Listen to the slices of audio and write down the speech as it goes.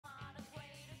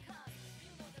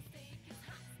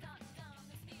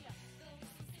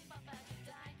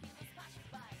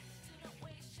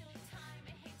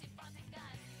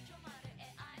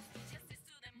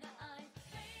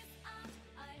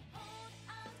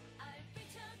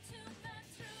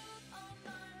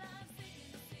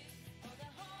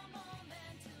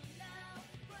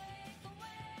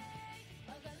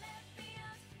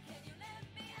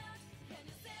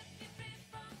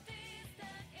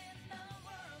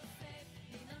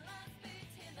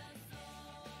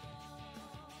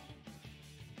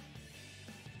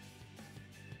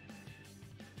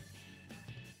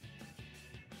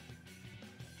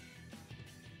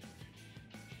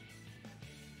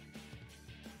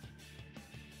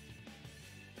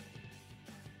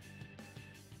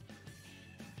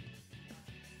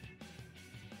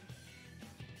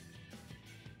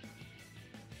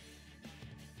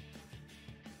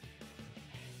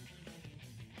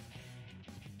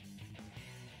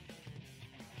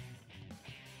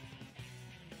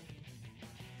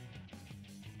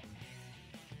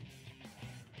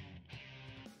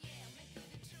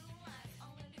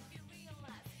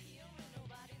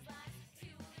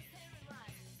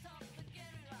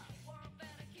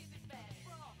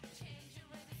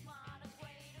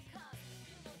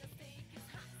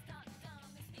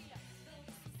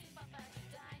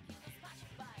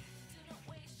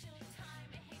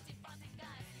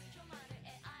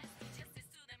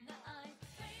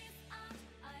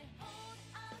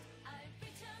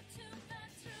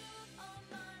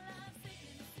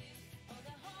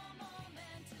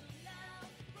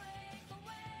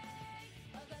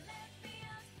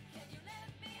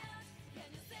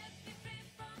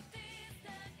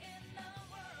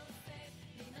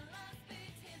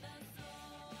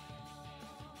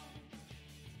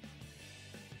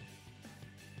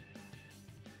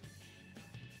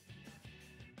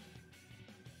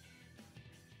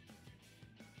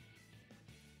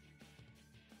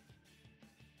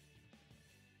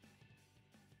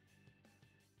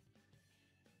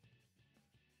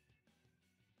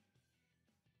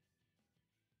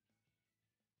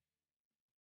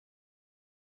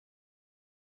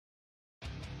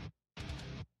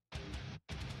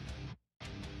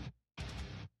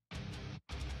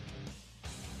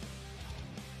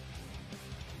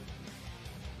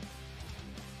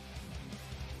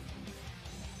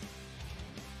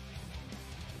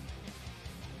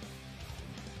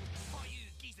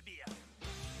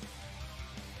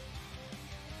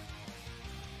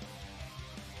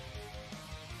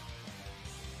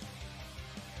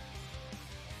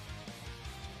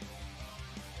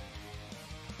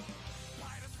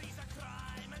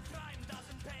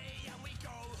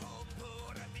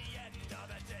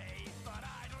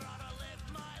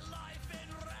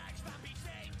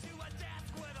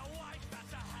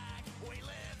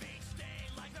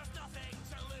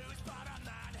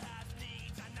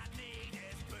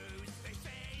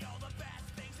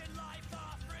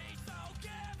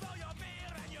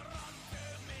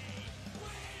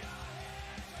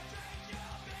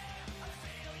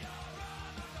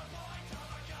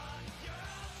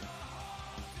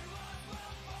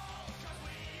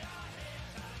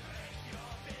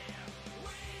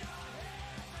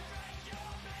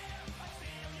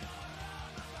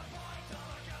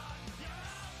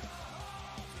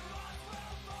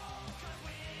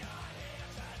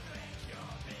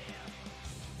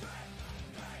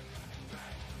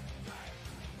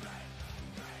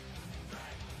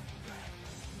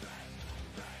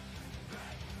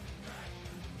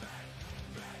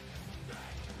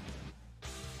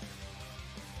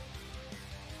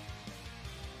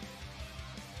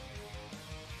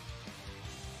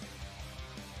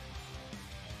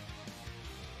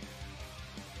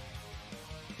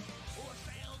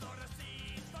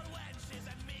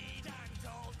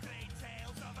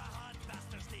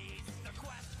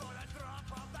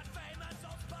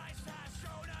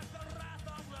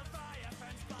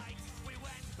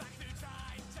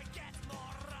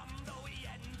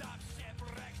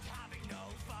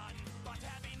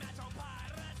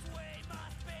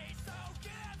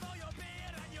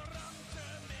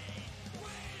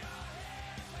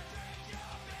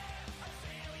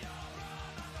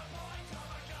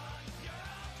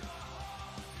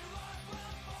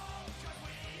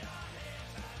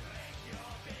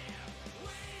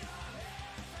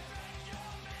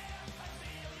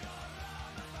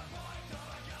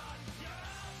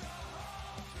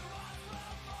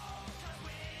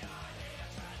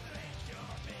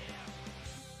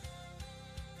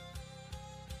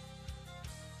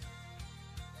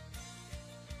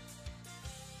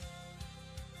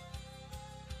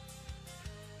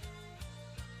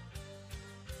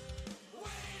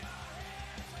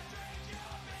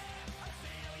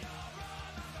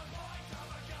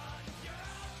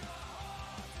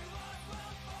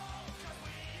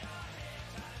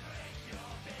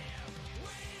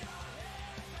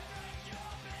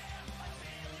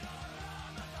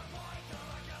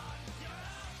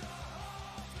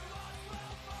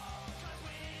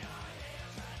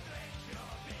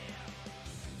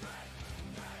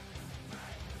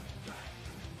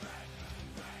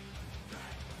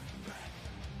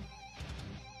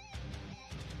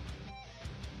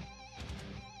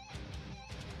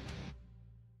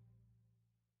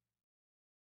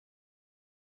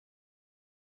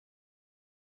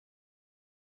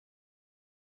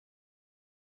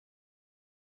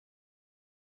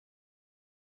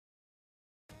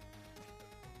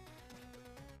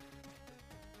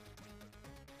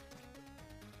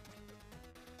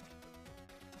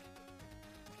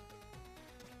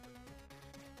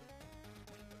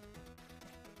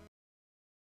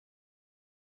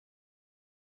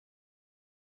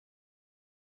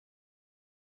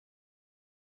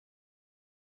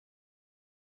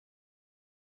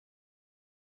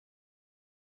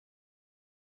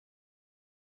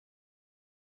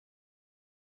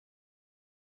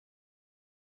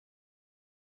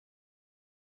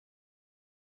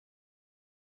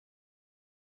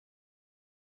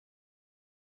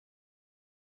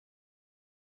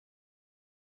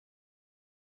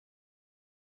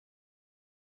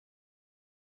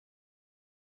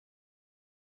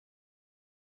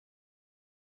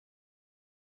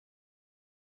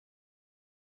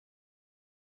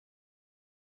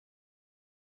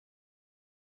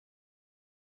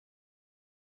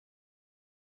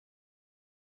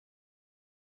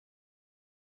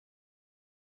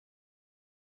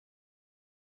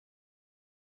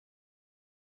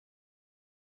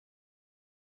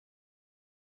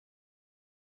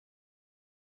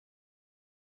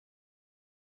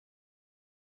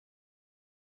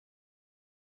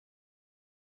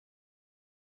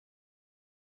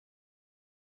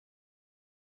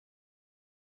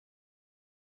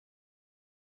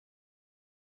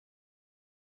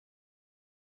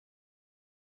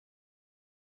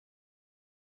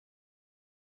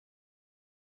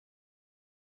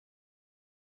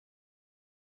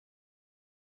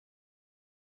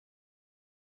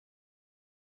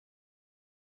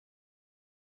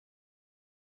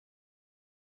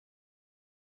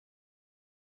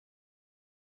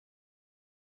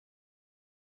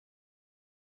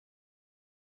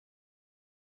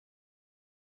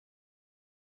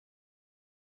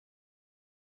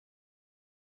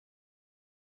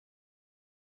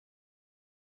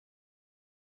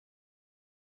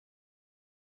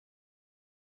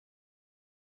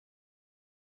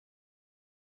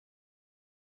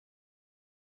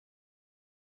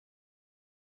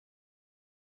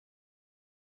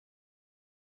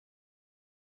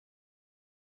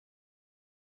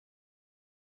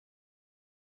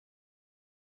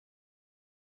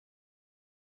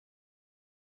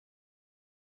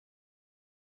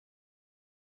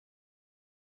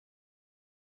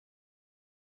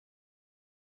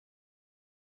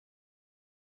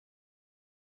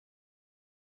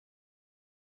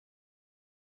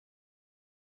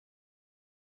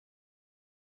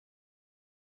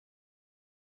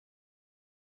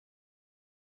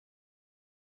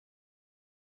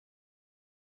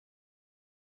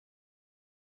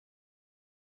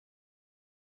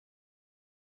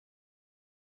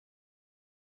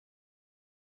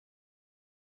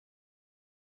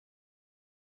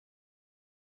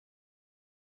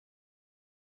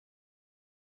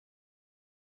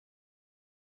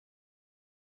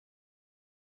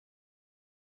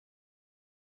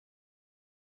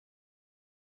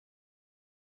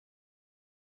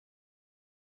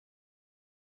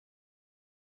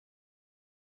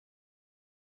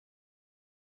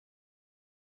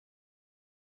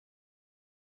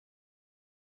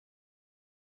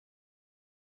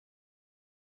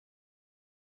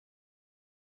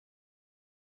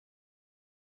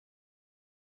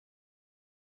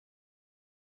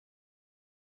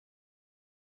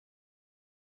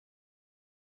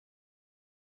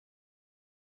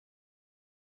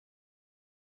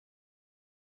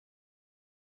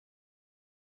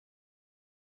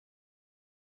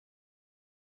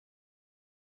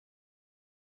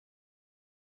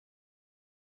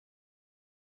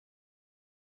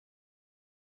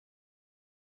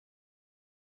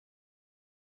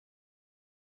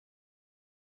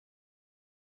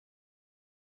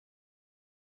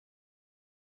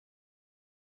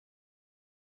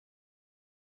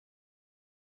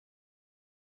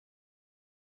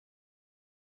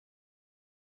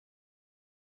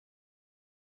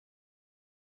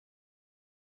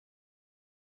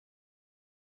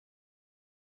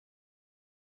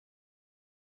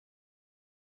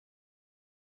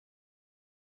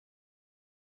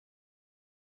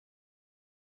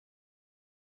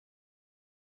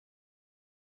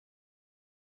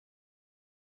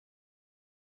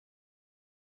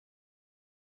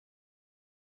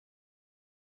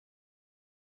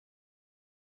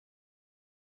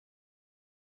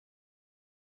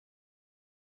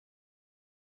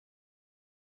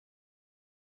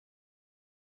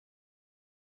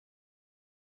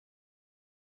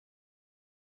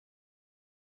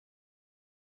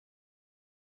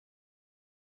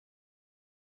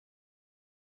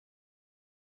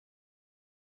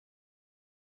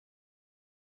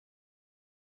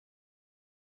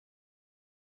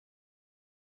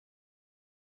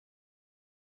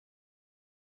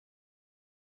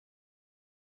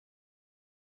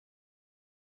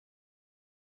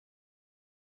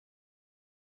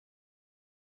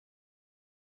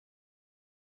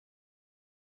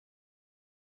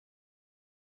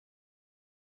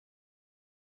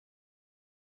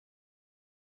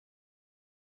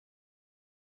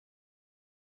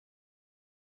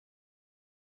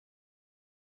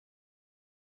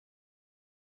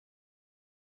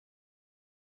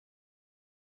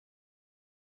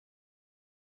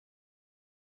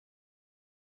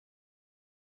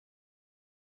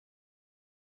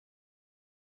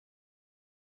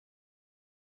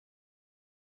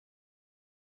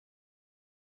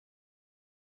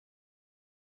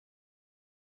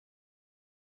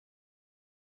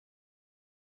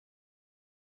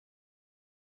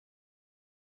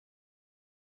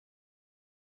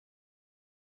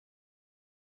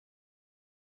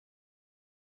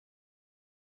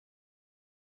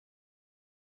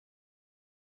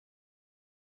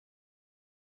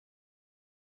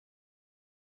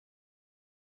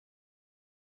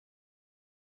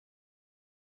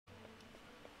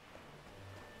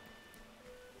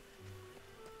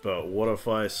But what if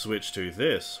I switch to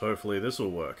this? Hopefully this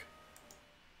will work.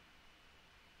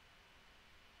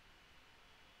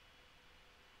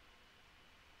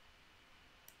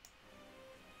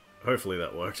 Hopefully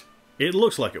that worked. It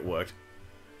looks like it worked.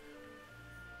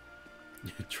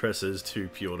 Tressa's too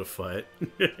pure to fight.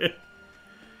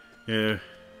 Yeah.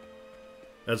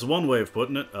 That's one way of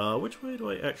putting it. Which way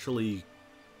do I actually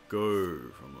go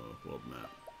from the world map?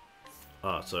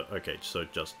 Ah, so, okay, so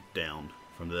just down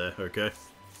from there, okay.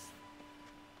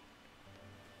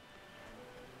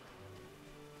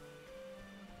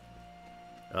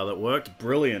 That worked.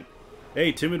 Brilliant.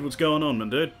 Hey, Timid, what's going on, man,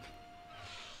 dude?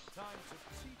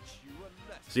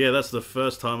 So yeah, that's the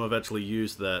first time I've actually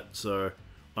used that, so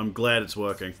I'm glad it's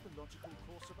working.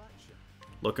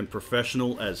 Looking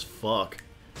professional as fuck.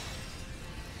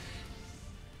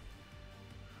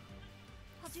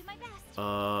 I'll do my best.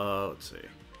 Let's see.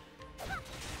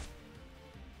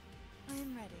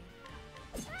 I'm ready.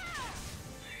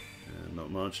 Not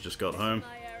much, just got home.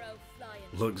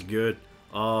 Looks good.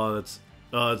 Oh,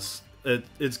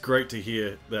 it's great to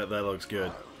hear that that looks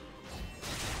good.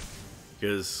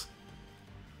 Because,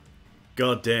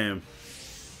 goddamn,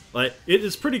 like it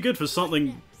is pretty good for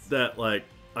something that like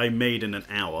I made in an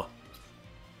hour.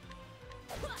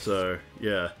 So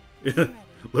yeah,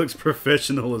 looks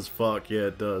professional as fuck. Yeah,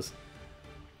 it does.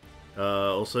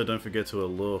 Also, don't forget to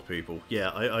allure people.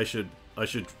 Yeah, I should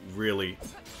really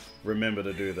remember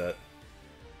to do that.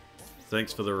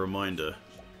 Thanks for the reminder.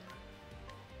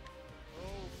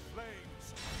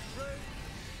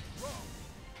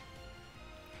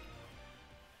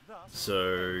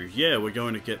 So, yeah, we're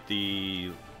going to get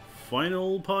the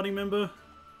final party member,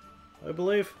 I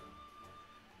believe.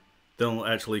 Then we'll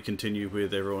actually continue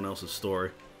with everyone else's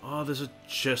story. Oh, there's a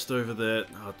chest over there.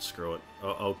 Oh, screw it.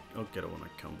 I'll get it when I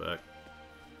come back.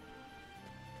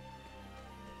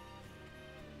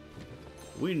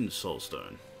 Wind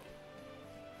Soulstone.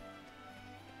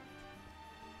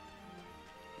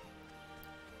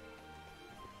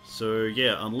 So,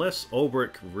 yeah, unless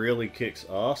Ulbrich really kicks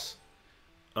ass,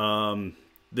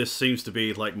 this seems to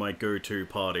be like my go-to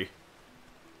party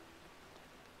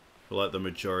for like the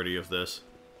majority of this.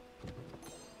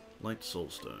 Light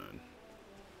Soulstone.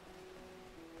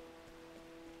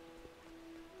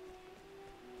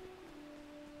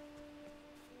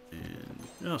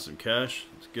 And some cash.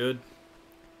 That's good.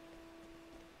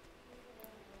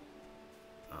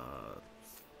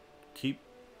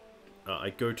 I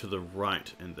go to the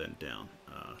right and then down.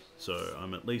 So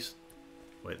I'm at least...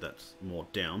 Wait, that's more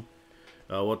down.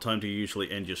 What time do you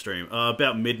usually end your stream?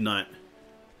 About midnight.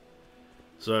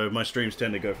 So my streams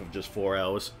tend to go for just 4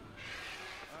 hours.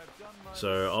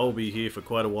 So I'll be here for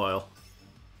quite a while.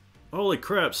 Holy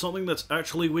crap, something that's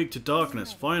actually weak to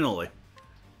darkness, finally.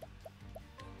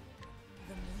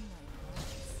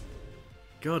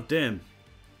 God damn.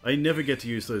 I never get to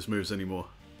use those moves anymore.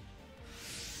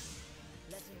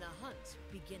 Letting the hunt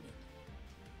begin.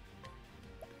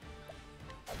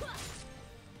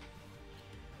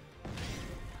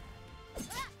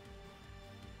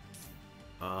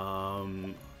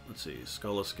 Let's see,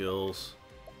 Scholar Skills.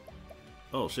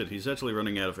 Oh shit, he's actually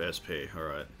running out of SP,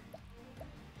 alright.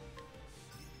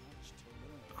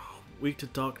 Oh, weak to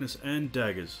darkness and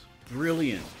daggers.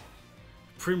 Brilliant.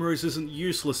 Primrose isn't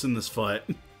useless in this fight.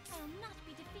 I'll not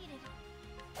be defeated.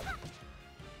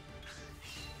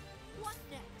 What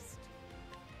next?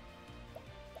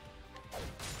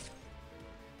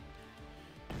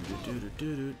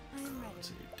 Let's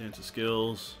see, Dancer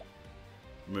Skills.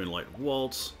 Moonlight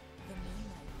Waltz.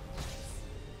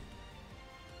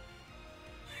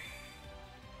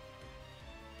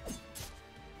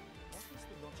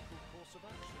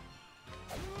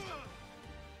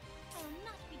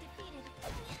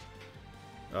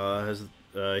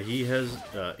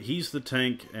 He's the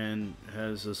tank and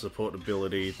has a support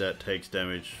ability that takes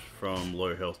damage from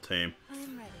low health team.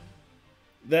 I'm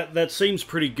ready. That seems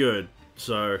pretty good.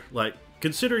 So, like,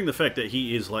 considering the fact that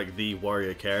he is like the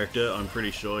warrior character, I'm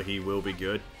pretty sure he will be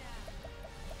good.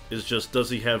 It's just, does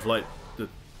he have like the...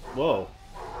 Whoa.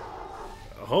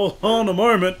 Hold on a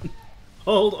moment.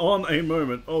 Hold on a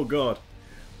moment. Oh god.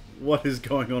 What is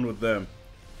going on with them?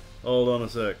 Hold on a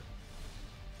sec.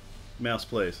 Mouse,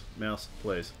 please. Mouse,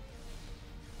 please.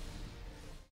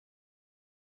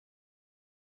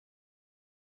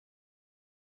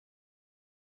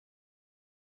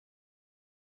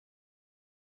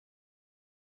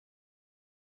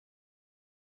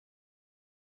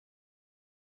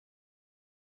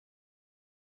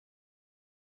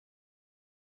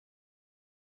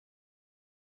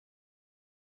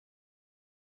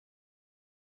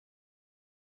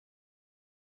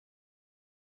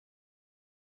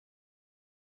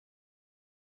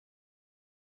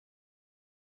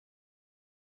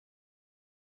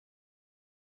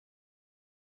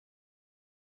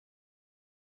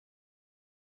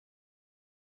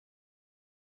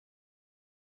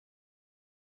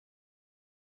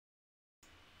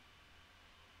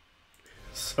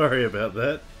 Sorry about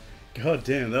that. God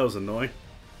damn, that was annoying.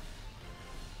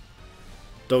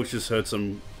 Dog just heard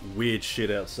some weird shit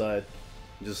outside.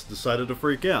 Just decided to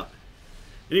freak out.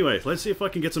 Anyway, let's see if I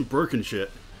can get some broken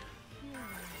shit.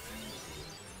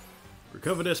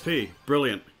 Recovered SP.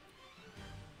 Brilliant.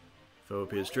 Foe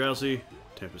appears drowsy.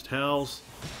 Tempest howls.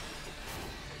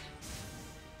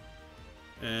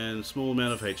 And small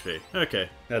amount of HP. Okay,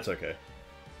 that's okay.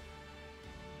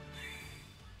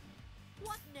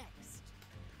 What next?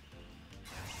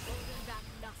 Holding back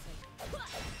nothing.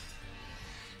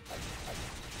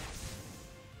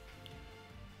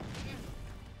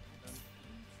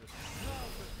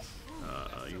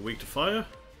 Are you weak to fire?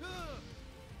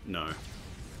 No.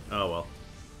 Oh well.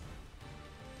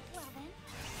 Well then,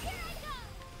 here I go.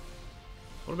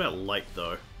 What about light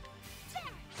though?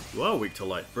 You are weak to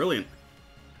light. Brilliant.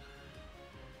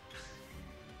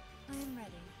 I am ready.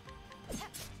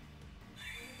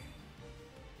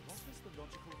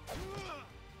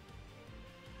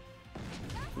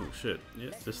 Oh shit. Yeah,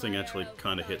 this thing actually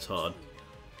kind of hits hard.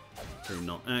 3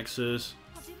 not axes.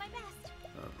 I'll do my best.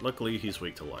 Luckily, he's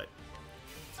weak to light.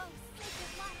 Oh,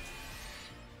 sacred light.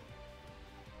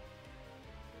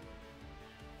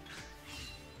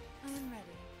 I am ready.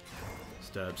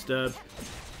 Stab, stab.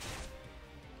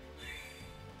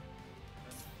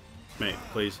 Mate,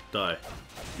 please die.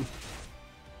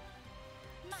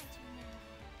 My turn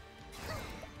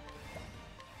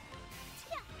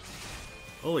now.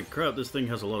 Holy crap, this thing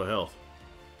has a lot of health.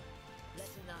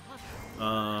 Lesson the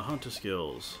hunter. Hunter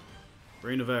skills.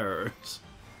 Rain of arrows.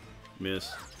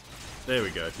 Miss. There we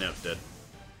go, now it's dead.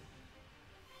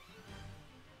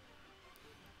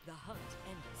 The hunt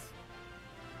ends.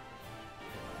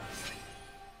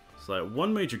 It's like,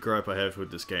 one major gripe I have with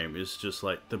this game is just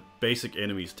like, the basic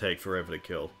enemies take forever to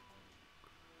kill.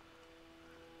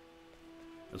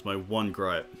 That's my one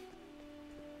gripe.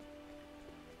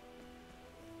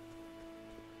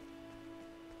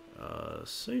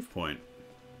 Save point.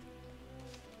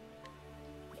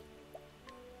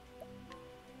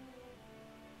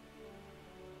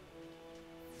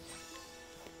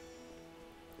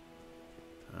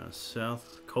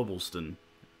 South Cobblestone.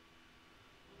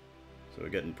 So we're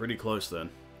getting pretty close then.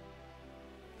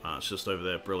 Ah, it's just over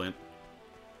there. Brilliant.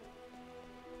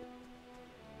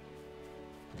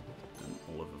 And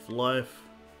Olive of Life.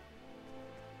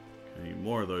 I need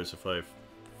more of those if I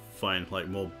find like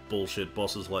more bullshit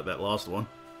bosses like that last one.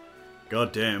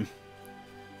 God damn.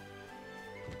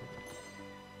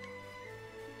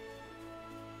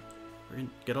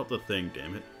 Get up the thing,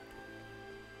 damn it.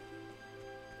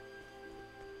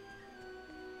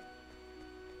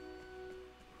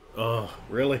 Oh,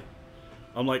 really?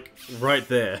 I'm like right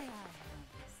there.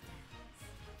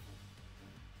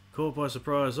 Caught by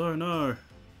surprise. Oh no.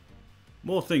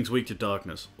 More things weak to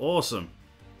darkness. Awesome.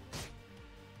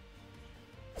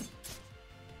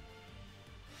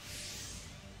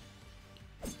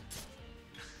 I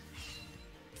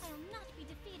will not be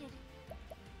defeated.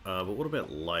 But what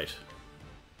about light?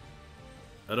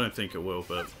 I don't think it will,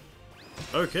 but...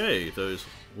 Okay, those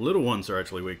little ones are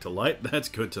actually weak to light. That's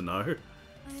good to know. I am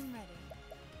ready.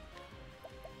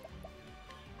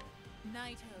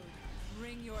 Knighthood,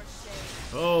 bring your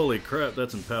shade. Holy crap,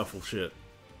 that's some powerful shit.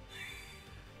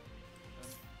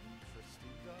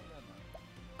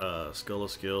 Scholar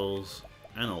skills.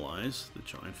 Analyze the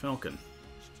giant falcon.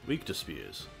 Weak to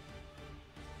spears.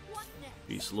 What next?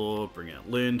 Beast Law, bring out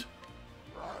Lind.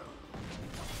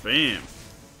 Bam!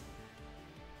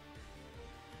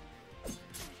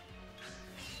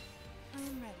 I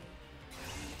am ready.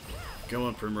 Go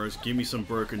on, Primrose, give me some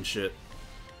broken shit.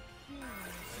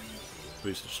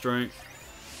 Boost of strength.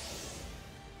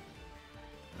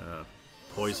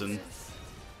 Poison.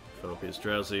 Foe appears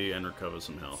drowsy and recover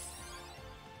some health.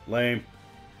 Lame.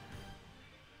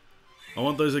 I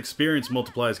want those experience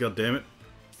multipliers, goddammit.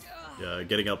 Yeah,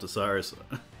 getting up to Cyrus.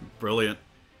 Brilliant.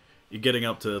 You're getting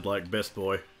up to, like, best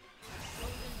boy.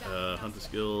 Hunter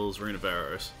skills, Rain of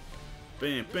Arrows.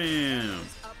 Bam, bam,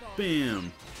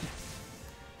 bam.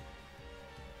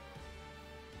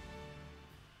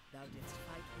 Thou didst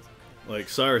fight his courage. Like,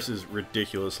 Cyrus is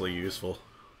ridiculously useful.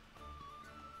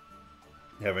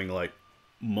 Having, like,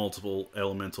 multiple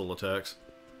elemental attacks.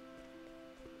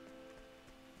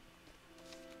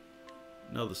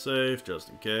 Another save, just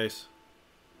in case.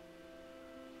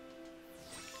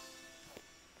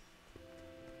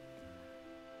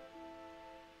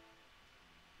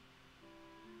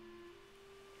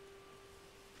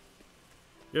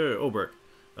 Yo, Ulbrich.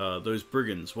 Those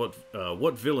brigands, what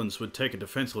villains would take a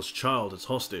defenseless child as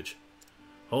hostage?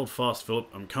 Hold fast, Philip,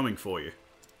 I'm coming for you.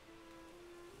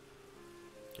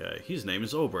 Okay, his name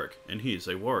is Ulbrich, and he is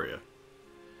a warrior.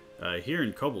 Here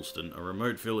in Cobblestone, a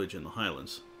remote village in the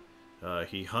Highlands,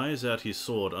 he hires out his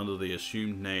sword under the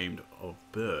assumed name of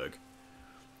Berg.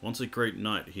 Once a great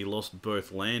knight, he lost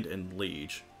both land and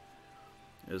liege,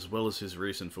 as well as his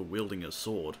reason for wielding a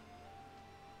sword.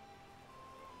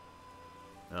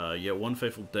 Yet one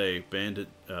fateful day,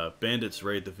 bandits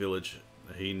raid the village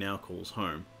he now calls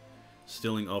home,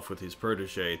 stealing off with his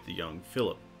protege, the young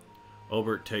Philip.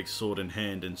 Albert takes sword in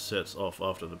hand and sets off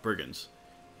after the brigands.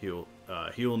 He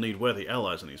will need worthy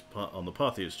allies on the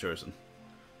path he has chosen.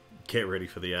 Get ready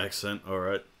for the accent,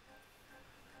 alright.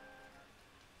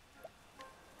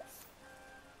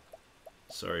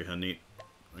 Sorry, honey.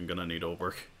 I'm gonna need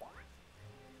Albert.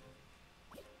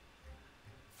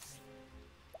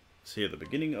 See at the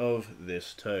beginning of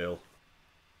this tale.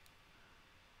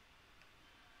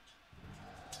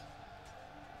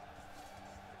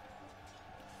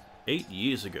 "8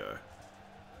 years ago.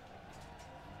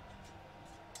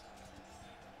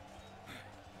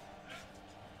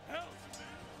 Hell,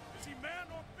 is he man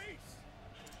or beast?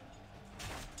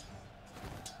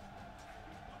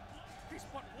 He's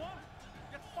but one,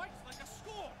 yet fights like a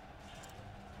score.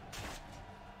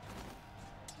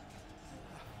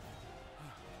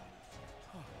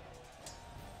 God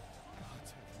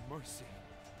have mercy.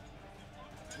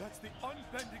 That's the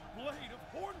unbending blade of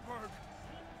Hornburg.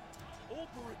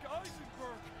 Ulberich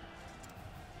Eisenberg.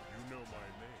 You know my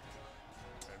name.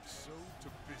 And so to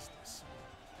business.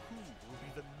 Who will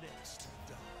be the next to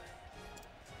die?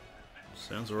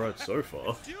 Sounds alright so far.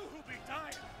 It's you who'll be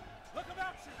dying. Look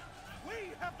about you.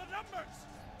 We have the numbers.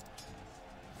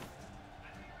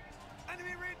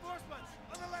 Enemy reinforcements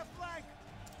on the left flank.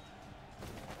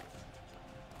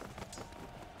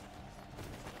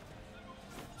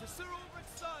 To Sir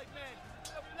Ulrich's side, men.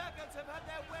 The Blackguards have had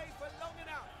their way for long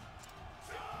enough.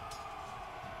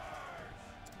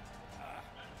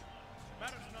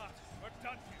 Matters not. We're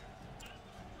done here.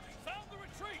 Sound the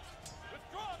retreat.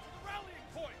 Withdraw to the rallying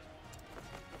point.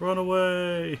 Run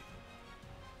away!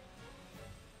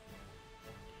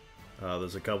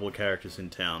 There's a couple of characters in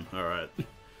town. Alright.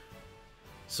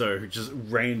 So, just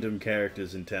random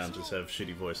characters in town just have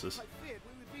shitty voices. I feared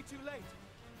we would be too late.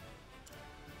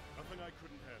 Nothing I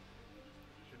couldn't handle.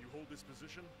 Can you hold this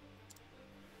position?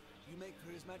 You make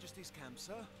for His Majesty's camp,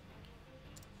 sir?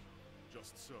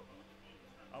 Just so.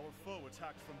 Our foe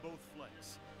attacked from both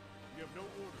flanks. We have no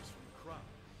orders from the crown.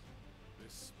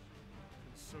 This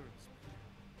concerns me.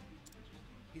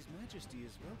 His Majesty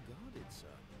is well guarded,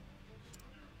 sir.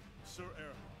 Sir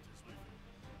Erhard is with him.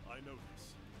 I know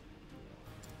this.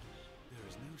 There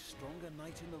is no stronger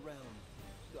knight in the realm,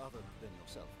 other than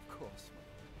yourself, of course.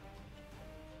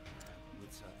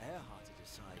 With Sir Erhard to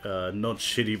decide. Not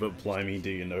shitty, but blimey, do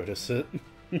you notice it?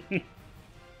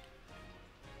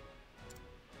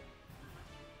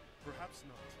 Perhaps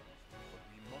not, but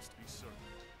we must be certain.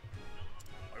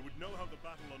 I would know how the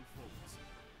battle unfolds.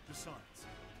 Besides,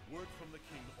 word from the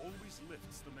king always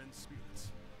lifts the men's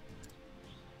spirits.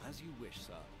 As you wish,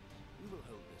 sir. We will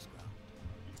hold this ground.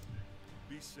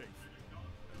 Be safe,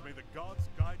 and may the gods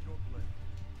guide your blade.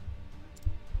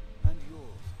 And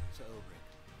yours, Sir Ulrich.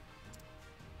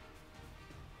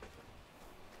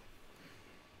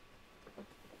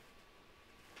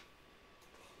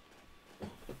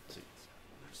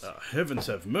 Heavens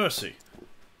have mercy!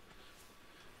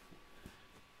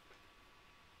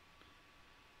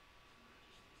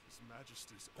 His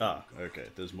Majesty's Okay,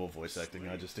 there's more voice acting,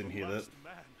 I just didn't hear that.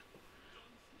 Man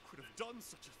who could have done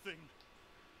such a thing.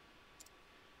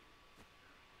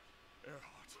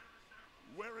 Erhard.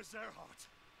 Where is Erhard?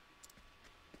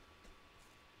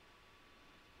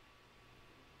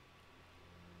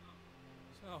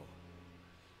 So,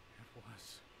 it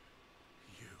was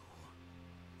you.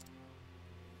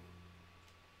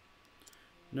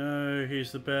 No,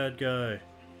 he's the bad guy.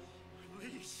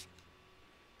 Please.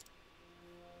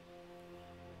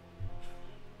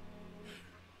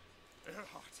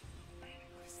 Erhard,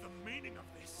 what is the meaning of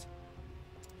this?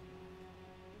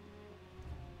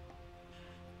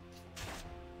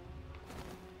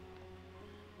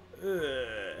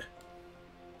 Ugh.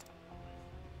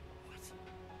 What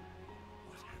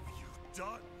have you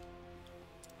done?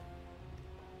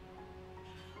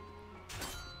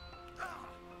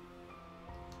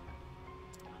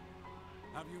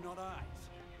 Have you not eyes?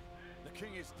 The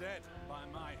king is dead by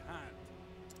my hand.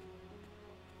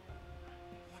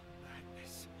 What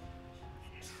madness?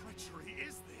 What treachery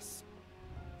is this?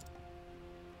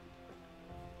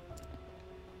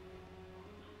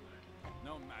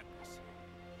 No madness.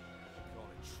 Call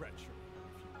it treachery,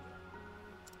 if you will.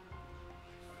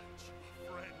 A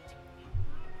friend.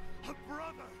 A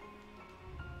brother.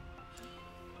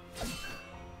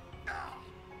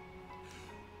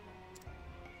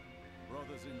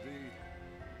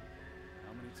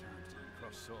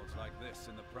 swords like this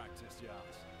in the practice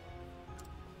yards.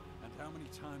 And how many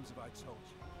times have I told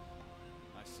you?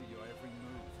 I see your every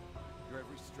move, your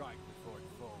every strike before it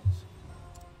falls.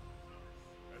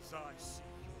 As I see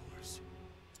yours.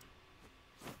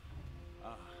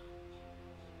 Ah,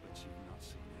 but you've not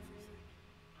seen everything.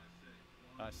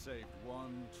 I saved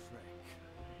one trick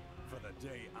for the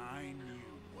day I knew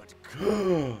what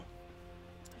could.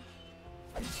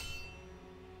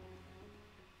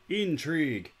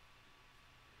 Intrigue.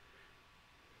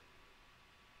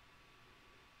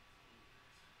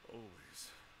 Always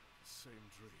the same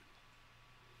dream.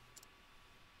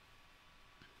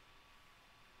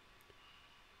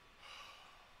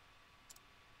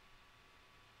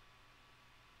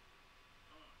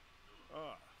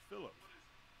 Ah, Philip.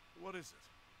 What is it?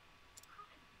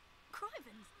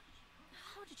 Crivens,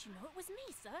 how did you know it was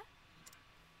me, sir?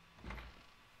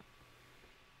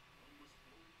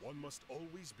 One must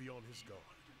always be on his guard,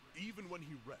 even when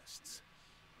he rests.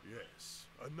 Yes,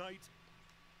 a knight.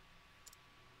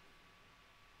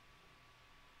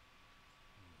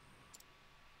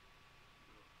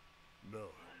 No,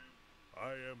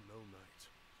 I am no knight.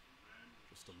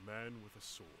 Just a man with a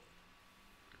sword.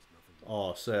 There's nothing.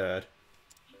 Oh, sad.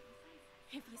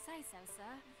 If you say so,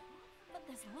 sir. But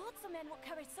there's lots of men what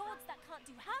carry swords that can't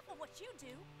do half of what you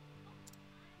do.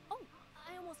 Oh,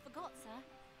 I almost forgot, sir.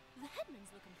 The headman's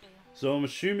looking for you. So I'm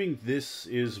assuming this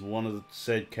is one of the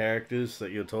said characters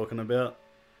that you're talking about.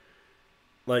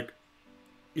 Like,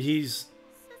 Says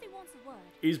he wants a word.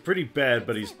 he's pretty bad,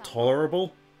 but he's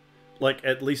tolerable. Like,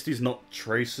 at least he's not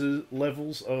Tracer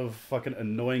levels of fucking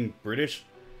annoying British.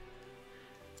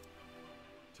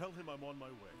 Tell him I'm on my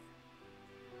way.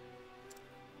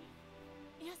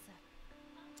 Yes, sir.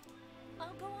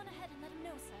 I'll go on ahead and let him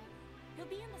know, sir. He'll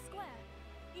be in the square.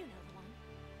 You know the one.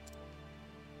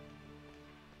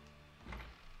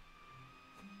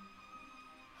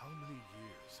 How many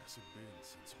years has it been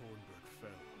since Hornburg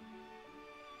fell?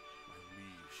 My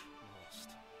liege lost.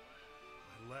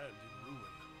 My land in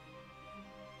ruin.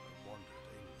 I wandered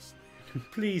aimlessly.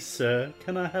 Please, sir,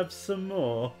 can I have some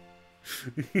more?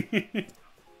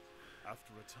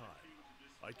 After a time,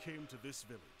 I came to this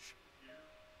village.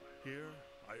 Here,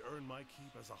 I earn my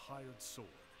keep as a hired sword,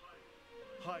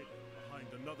 hiding behind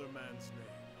another man's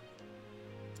name,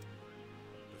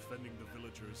 defending the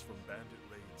villagers from bandit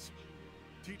raids,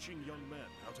 teaching young men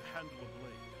how to handle a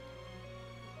blade.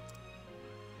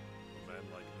 A man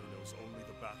like me knows only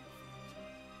the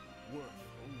battlefield, worth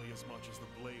only as much as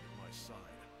the blade at my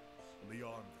side, and the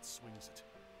arm that swings it.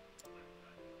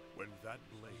 When that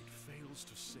blade fails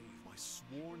to save my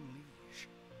sworn liege,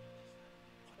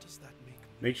 what does that make me?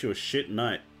 Makes you a shit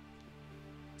knight.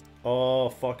 Oh,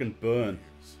 fucking burn.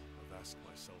 Years I've asked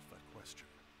myself that question.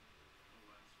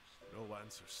 No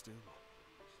answer still.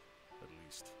 At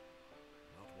least,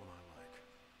 not one I like.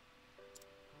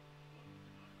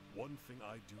 One thing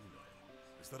I do know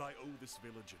is that I owe this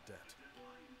village a debt.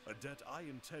 A debt I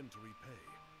intend to repay.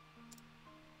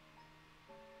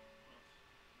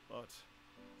 But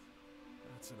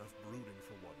that's enough brooding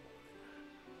for one morning.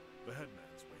 The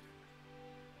headman's waiting.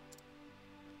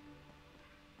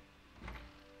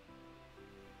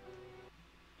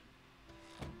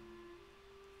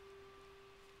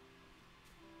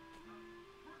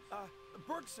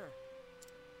 Berg, sir.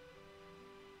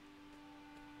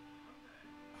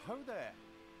 Ho there.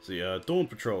 The Dawn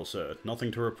Patrol, sir.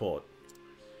 Nothing to report.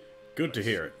 Good to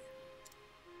hear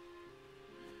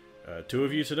it. Two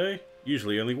of you today?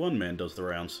 Usually only one man does the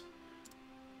rounds.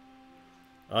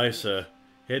 Aye, sir.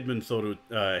 Headman thought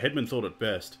it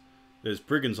best. There's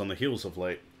brigands on the heels of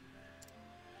late.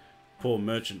 Poor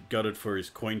merchant gutted for his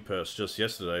coin purse just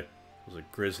yesterday. It was a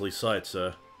grisly sight,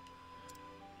 sir.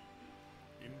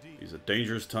 Indeed. These are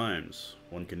dangerous times.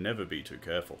 One can never be too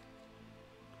careful.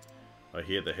 I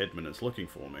hear the headman is looking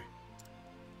for me.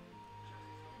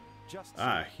 Just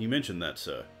Ah, he mentioned that,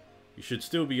 sir. You should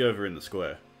still be over in the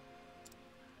square.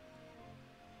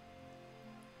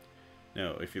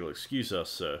 Now, if you'll excuse us,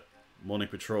 sir, morning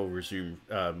patrol resume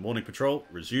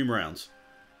rounds.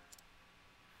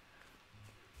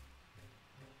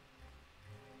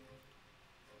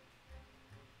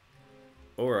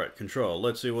 Alright, control.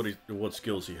 Let's see what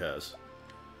skills he has.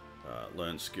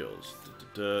 Learn skills.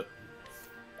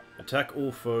 Attack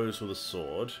all foes with a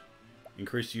sword.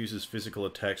 Increase user's physical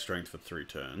attack strength for 3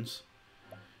 turns.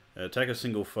 Attack a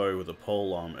single foe with a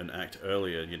polearm and act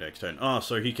earlier your next turn. Ah,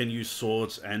 so he can use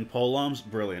swords and polearms?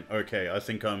 Brilliant. Okay, I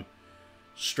think I'm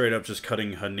straight up just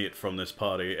cutting Hanit from this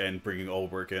party and bringing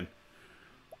Ulbrich in.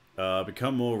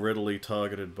 Become more readily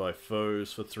targeted by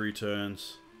foes for 3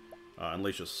 turns.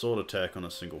 Unleash a sword attack on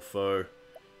a single foe.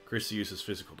 Increase the user's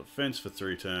physical defense for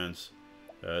 3 turns.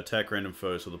 Attack random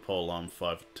foes with a polearm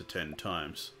 5 to 10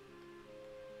 times.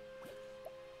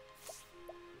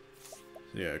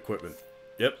 Yeah, equipment.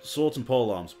 Yep, swords and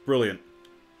polearms. Brilliant.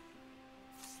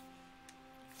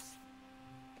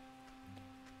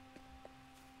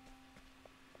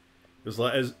 Because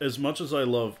like, as much as I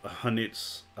love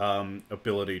Hanit's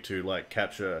ability to like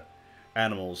capture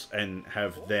animals and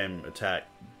have them attack,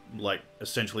 like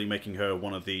essentially making her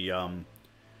one of the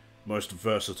most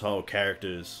versatile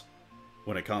characters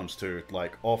when it comes to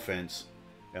like offense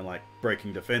and like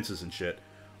breaking defenses and shit,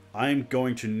 I'm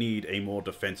going to need a more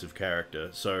defensive character.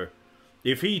 So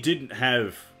if he didn't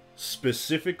have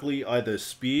specifically either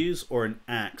spears or an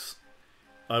axe,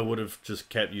 I would have just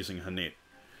kept using Hanit.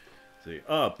 See,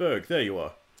 Berg, there you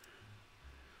are.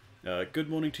 Good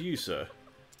morning to you, sir.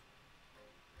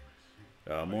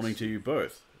 Morning to you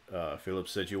both. Philip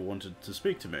said you wanted to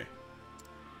speak to me.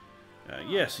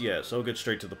 Yes, I'll get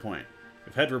straight to the point.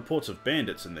 We've had reports of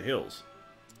bandits in the hills.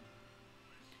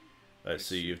 I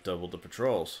see you've doubled the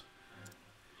patrols.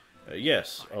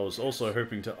 Yes, I was also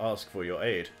hoping to ask for your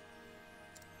aid.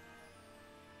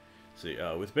 See,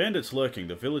 with bandits lurking,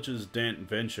 the villagers daren't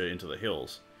venture into the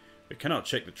hills. We cannot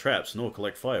check the traps nor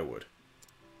collect firewood.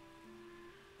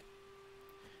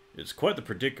 It's quite the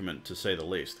predicament, to say the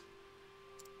least.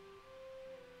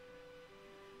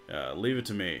 Leave it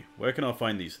to me. Where can I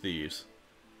find these thieves?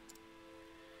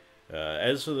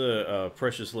 As for the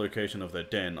precious location of their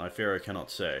den, I fear I cannot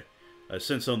say. I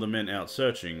sent some of the men out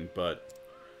searching, but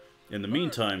in the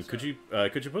meantime, could you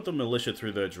put the militia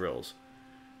through their drills?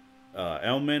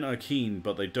 Our men are keen,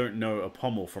 but they don't know a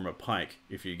pommel from a pike,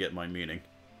 if you get my meaning.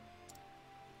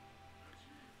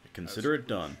 Consider it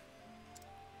done.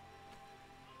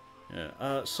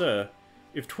 Sir,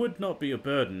 if 'twould not be a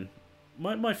burden,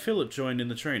 might my Philip join in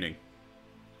the training?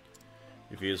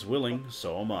 If he is willing,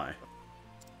 so am I.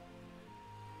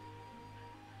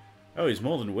 Oh, he's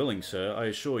more than willing, sir, I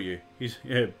assure you. He's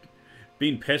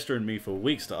been pestering me for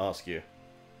weeks to ask you.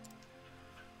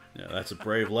 Yeah, that's a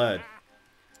brave lad.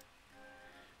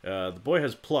 The boy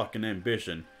has pluck and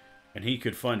ambition, and he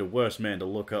could find a worse man to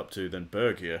look up to than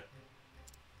Berg here.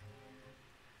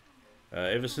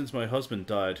 Ever since my husband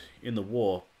died in the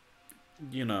war,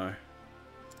 you know,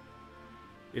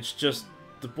 it's just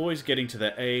the boy's getting to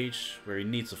that age where he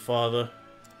needs a father.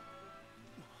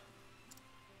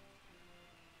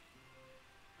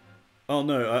 Oh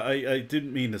no, I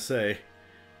didn't mean to say.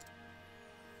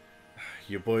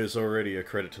 Your boy is already a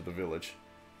credit to the village.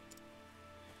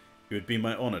 It would be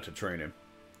my honor to train him.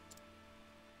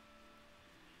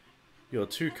 You're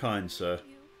too kind, sir.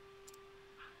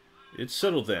 It's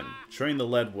settled then. Train the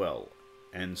lad well,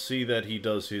 and see that he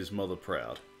does his mother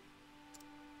proud.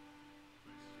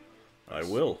 I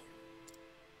will.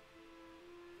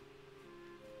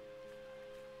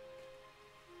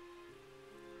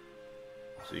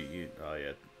 See, oh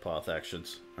yeah, path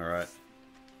actions. Alright.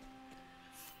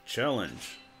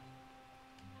 Challenge.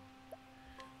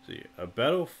 See, a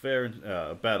battle fair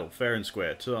and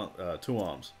square. Two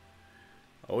arms.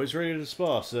 Always ready to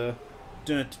spar, sir.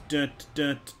 Dun dun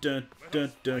dun dun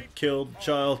dun dun. Kill the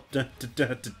child. Dun dun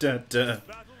dun dun dun.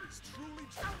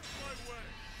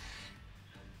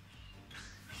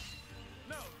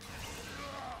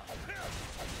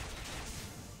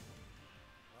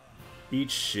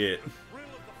 Eat shit.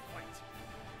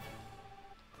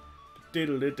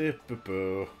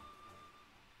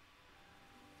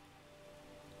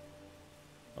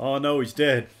 Oh no, he's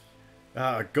dead.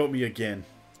 Ah, got me again.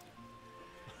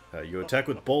 You attack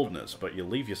with boldness, but you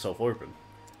leave yourself open.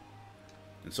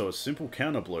 And so a simple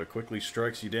counter blow quickly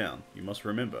strikes you down. You must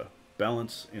remember,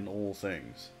 balance in all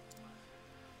things.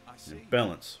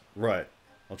 Balance. Right.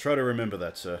 I'll try to remember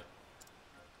that, sir.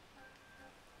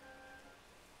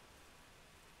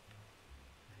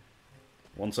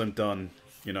 Once I'm done,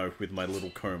 you know, with my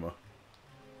little coma.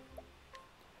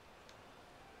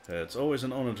 It's always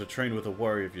an honor to train with a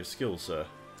warrior of your skill, sir.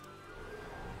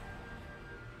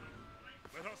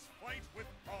 Let us fight with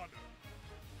honor.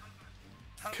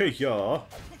 Kya.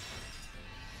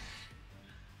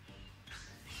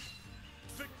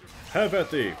 Have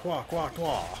at thee! Quah, quah,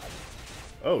 quah!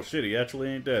 Oh shit, he actually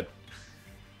ain't dead.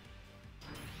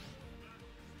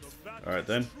 Alright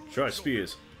then, try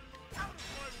spears.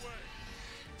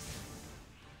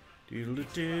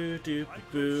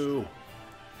 Doodle-doo-doo-boo.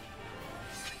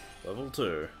 Level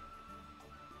 2.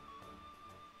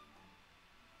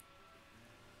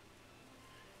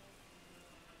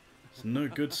 It's no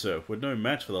good, sir. We're no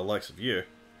match for the likes of you.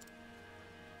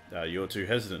 You're too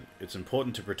hesitant. It's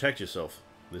important to protect yourself.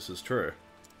 This is true.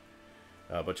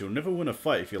 But you'll never win a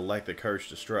fight if you lack the courage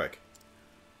to strike.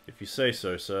 If you say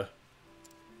so, sir.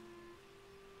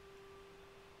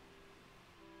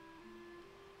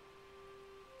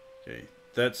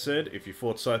 That said, if you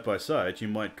fought side by side, you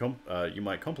might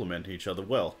complement each other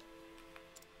well.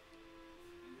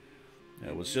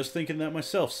 I was just thinking that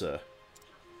myself, sir.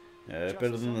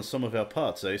 Better than the sum of our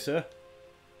parts, eh, sir?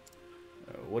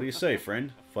 What do you say,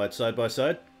 friend? Fight side by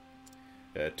side?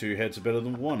 Two heads are better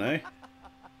than one, eh?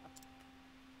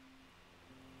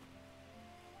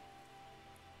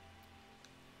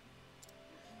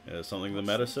 Something the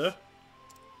matter, sir?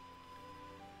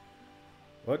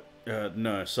 What?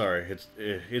 No, sorry.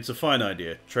 It's a fine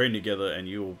idea. Train together and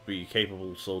you will be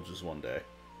capable soldiers one day.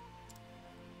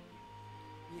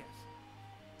 Yes.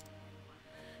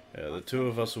 The two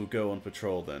of us will go on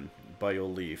patrol then, by your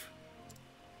leave.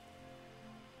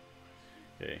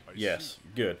 Okay. Yes,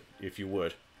 good, if you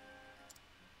would.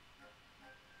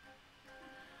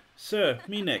 Sir,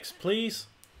 me next, please.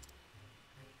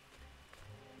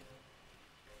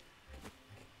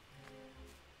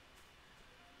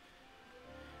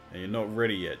 Now, you're not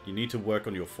ready yet. You need to work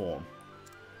on your form.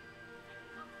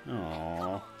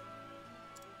 Aww.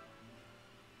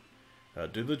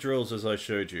 Do the drills as I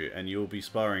showed you, and you will be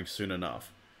sparring soon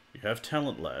enough. You have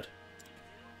talent, lad.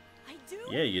 I do?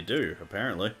 Yeah, you do,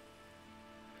 apparently.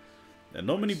 And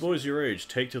not many boys your age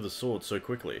take to the sword so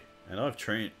quickly, and I've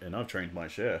trained my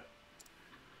share.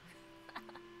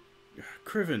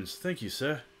 Crivens, thank you,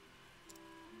 sir.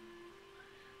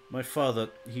 My father,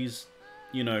 he's,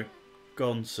 you know,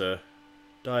 gone, sir.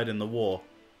 Died in the war.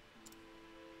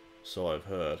 So I've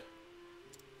heard.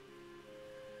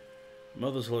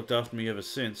 Mother's looked after me ever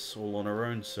since, all on her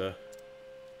own, sir.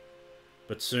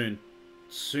 But soon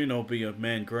I'll be a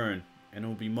man grown, and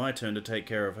it'll be my turn to take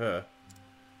care of her.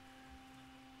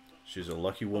 She's a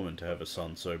lucky woman to have a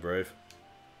son so brave.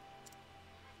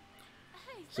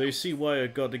 So you see why I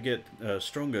got to get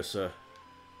stronger, sir.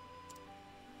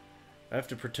 I have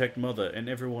to protect Mother and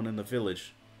everyone in the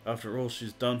village. After all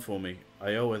she's done for me,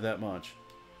 I owe her that much.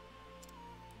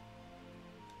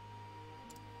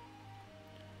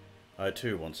 I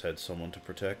too once had someone to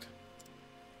protect.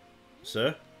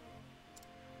 Sir?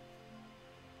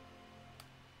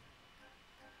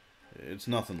 It's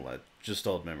nothing, lad. Just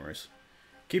old memories.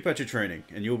 Keep at your training,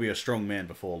 and you'll be a strong man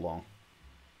before long.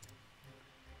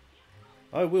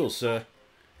 I will, sir.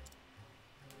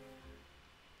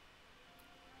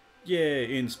 Yeah,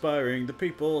 inspiring the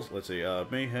people. Let's see,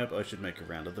 mayhap I should make a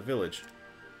round of the village.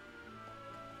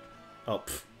 Oh,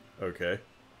 pff, okay.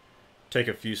 Take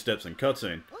a few steps in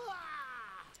cutscene.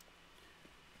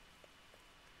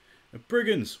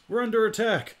 Brigands, we're under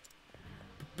attack!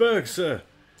 Berg, sir!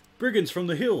 Brigands from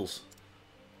the hills!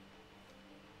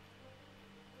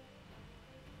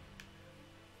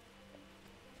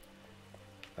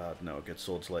 No, I'll get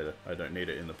swords later. I don't need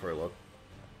it in the prologue.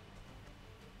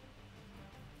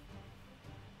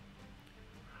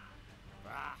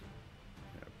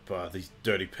 Bah, these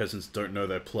dirty peasants don't know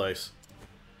their place.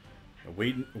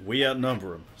 We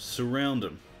outnumber them. Surround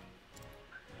them.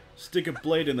 Stick a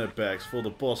blade in their backs before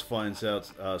the boss finds out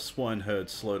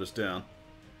swineherd slowed us down.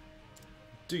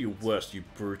 Do your worst, you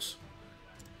brutes.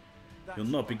 You'll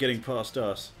not be getting past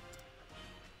us.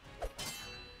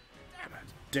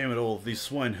 Damn it all, these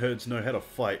swineherds know how to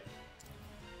fight.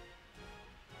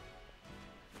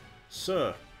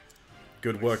 Sir.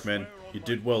 Good work, men. You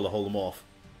did well to hold them off.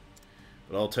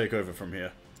 But I'll take over from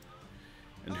here.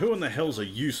 And who in the hells are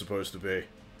you supposed to be?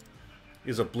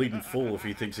 He's a bleeding fool if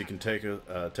he thinks he can take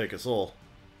us all.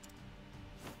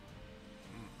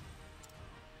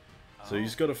 So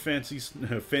he's got a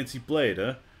fancy blade,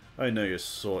 huh? I know your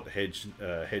sort, hedge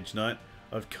knight.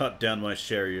 I've cut down my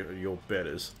share of your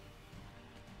betters.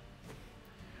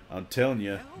 I'm telling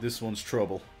you, this one's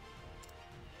trouble.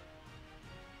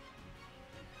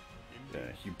 Yeah,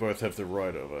 you both have the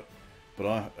right of it.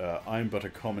 But I'm but a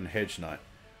common hedge knight,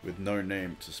 with no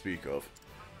name to speak of.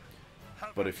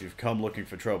 But if you've come looking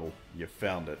for trouble, you've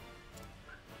found it.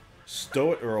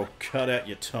 Stow it or I'll cut out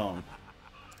your tongue.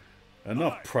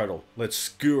 Enough prattle, let's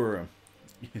skewer him.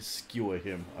 Skewer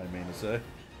him, I mean to say.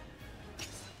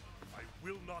 I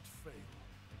will not fail.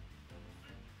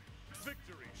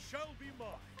 Victory shall be mine.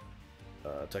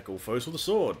 Attack all foes with a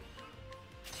sword.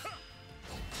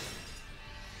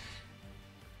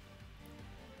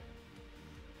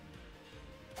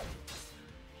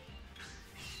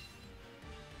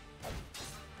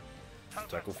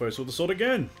 Attack all foes with the sword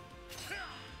again.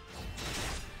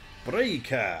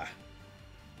 Breaker.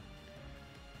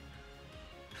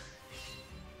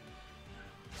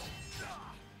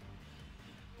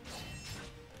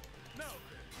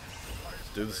 Let's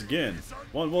do this again.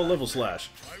 One more level slash.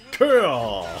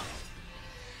 Cool.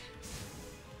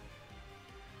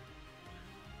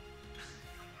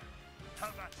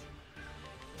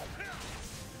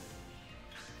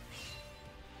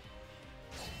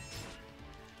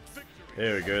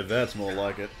 There we go, that's more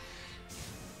like it.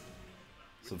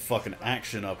 Some fucking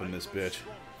action up in this bitch.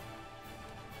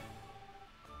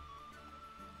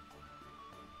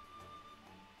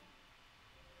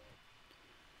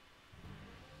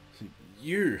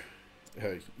 You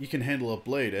can handle a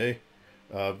blade, eh?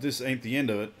 This ain't the end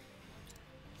of it.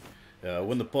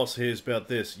 When the boss hears about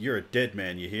this, you're a dead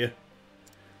man, you hear?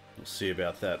 We'll see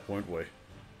about that, won't we?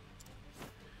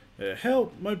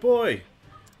 Help, my boy!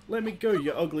 Let me go,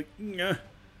 you ugly...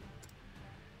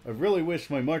 I really wish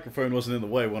my microphone wasn't in the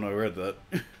way when I read that.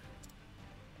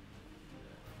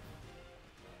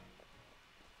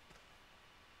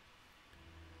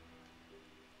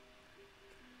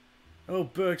 Oh,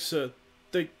 Burke, sir.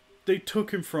 They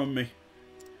took him from me.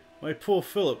 My poor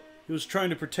Philip. He was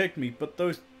trying to protect me, but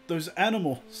those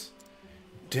animals...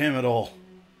 Damn it all.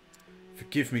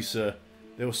 Forgive me, sir.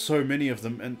 There were so many of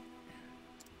them, and...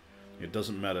 It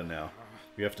doesn't matter now.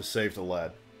 We have to save the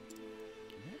lad.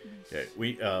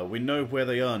 Yeah, we know where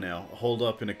they are now. Holed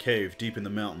up in a cave deep in the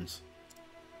mountains.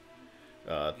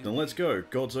 Then let's go.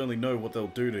 Gods only know what they'll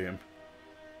do to him.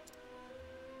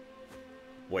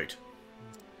 Wait.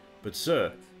 But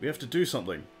sir, we have to do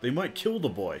something. They might kill the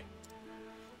boy.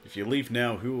 If you leave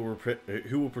now, who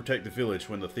will protect the village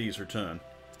when the thieves return?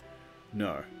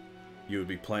 No. You would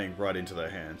be playing right into their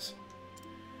hands.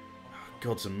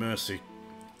 Gods of mercy.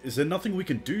 Is there nothing we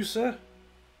can do, sir?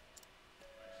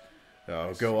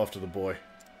 I'll go after the boy.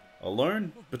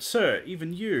 Alone? But sir,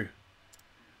 even you.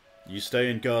 You stay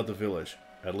and guard the village.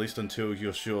 At least until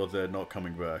you're sure they're not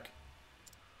coming back.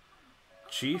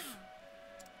 Chief?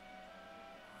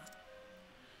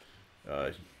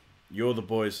 You're the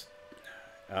boys...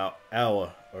 Our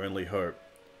only hope.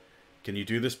 Can you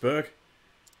do this, Burke?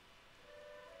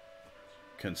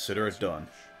 Consider it done.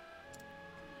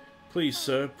 Please,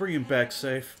 sir, bring him back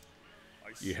safe.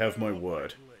 You have my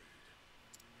word.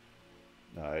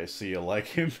 I see you like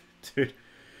him. Dude,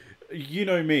 you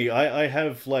know me, I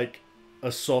have, like,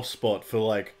 a soft spot for,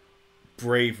 like,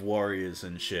 brave warriors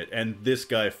and shit. And this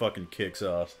guy fucking kicks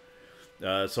ass.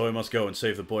 So I must go and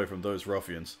save the boy from those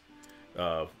ruffians.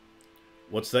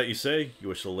 What's that you say? You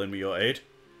wish to lend me your aid?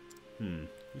 You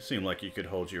seem like you could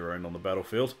hold your own on the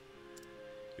battlefield.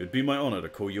 It would be my honor to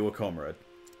call you a comrade.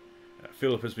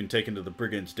 Philip has been taken to the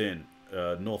brigand's den,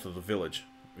 north of the village.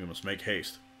 We must make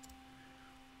haste.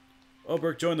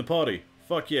 Oberk, join the party.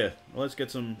 Fuck yeah. Let's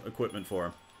get some equipment for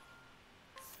him.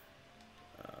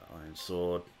 Iron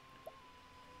sword.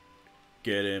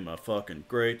 Get him a fucking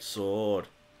great sword.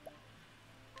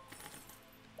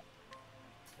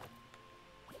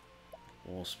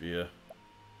 War spear.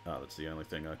 Ah, that's the only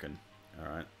thing I can...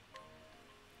 Alright.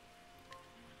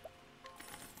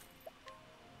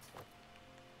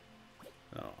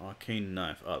 Oh, arcane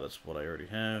knife. Ah, that's what I already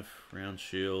have. Round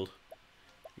shield.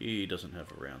 He doesn't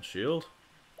have a round shield.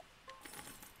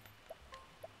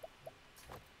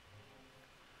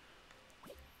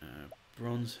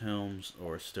 Bronze helms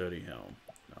or a sturdy helm.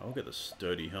 I'll get the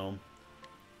sturdy helm.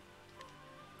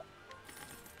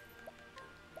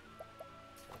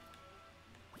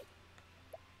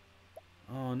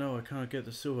 Oh no, I can't get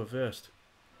the silver vest.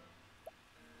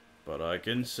 But I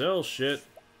can sell shit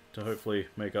to hopefully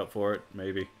make up for it,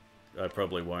 maybe. I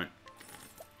probably won't.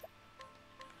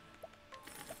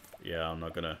 Yeah, I'm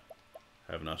not gonna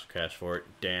have enough cash for it.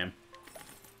 Damn.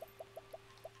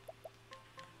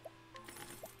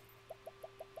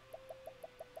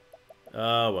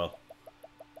 Well.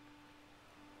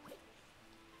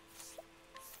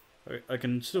 I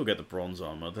can still get the bronze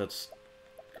armor. That's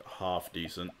half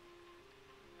decent.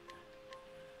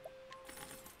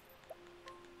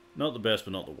 Not the best,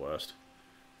 but not the worst.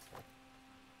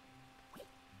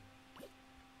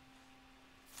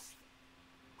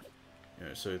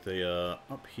 Yeah, so they are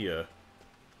up here.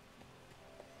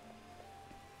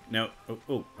 Now,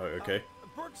 okay.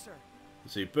 Burke, sir.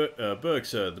 Let's see, Berg,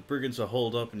 sir, the brigands are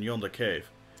holed up in yonder cave.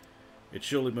 It's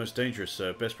surely most dangerous,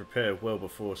 sir. Best prepare well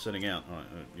before setting out.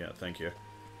 Yeah, thank you.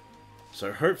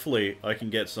 So hopefully I can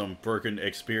get some broken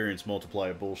experience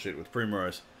multiplier bullshit with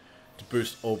Primrose to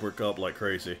boost Ulbrich up like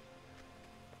crazy.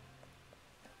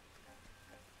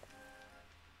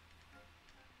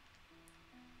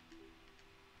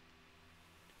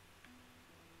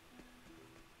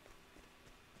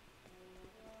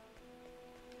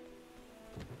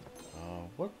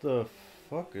 What the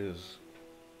fuck is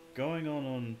going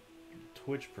on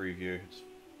Twitch preview?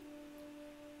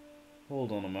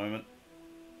 Hold on a moment.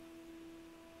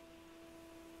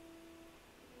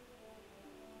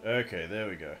 Okay, there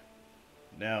we go.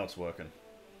 Now it's working.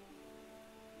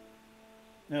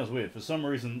 That was weird. For some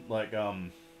reason, like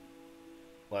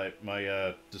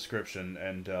my description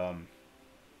and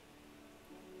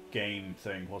game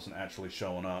thing wasn't actually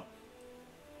showing up.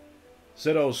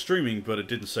 Said I was streaming, but it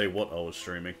didn't say what I was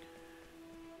streaming.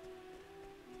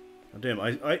 Oh, damn,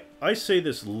 I say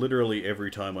this literally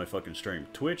every time I fucking stream.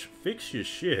 Twitch, fix your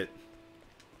shit.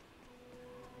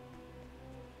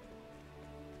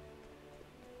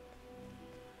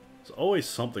 There's always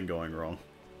something going wrong.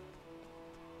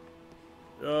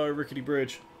 Oh, rickety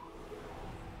bridge.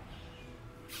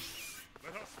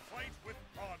 Let us fight with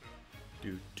honor.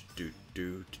 Do, do, do,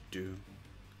 do, do.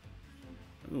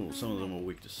 Ooh, some of them are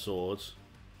weak to swords.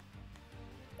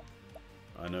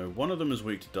 I know one of them is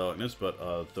weak to darkness, but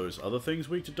are those other things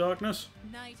weak to darkness?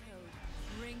 Knighthood,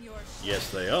 bring your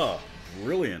Yes, they are.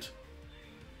 Brilliant.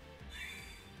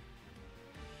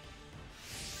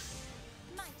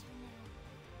 my turn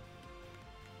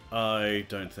now. I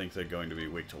don't think they're going to be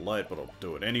weak to light, but I'll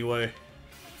do it anyway.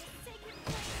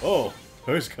 Oh,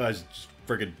 those guys just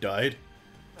friggin' died.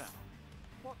 Now,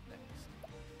 what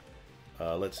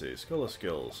next? Let's see. Scholar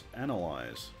skills.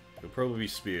 Analyze. It'll probably be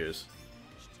spears.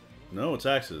 No, it's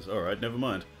axes. Alright, never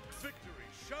mind. Victory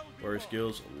shall be Warrior mine.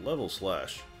 skills. Level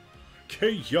slash.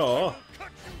 K-ya!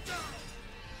 Cut you down.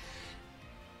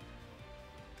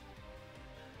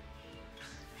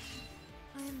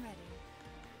 I am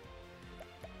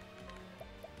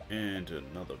ready. And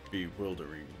another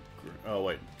bewildering... Oh,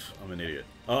 wait. I'm an idiot.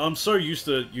 I'm so used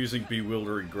to using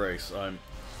bewildering grace.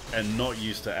 And not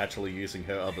used to actually using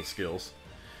her other skills.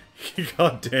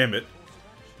 God damn it.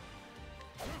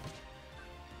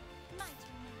 My turn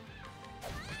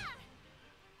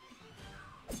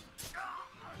now.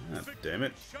 Ah, damn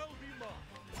it. Shall be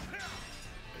mine.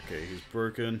 Okay, he's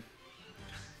broken.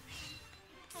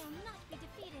 I will not be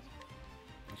defeated.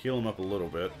 Heal him up a little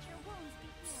bit. Let your wounds be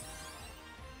healed.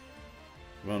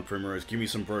 Come on, Primrose, give me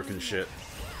some broken shit.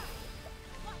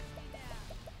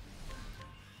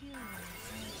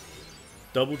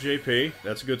 Double JP,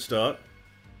 that's a good start.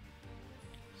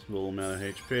 Small amount of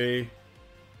HP.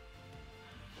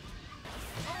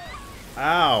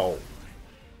 Ow!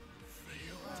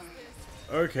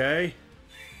 Okay.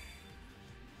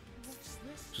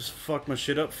 Just fuck my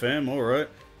shit up, fam, alright.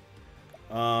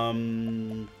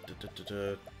 Olive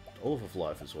of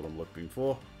Life is what I'm looking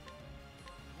for.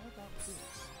 How about this?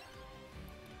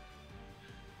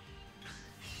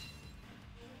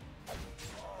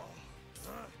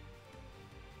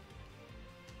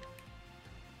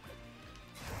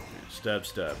 Stab,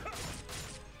 stab.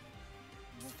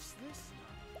 What's this?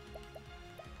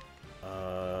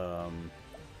 No,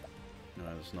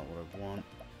 that's not what I want.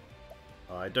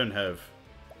 I don't have,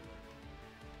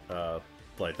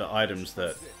 like, the items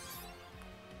that,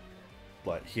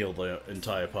 like, heal the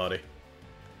entire party.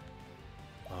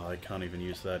 Oh, I can't even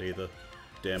use that either.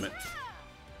 Damn it.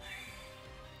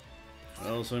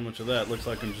 Well, so much of that. Looks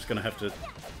like I'm just gonna have to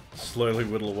slowly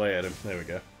whittle away at him. There we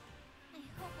go. I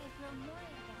hope I grow more of them.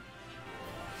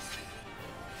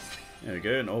 There we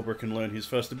go, and Olbra can learn his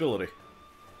first ability.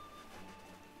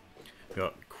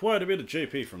 Got quite a bit of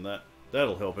JP from that.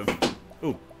 That'll help him.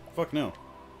 Ooh, fuck no.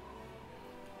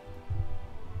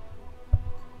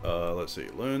 Let's see.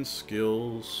 Learn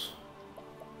skills.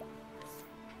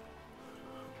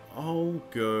 I'll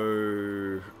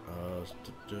go...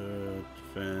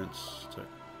 defense...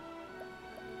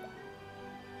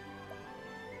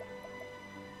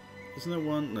 Isn't there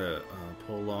one that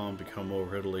pole arm become more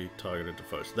readily targeted to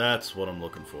foes? That's what I'm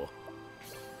looking for.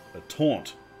 A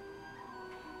taunt.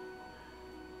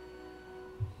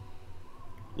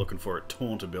 Looking for a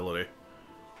taunt ability.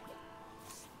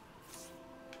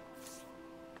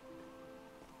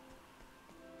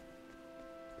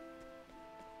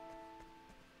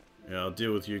 Yeah, I'll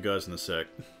deal with you guys in a sec.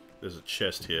 There's a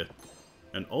chest here.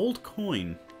 An old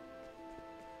coin.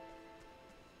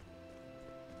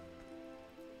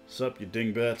 Sup, you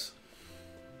dingbats?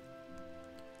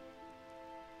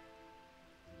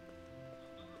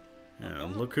 Yeah,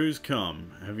 look who's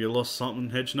come. Have you lost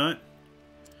something, Hedge Knight?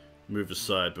 Move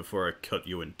aside before I cut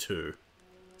you in two.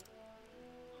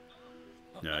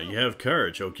 Now, you have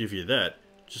courage, I'll give you that.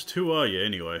 Just who are you,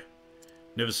 anyway?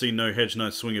 Never seen no Hedge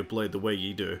Knight swing a blade the way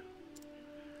you do.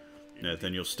 Now,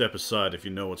 then you'll step aside if you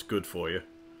know what's good for you.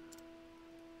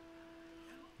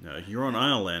 Now, you're on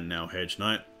Ireland now, Hedge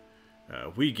Knight.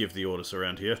 We give the orders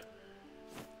around here.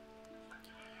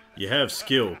 You have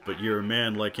skill, but you're a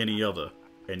man like any other,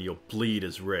 and your bleed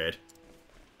is red.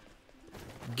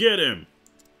 Get him!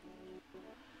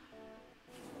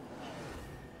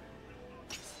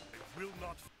 Will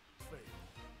not fail.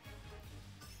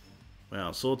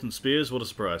 Wow, swords and spears, what a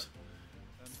surprise.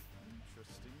 An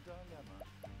interesting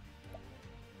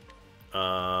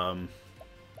dilemma.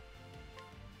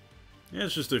 Yeah,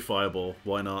 let's just do Fireball,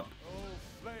 why not? Oh,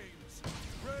 flames,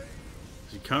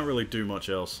 You can't really do much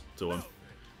else to him.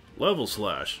 Level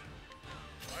slash.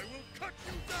 I will cut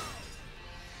you down.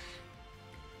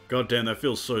 God damn, that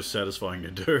feels so satisfying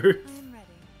to do. I am ready.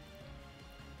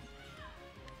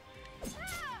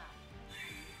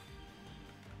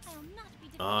 I'll not be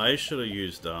I should have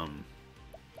used the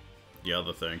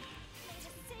other thing. May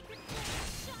the sacred flame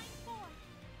shine forth.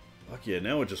 Fuck yeah,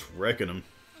 now we're just wrecking him.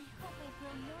 I hope I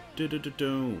grow more.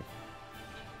 Do-do-do-do.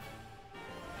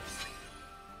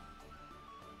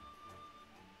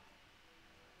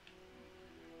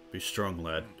 Be strong,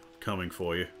 lad. Coming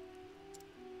for you.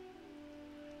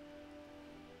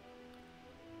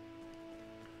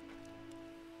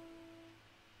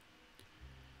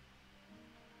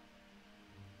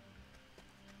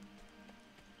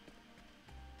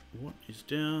 What is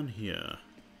down here?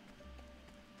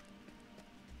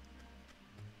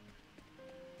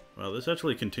 Well, this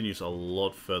actually continues a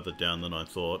lot further down than I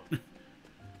thought.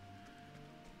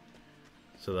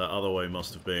 So that other way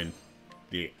must have been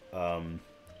the,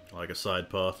 like a side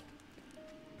path.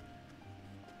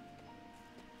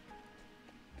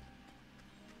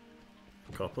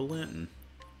 Copper lantern.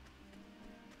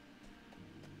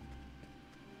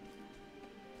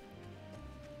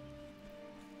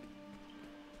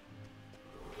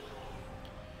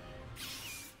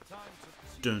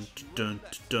 Dun dun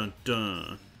dun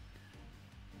dun.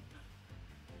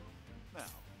 Now,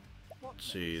 what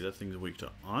Let's see, that thing's weak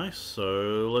to ice,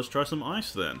 so let's try some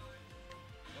ice then.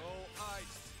 Oh,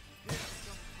 ice, hit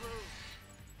some through.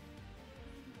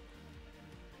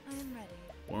 I am ready.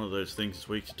 One of those things is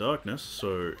weak to darkness,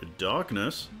 so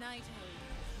darkness. Knighthood,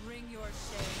 bring your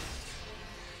shade.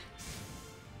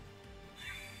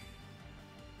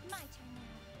 My turn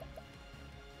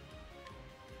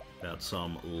now. Got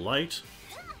some light.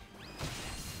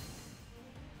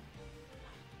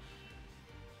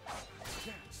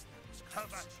 Chance, that was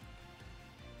close.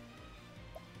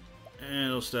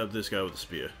 And I'll stab this guy with a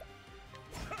spear.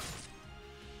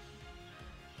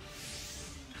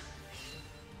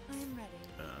 I am ready.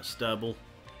 Stabble.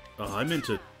 Oh, I meant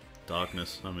to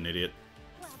darkness. I'm an idiot.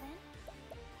 Well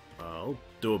then. I'll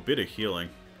do a bit of healing.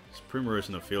 This Primrose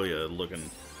and Ophelia are looking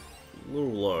a little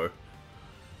low.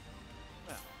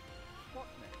 Now, what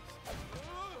next?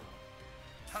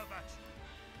 How about you?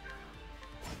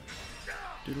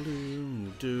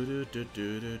 Doodaloo,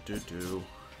 doo-doo-doo-doo-doo-doo.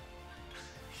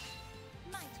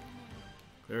 My turn now.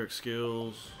 Cleric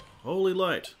skills. Holy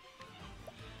light.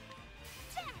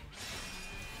 I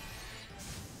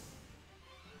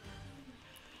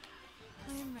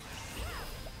am ready.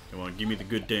 Come on, give me the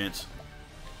good dance.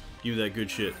 Give me that good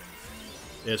shit.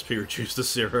 SP reduced to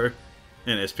 0.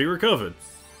 And SP recovered.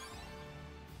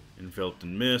 Enveloped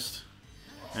in mist.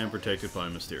 And protected by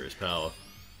mysterious power.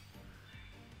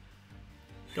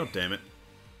 God damn it.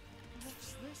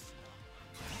 What's this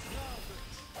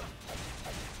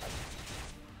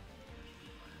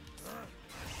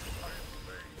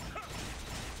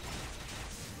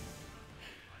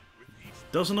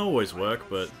Doesn't always work,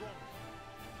 but...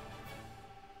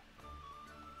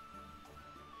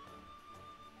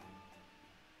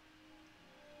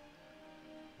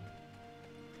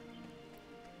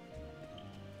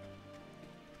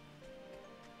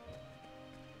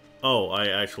 Oh, I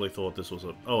actually thought this was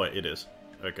a... Oh, wait, it is.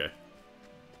 Okay.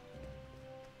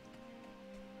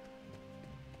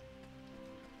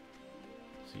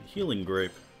 Let's see, healing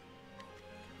grape.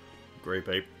 Grape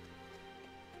ape.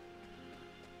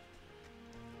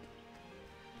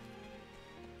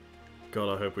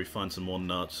 God, I hope we find some more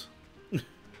nuts. Just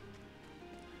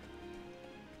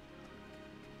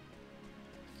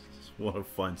want to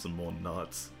find some more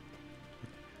nuts.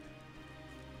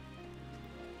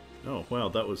 Oh, wow,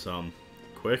 that was,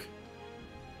 quick.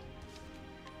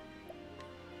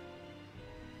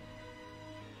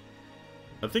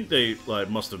 I think they, like,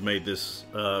 must have made this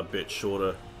a bit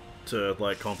shorter to,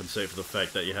 like, compensate for the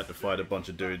fact that you had to fight a bunch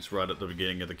of dudes right at the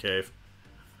beginning of the cave.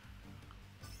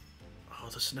 Oh,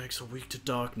 the snakes are weak to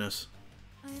darkness.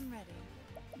 I am ready.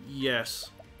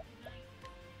 Yes.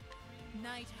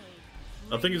 Knighthood,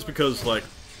 I think it's because, like,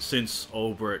 since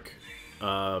Olbrick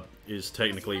is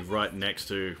technically right next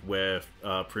to where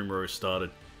Primrose started,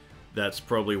 that's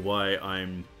probably why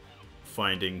I'm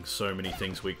finding so many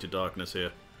things weak to darkness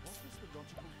here. What is the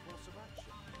logical course of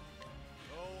action?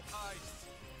 Oh, ice,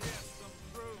 hit some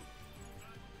through.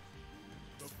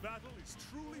 The battle is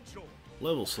truly joy.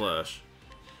 Level slash.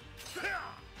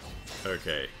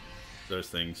 Okay, those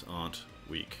things aren't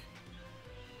weak.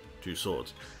 Two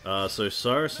swords. So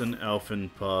Cyrus and Alphen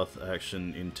Path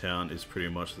action in town is pretty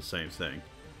much the same thing.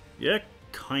 Yeah,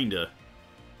 kinda.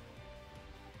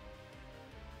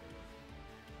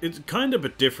 it's kind of a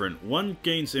bit different. One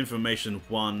gains information,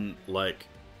 one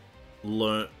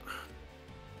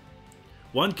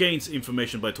gains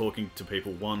information by talking to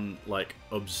people, one like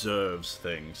observes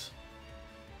things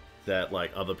that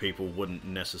like other people wouldn't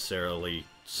necessarily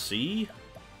see.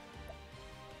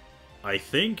 I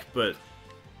think, but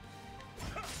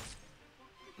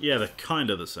yeah, they're kind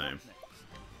of the same.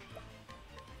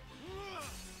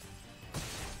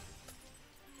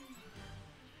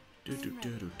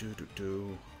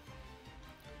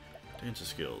 Dancer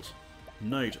skills.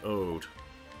 Knight Ode.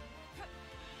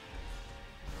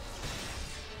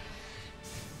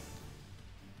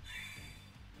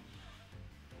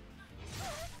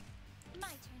 My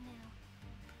turn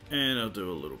now. And I'll do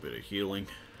a little bit of healing.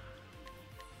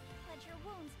 Let your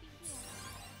wounds be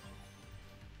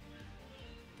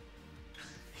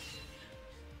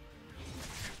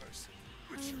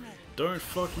healed. Don't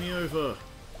fuck me over.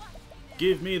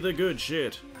 Give me the good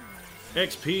shit.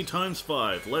 XP times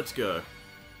 5. Let's go.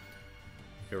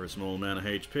 Cover a small amount of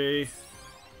HP.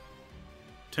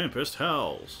 Tempest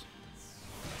Howls.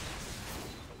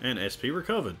 And SP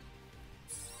recovered.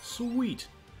 Sweet.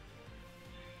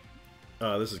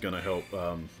 This is gonna help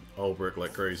Ulbrich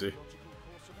like crazy.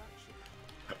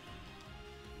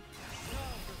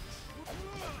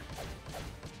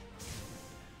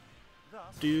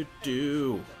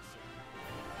 Do.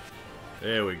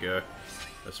 There we go.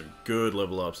 That's some good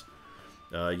level ups.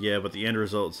 Yeah, but the end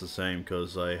result's the same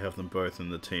because I have them both in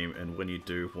the team, and when you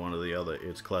do one or the other,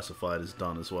 it's classified as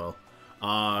done as well.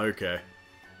 Ah, okay.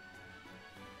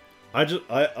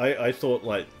 I thought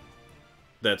like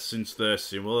that since they're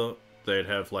similar, they'd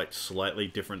have like slightly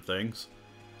different things.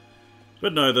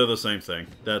 But no, they're the same thing.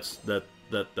 That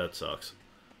sucks.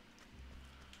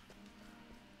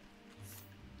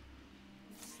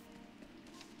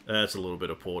 That's a little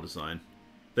bit of poor design.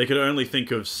 They could only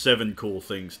think of 7 cool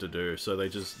things to do, so they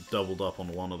just doubled up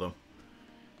on one of them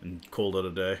and called it a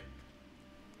day.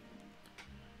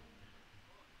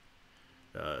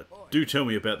 Do tell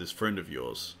me about this friend of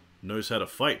yours. Knows how to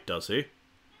fight, does he?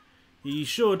 He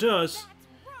sure does.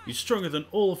 He's stronger than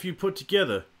all of you put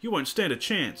together. You won't stand a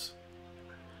chance.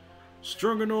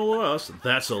 Stronger than all of us?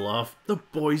 That's a laugh. The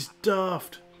boy's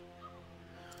daft.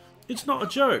 It's not a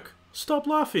joke. Stop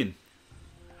laughing.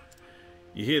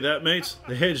 You hear that, mates?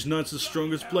 The Hedge Knight's the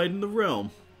strongest blade in the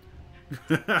realm.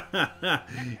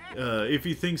 If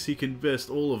he thinks he can best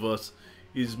all of us,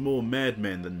 he's more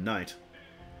madman than knight.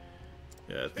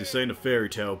 This ain't a fairy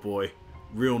tale, boy.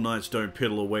 Real knights don't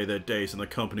piddle away their days in the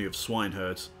company of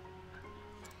swineherds.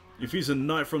 If he's a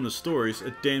knight from the stories,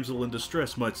 a damsel in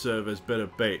distress might serve as better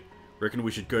bait. Reckon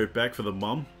we should go back for the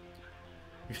mum?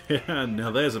 Yeah, now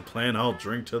there's a plan. I'll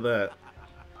drink to that.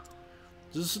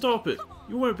 Just stop it.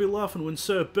 You won't be laughing when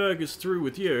Sir Berg is through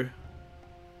with you.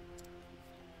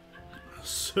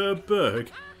 Sir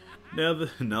Berg?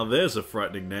 Now there's a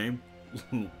frightening name.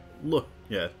 Look,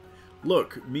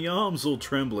 me arm's all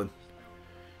trembling.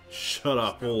 Shut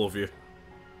up, all of you.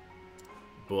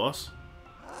 Boss?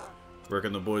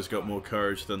 Reckon the boy's got more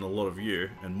courage than a lot of you,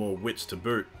 and more wits to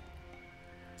boot.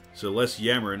 So less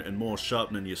yammering and more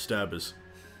sharpening your stabbers.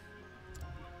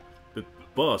 But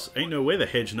boss, ain't no way the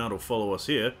Hedge Knight will follow us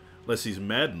here, unless he's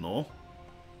mad and all.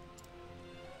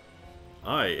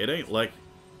 Aye, it ain't like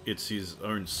it's his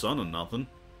own son or nothing.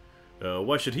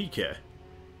 Why should he care?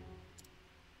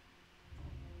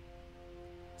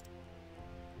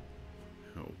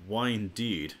 Why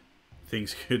indeed?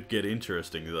 Things could get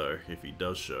interesting though, if he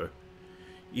does show.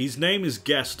 His name is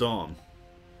Gaston.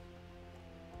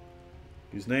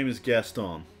 His name is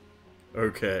Gaston.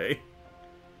 Okay.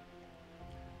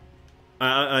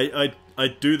 I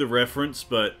do the reference,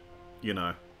 but, you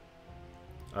know,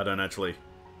 I don't actually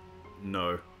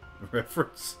know the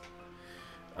reference.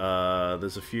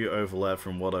 There's a few overlap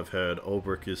from what I've heard.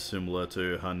 Ulbrich is similar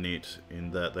to Hanit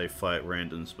in that they fight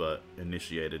randoms, but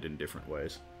initiated in different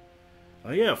ways.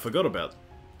 Oh yeah, I forgot about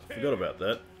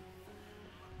that.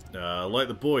 Like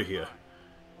the boy here.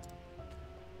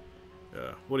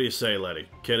 What do you say, laddie?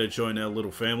 Care to join our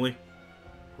little family?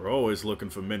 We're always looking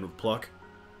for men with pluck.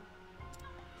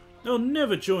 I'll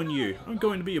never join you. I'm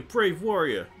going to be a brave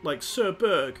warrior, like Sir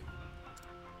Berg.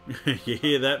 You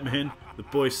hear that, man? The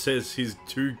boy says he's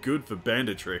too good for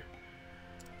banditry.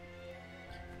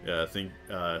 Yeah, think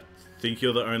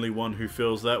you're the only one who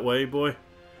feels that way, boy?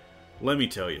 Let me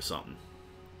tell you something.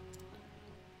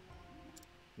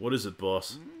 What is it,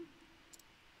 boss?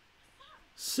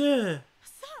 Sir!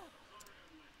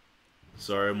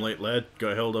 Sorry I'm late, lad.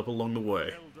 Got held up along the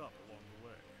way.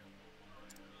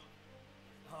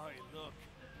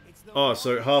 Oh,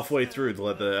 so halfway through,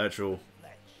 like the actual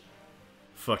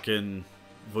fucking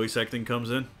voice acting comes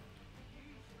in.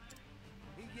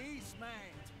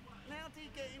 land. How do you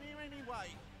get in here anyway?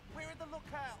 Where are the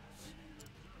lookouts?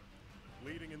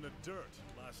 Bleeding in the dirt,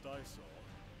 last I saw.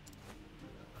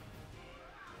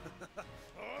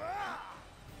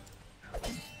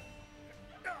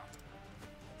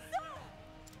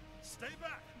 Stay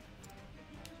back!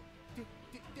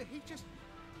 Did he just...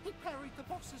 He parried the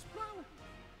boss's blow?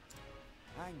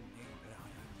 Hang me, but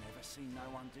I've never seen no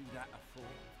one do that before.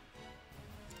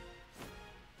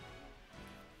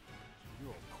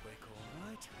 You're quick, all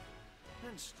right.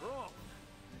 And strong.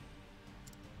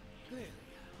 Clearly,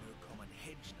 no common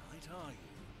hedge knight, are you?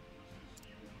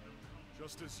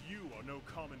 Just as you are no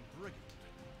common brigand.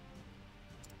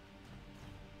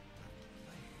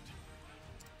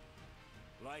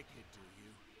 Like it, do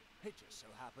you? It just so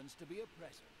happens to be a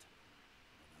present.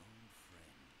 An old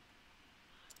friend.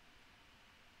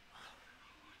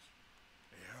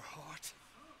 Earhart?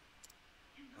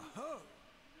 Oh,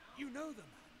 you know the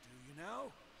man, do you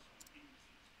now?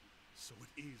 So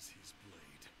it is his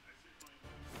blade.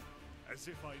 As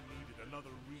if I needed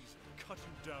another reason to cut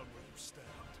you down where you stand.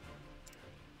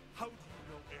 How do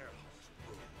you know Earhart,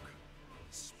 rogue?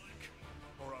 Speak,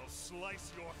 or I'll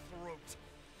slice your throat.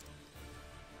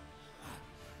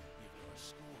 You've got a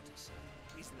score to say.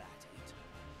 Is that it?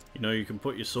 You know, you can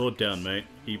put your sword down, mate.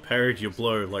 He parried your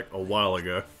blow like a while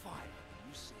ago. Fire,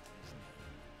 you said his name.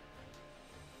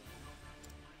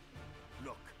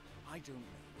 Look, I don't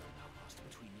know what passed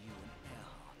between you and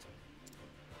Earhart.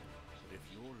 But if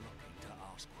you're looking to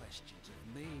ask questions of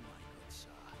me, my good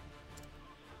sir,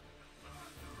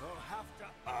 you'll have to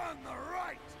earn the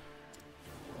right!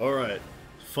 Alright,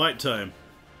 fight time.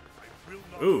 I will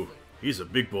not Ooh, fail. he's a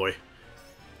big boy.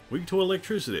 Weak to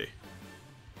electricity.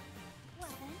 Well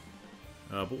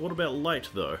then, But what about light,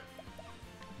 though?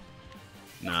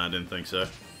 Nah, I didn't think so.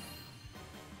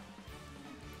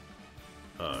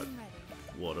 I'm ready.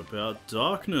 What about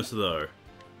darkness, though?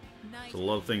 Night. So a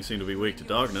lot of things seem to be weak to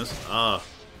darkness. Ah,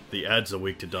 the ads are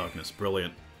weak to darkness.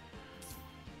 Brilliant.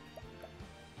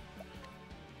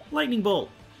 Lightning bolt.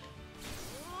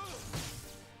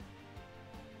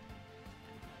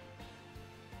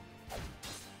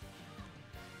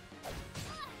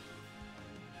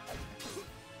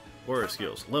 Warrior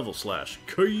skills. Level slash.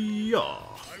 Kaya. I will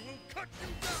cut you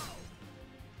down!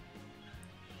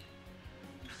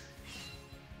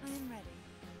 I am ready.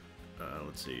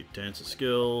 Let's see. Dancer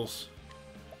skills.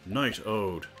 Night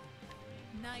Ode.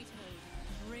 Knighthood,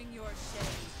 bring your shade.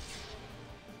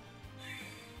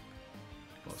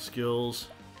 More skills.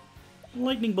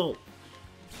 Lightning bolt.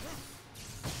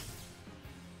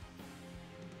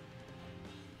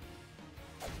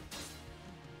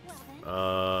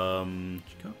 Well then,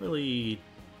 You can't really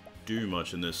do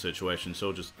much in this situation, so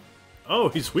I'll just... Oh,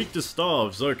 he's weak to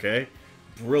staves, okay.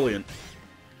 Brilliant.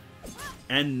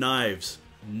 And knives.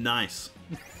 Nice.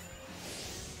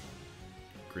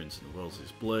 Grins in the wells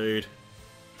his blade.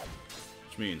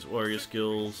 Which means warrior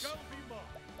skills. Shall be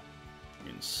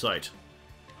mine. Insight.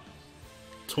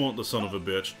 Taunt the son of a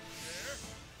bitch.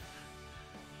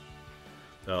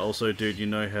 Also, dude, you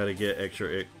know how to get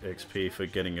extra XP for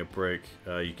getting a break.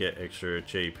 You get extra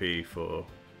GP for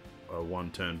a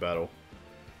one-turn battle.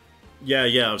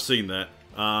 Yeah, I've seen that.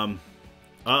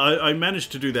 I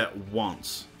managed to do that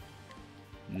once.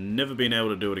 Never been able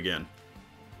to do it again.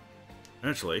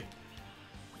 Actually,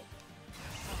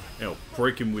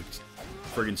 break him with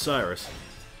friggin' Cyrus.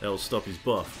 That'll stop his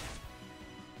buff.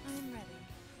 I am ready.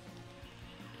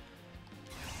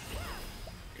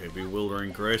 Okay,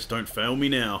 Bewildering Grace, don't fail me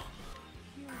now.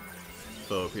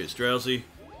 Foe appears drowsy,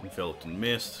 enveloped in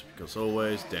mist, because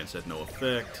always, dance had no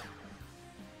effect.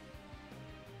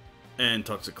 And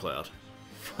Toxic Cloud.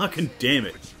 Fucking damn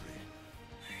it.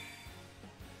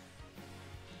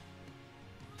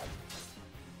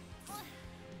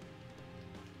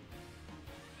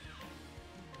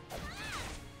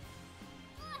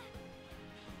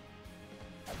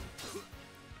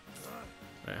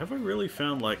 Have I really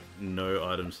found, like, no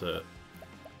items that...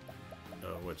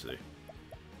 Oh, what's it?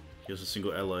 He has a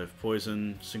single ally of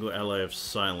poison, single ally of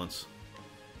silence.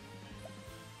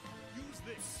 Use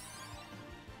this.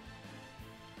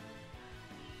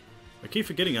 I keep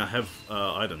forgetting I have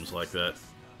items like that.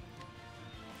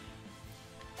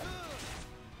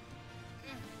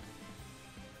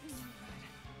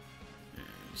 And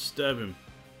stab him.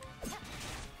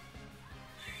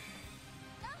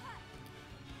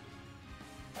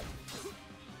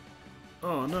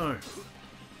 Oh no.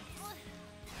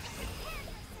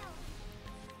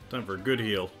 Time for a good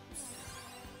heal.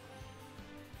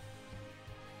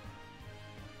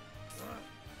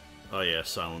 Oh yeah,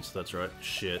 silence, that's right.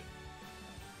 Shit.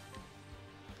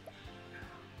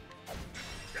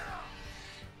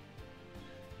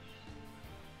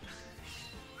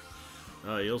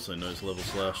 He also knows level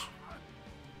slash.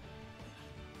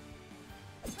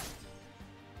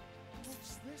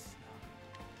 What's this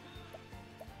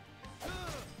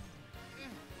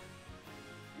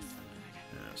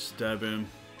Stab him.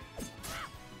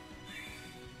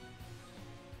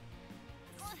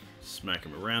 Smack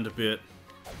him around a bit.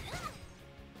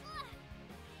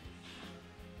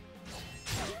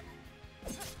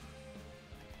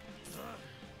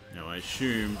 Now I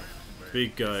assume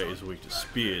big guy is weak to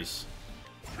spears.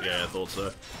 Yeah, I thought so.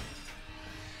 Of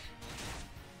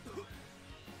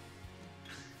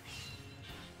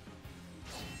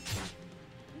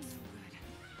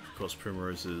course,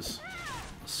 Primrose is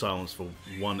silenced for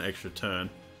one extra turn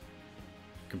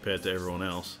compared to everyone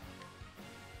else.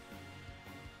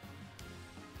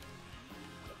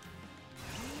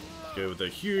 Go with a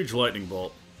huge lightning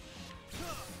bolt.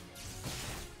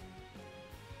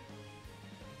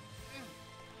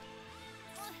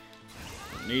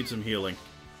 Need some healing.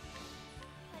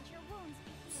 Let your wounds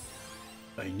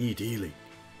be healed. I need healing.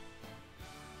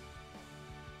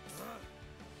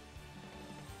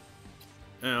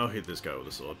 I'll hit this guy with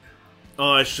a sword.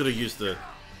 Oh, I should have used the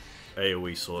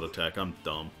AoE sword attack. I'm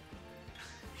dumb.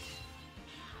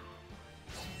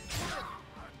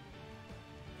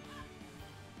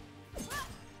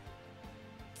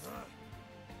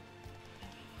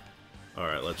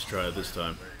 Alright, let's try it this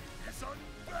time.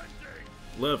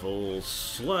 Level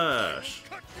slash.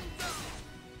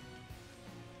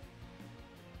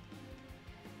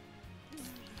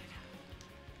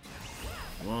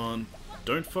 Come on,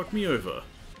 don't fuck me over.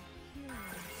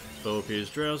 Foe appears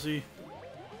drowsy.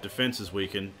 Defense is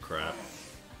weakened. Crap.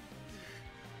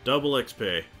 Double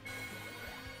XP.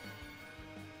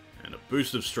 And a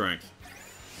boost of strength.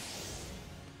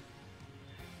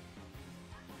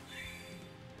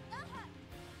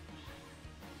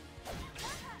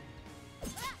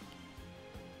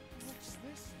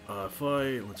 If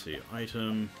I, let's see,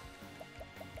 item,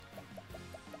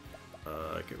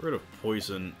 get rid of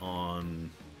poison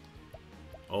on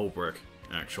Ulbrich,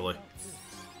 actually.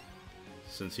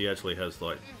 Since he actually has,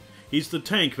 like, he's the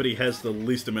tank, but he has the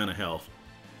least amount of health.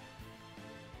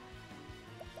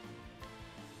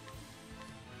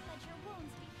 Let your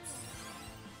wounds be healed.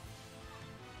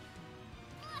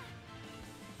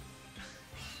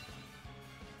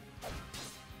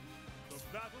 The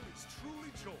battle is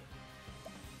truly joy.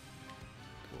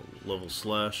 Level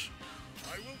slash.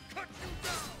 I will cut you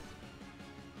down.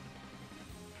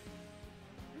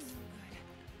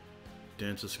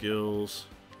 Dancer skills.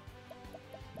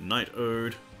 Night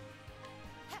Ode.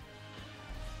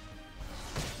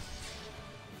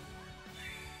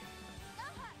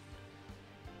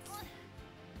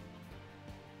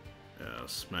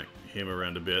 Smack him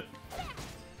around a bit.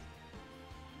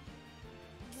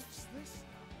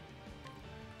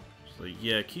 So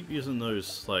yeah, keep using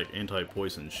those like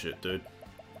anti-poison shit, dude.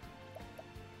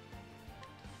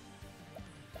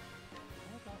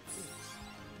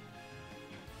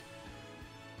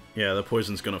 Yeah, the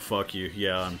poison's gonna fuck you.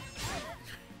 Yeah, I'm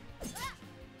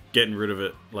getting rid of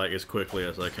it like as quickly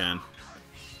as I can,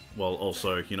 while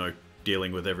also, you know,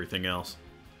 dealing with everything else.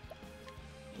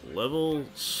 Level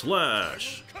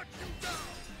slash.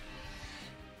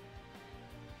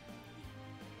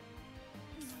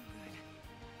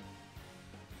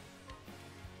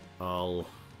 I'll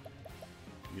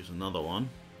use another one.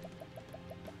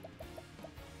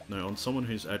 No, on someone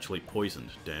who's actually poisoned,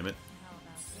 damn it.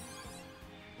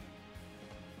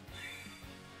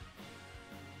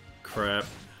 Crap.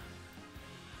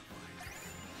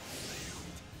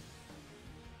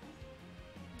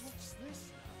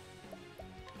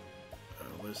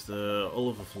 Where's the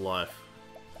Oliver for Life?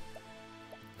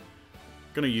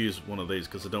 Gonna use one of these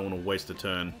because I don't want to waste a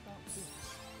turn,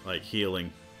 like,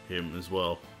 healing him as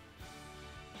well.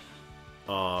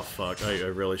 Oh fuck, I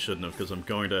really shouldn't have, because I'm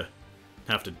going to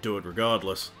have to do it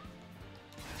regardless.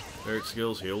 Eric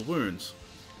skills heal wounds.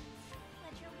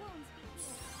 Let your wounds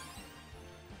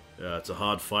be healed. Yeah, it's a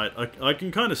hard fight. I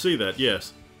can kind of see that,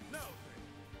 yes.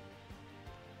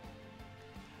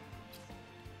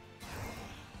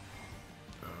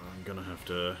 I'm gonna have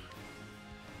to...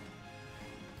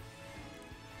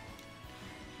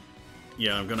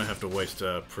 Yeah, I'm gonna have to waste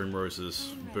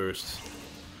Primrose's boosts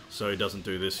so he doesn't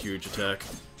do this huge attack.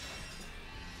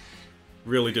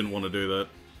 Really didn't want to do that.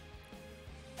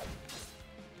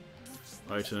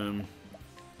 Item.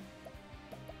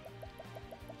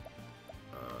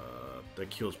 That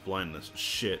cures blindness.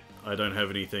 Shit, I don't have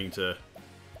anything to...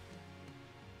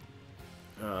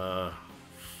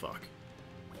 fuck.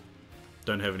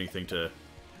 Don't have anything to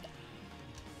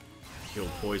kill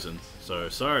poison. So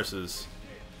Cyrus is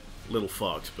a little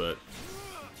fucked, but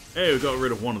Hey, we got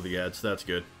rid of one of the ads. That's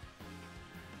good.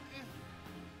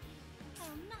 I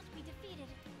will not be defeated.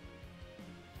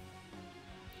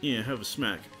 Yeah, have a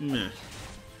smack. Meh.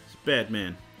 It's a bad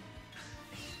man.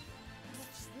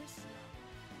 What's this?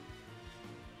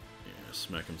 Yeah,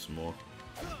 smack him some more.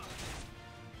 I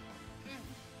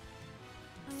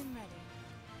am ready.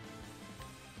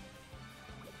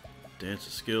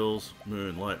 Dancer skills,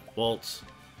 moonlight waltz,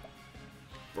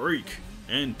 break,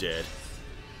 and dead.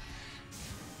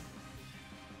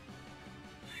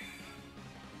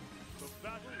 The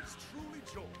battle is truly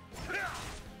joy.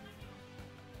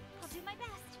 I'll do my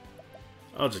best.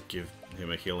 I'll just give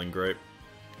him a healing grape.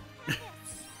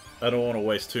 I don't want to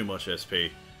waste too much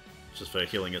SP just for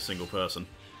healing a single person.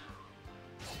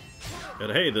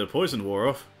 But hey, the poison wore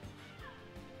off.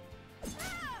 I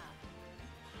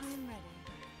am ready.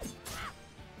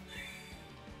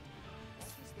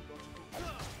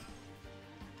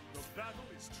 The battle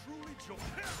is truly joy.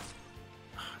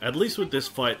 At least with this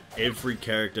fight, every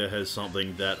character has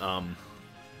something that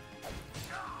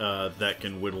that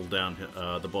can whittle down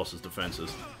the boss's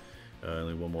defenses.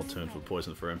 Only one more turn for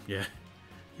poison for him. Yeah,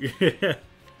 yeah.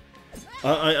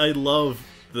 I love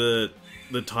the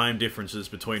time differences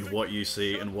between what you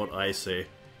see and what I see,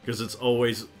 because it's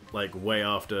always like way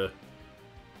after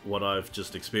what I've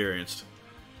just experienced.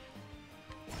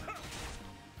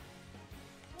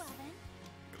 Well then,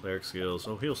 Cleric skills.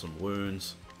 I'll heal some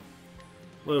wounds.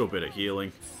 A little bit of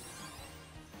healing.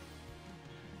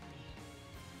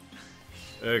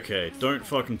 Okay, don't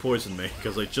fucking poison me,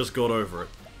 because I just got over it.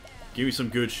 Give me some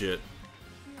good shit.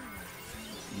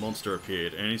 Monster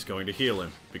appeared, and he's going to heal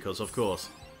him, because of course.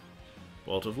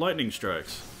 Bolt of lightning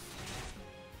strikes.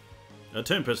 A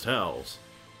tempest howls.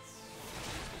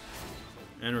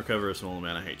 And recover a small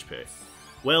amount of HP.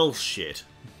 Well, shit.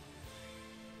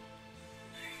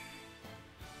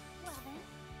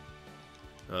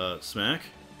 well then. Smack?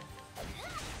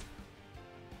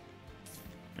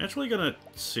 Actually gonna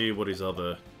see what his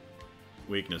other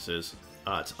weakness is.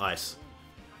 Ah, it's ice.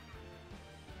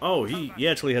 Oh, he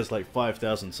actually has like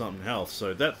 5,000 something health,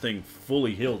 so that thing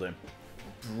fully healed him.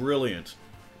 Brilliant.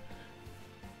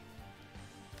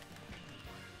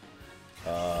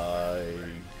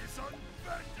 It's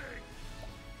unbending.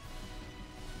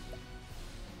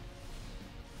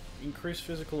 Increase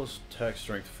physical attack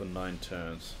strength for 9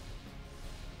 turns.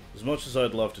 As much as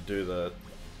I'd love to do that.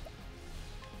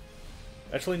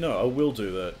 Actually, no, I will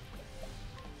do that.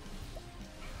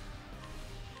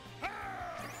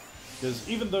 Because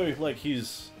even though, like,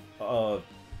 he's quite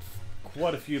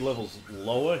a few levels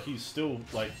lower, he's still,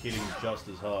 like, hitting just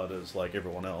as hard as, like,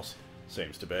 everyone else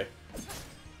seems to be. I'll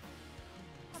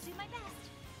do my best.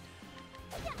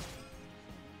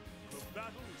 The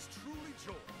battle is truly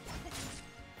joy.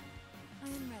 I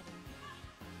am ready.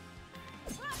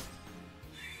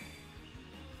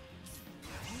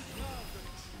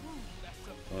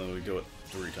 We go it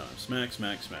 3 times. Smack,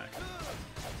 smack, smack.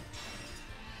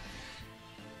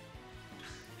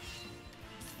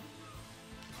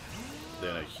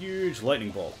 Then a huge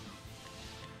lightning bolt.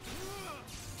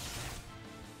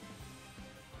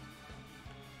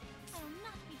 I will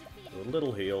not be defeated. A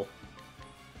little heal.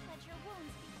 Let your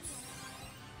wounds be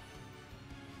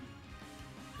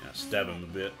healed. Yeah, stab him a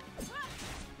bit.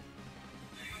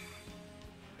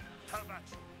 Have at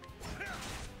you.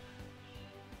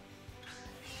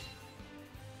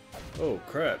 Oh,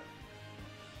 crap.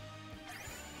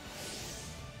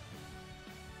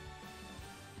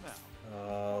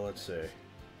 Let's see.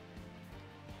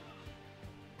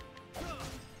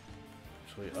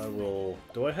 Actually, I will...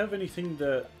 Do I have anything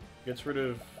that gets rid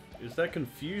of... Is that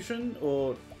confusion,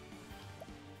 or...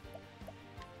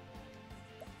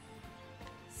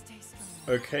 Stay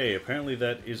strong. Okay, apparently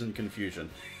that isn't confusion.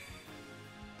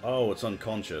 Oh, it's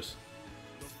unconscious.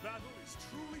 The battle is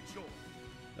truly joy.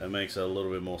 That makes a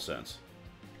little bit more sense.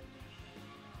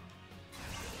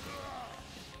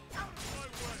 Out of my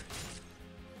way.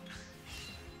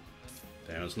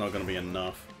 Damn, it's not going to be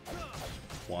enough.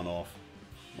 One off.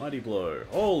 Mighty blow.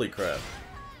 Holy crap.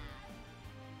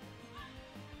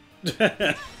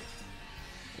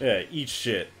 Yeah, eat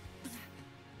shit.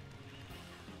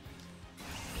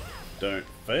 Don't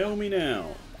fail me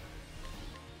now.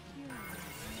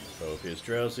 Oh, here's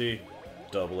drowsy.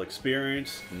 Double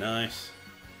experience. Nice.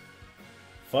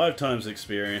 5 times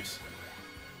experience.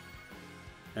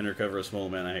 And recover a small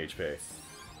amount of HP.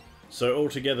 So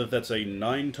altogether, that's a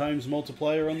 9 times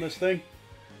multiplier on this thing.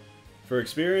 For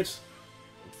experience.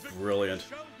 Brilliant.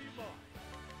 Shall be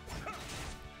mine.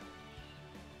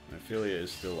 Ophelia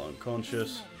is still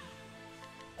unconscious.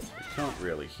 We can't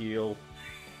really heal.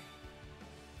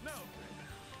 Now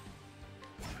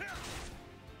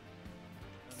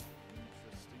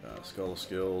Scholar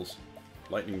skills.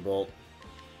 Lightning bolt.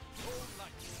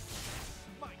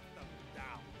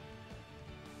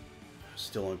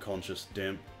 Still unconscious,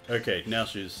 damn. Okay, now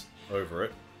she's over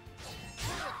it.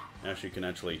 Now she can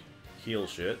actually heal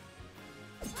shit.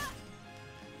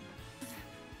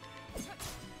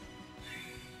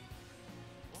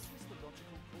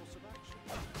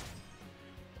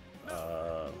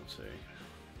 Let's see.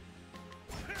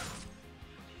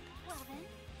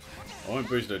 I won't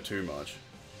boost her too much.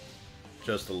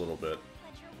 Just a little bit.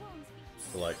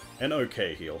 For like an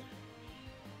okay heal.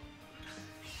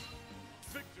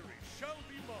 Let's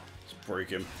break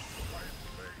him.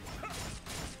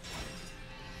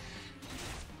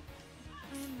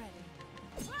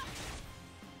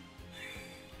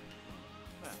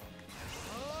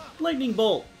 Lightning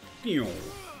bolt! Pew!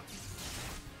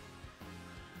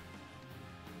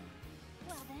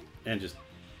 And just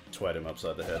twat him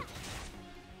upside the head.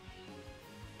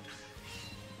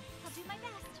 I'll do my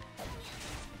best.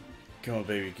 Come on,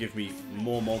 baby, give me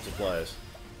more multipliers.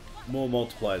 More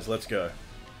multipliers, let's go.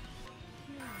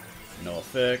 No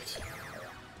effect.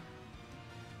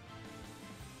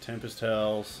 Tempest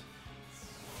Howls.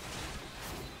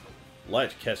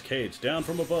 Light cascades down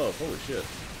from above. Holy shit.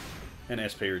 And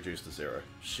SP reduced to 0.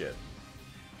 Shit.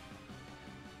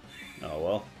 Oh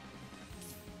well.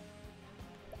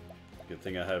 Good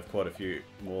thing I have quite a few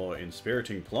more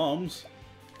inspiriting plums.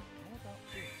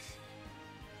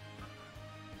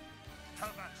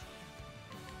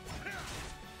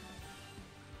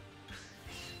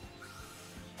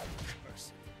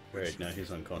 Wait, now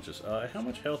he's unconscious. How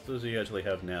much health does he actually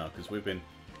have now? Because we've been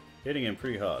hitting him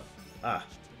pretty hard. Ah!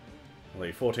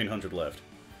 Only 1400 left.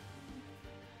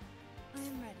 I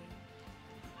am ready.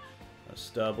 A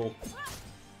stubble.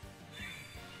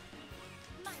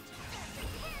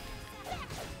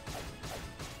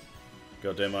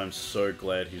 Goddamn, I'm so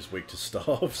glad he's weak to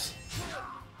staffs.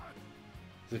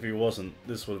 If he wasn't,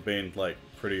 this would have been, like,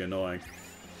 pretty annoying.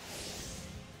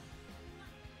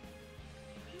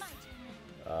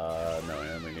 No,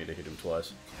 I only need to hit him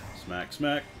twice. Smack,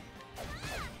 smack.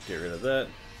 Get rid of that.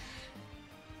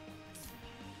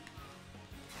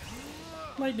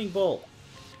 Lightning bolt.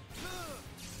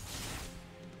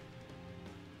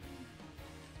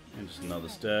 And just another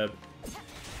stab.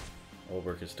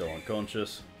 Ulbrich is still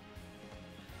unconscious.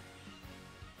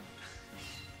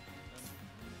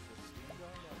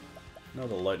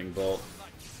 Another lightning bolt.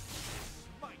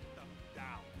 I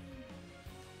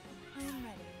am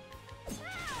ready.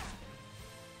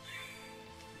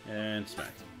 And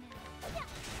smack.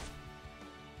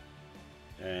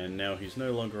 And now he's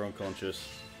no longer unconscious.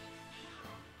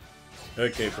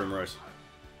 Okay, Primrose.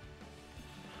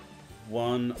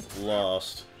 One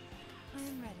last I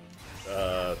am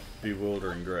ready.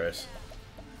 bewildering grace.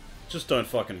 Just don't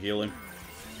fucking heal him.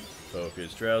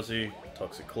 Focus drowsy,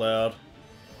 toxic cloud.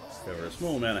 Cover a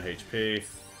small amount of HP.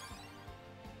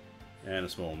 And a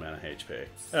small amount of HP.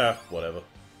 Ah, whatever.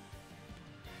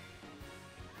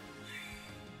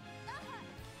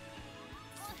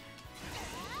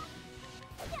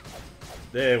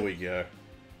 There we go.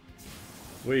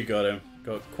 We got him.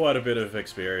 Got quite a bit of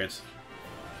experience.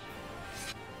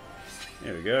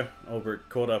 There we go. Ulbrich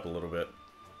caught up a little bit.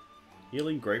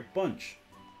 Healing Great Bunch.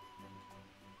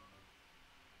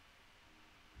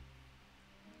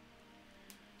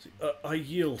 See, I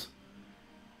yield.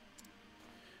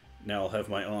 Now I'll have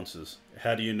my answers.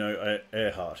 How do you know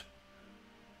Earhart?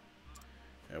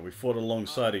 We fought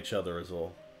alongside each other as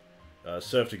all.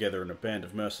 Served together in a band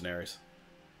of mercenaries.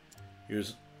 He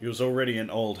was already an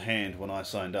old hand when I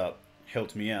signed up.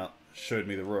 Helped me out. Showed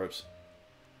me the ropes.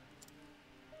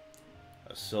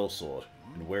 A sellsword.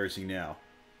 And where is he now?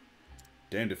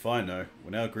 Damned if I know.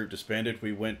 When our group disbanded,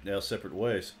 we went our separate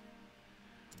ways.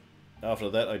 After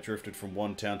that, I drifted from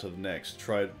one town to the next.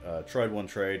 Tried one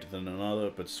trade, then another,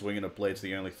 but swinging a blade's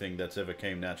the only thing that's ever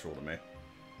came natural to me.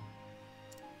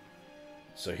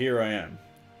 So here I am.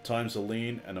 Times are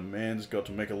lean, and a man's got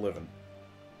to make a living.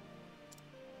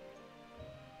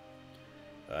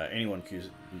 Anyone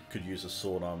could use a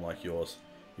sword arm like yours.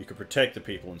 You could protect the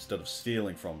people instead of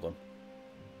stealing from them.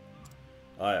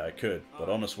 Aye, I could, but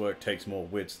honest work takes more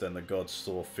wits than the gods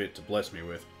saw fit to bless me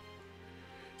with.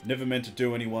 Never meant to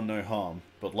do anyone no harm,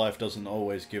 but life doesn't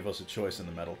always give us a choice in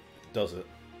the matter, does it?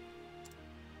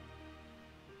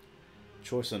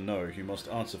 Choice or no, you must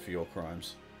answer for your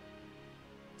crimes.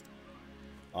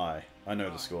 Aye, I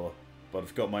know the score, but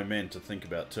I've got my men to think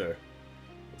about too.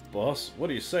 Boss? What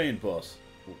are you saying, boss?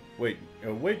 Wait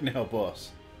now,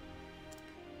 boss.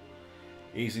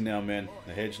 Easy now, men.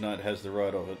 The Hedge Knight has the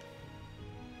right of it.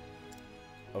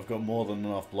 I've got more than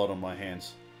enough blood on my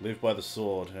hands. Live by the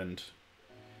sword and...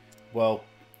 well,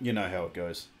 You know how it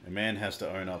goes. A man has to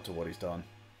own up to what he's done.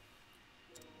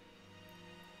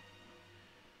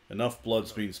 Enough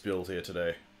blood's been spilled here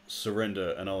today.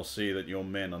 Surrender, and I'll see that your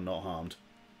men are not harmed.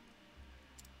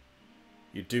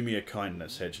 You do me a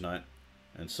kindness, Hedge Knight,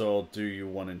 and so I'll do you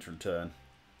one in return.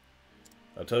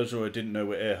 I told you I didn't know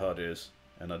where Earhart is,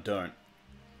 and I don't.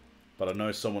 But I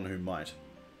know someone who might.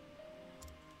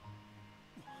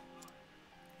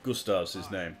 Gustav's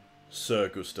his name. Sir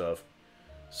Gustav.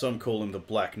 Some call him the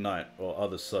Black Knight, or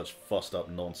other such fussed up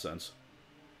nonsense.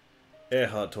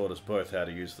 Earhart taught us both how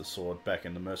to use the sword back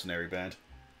in the mercenary band.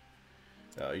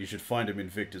 You should find him in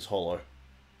Victor's Hollow.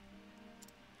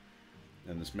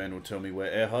 And this man will tell me where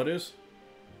Earhart is?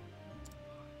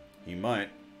 He might.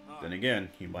 Then again,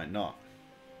 he might not.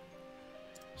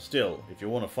 Still, if you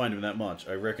want to find him that much,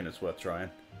 I reckon it's worth trying.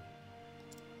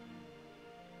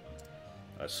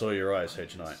 I saw your eyes,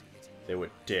 Hedge Knight. They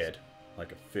were dead,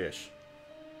 like a fish.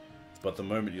 But the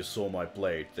moment you saw my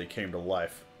blade, they came to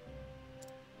life.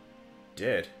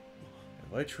 Dead?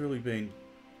 Have I truly been...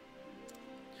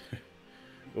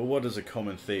 Well, what does a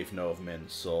common thief know of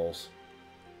men's souls?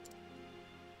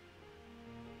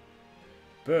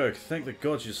 Berg, thank the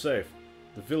gods you're safe.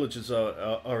 The villagers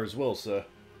are as well, sir.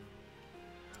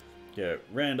 Yeah,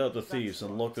 round up the thieves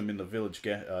and lock them in the village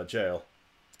jail.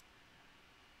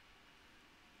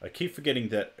 I keep forgetting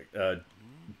that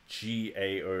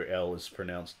G-A-O-L is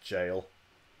pronounced jail.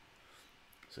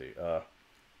 Let's see,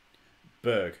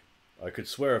 Berg. I could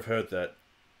swear I've heard that.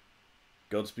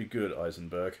 Gods be good,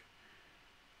 Eisenberg.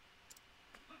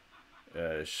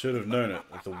 Should have known it,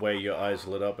 with the way your eyes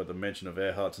lit up at the mention of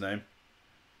Earhart's name.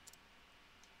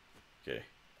 Okay.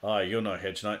 Ah, you're no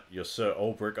Hedge Knight. You're Sir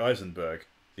Ulbrich Eisenberg,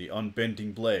 the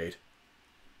unbending blade.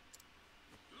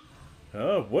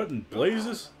 Huh? What in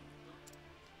blazes?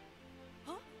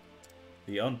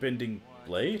 The unbending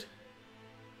blade?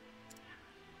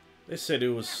 They said it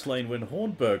was slain when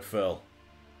Hornburg fell.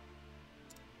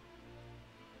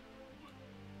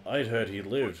 I'd heard he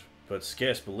lived, but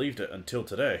scarce believed it until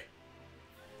today.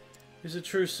 Is it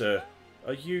true, sir?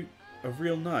 Are you a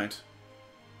real knight?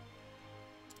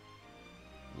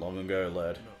 Long ago,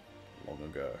 lad. Long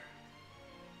ago.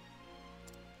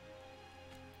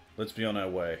 Let's be on our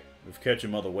way. We've kept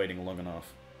your mother waiting long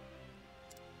enough.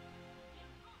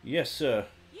 Yes, sir.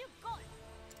 You got it.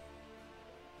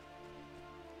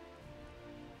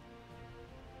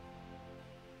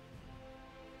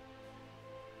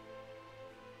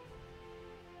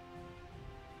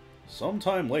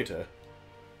 Sometime later.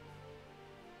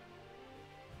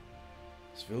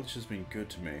 This village has been good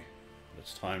to me, but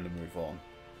it's time to move on.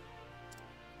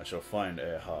 I shall find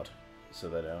Earhart, so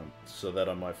that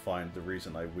I might find the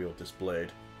reason I wield this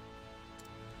blade.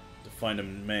 To find a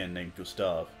man named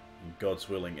Gustav, and God's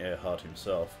willing Earhart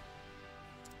himself.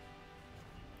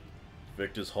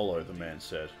 Victor's Hollow, the man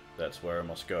said. That's where I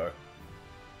must go.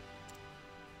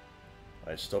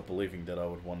 I stopped believing that I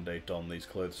would one day don these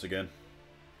clothes again.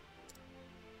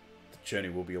 The journey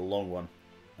will be a long one,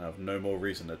 and I have no more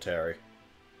reason to tarry.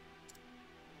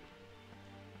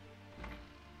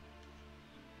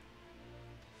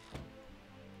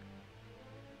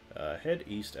 Head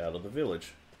east out of the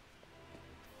village.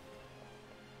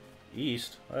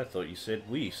 East? I thought you said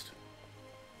west.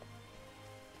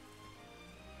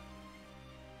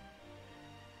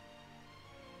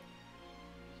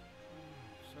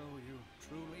 So you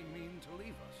truly mean to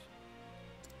leave us?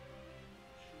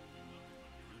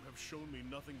 You have shown me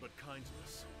nothing but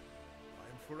kindness. I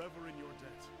am forever in your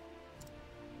debt.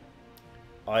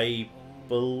 I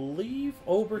believe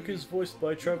Ulbrich is voiced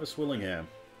by Travis Willingham.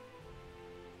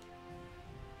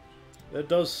 That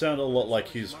does sound a lot like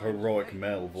his heroic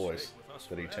male voice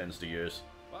that he tends to use.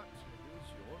 But it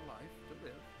is your life to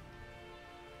live.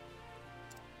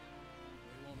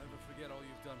 We will never forget all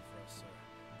you've done for us, sir.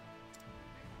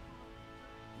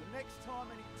 The next time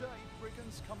any dirty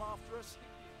brigands come after us,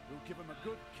 we'll give them a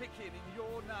good kicking in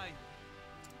your name.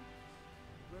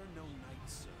 We're no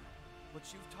knights, sir, but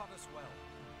you've taught us well.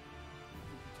 You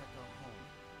can protect our home,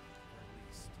 at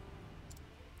least.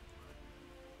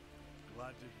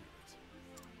 Glad to hear it.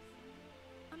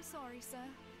 I'm sorry, sir.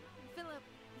 Philip,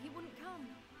 he wouldn't come.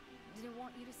 Didn't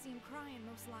want you to see him crying,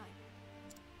 most like.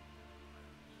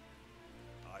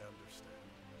 I understand.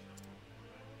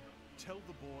 Tell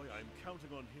the boy I'm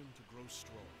counting on him to grow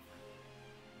strong.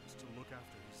 And to look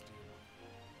after his dear mother.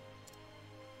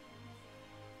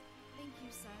 Thank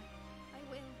you, sir. I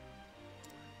will.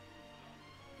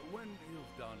 When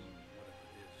you've done whatever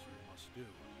it is you must do,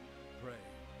 pray,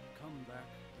 come back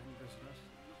and visit us.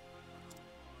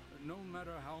 No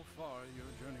matter how far your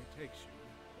journey takes you,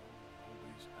 you'll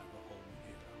always have a home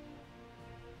here.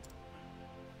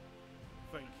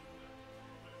 Thank you.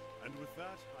 And with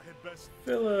that, I had best...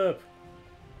 Philip!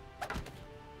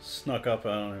 Snuck up,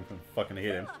 I don't even fucking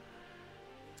hit him.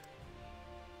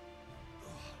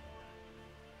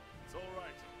 It's all right.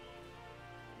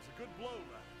 It was a good blow,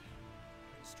 lad.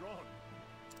 And strong.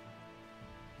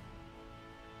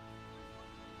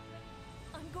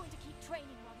 I'm going to keep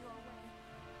training while you're away.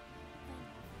 Then,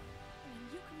 when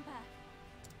you come back,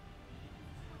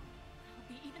 I'll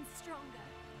be even stronger.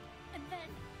 And then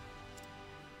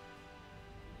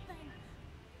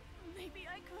maybe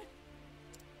I could.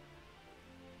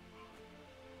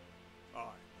 Aye,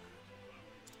 lad.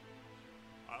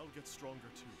 I'll get stronger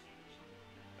too.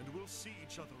 And we'll see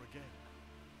each other again.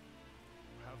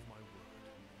 You have my word.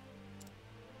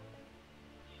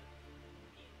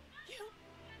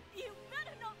 You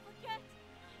better not forget.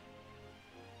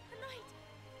 A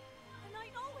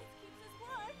knight always keeps his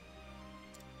word.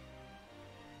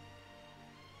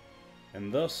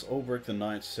 And thus Ulbrich the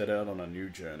Knight set out on a new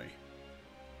journey.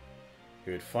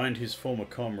 He would find his former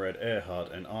comrade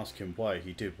Erhard and ask him why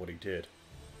he did what he did.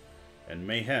 And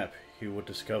mayhap he would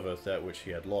discover that which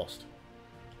he had lost.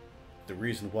 The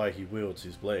reason why he wields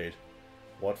his blade.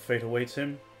 What fate awaits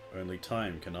him? Only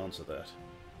time can answer that.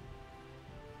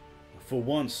 For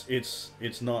once, it's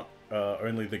not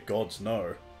only the gods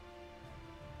know.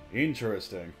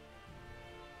 Interesting.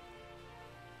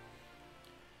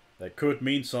 That could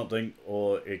mean something,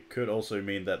 or it could also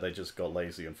mean that they just got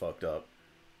lazy and fucked up.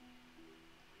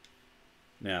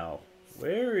 Now,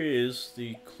 where is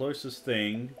the closest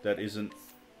thing that isn't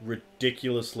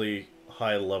ridiculously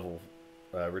high level?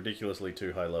 Ridiculously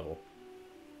too high level.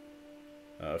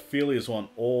 Ophelia's one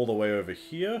all the way over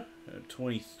here at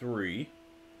 23.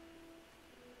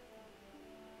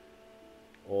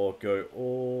 Or go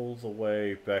all the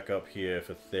way back up here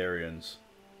for Therians.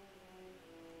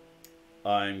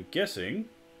 I'm guessing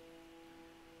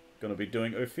gonna be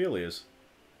doing Ophelia's.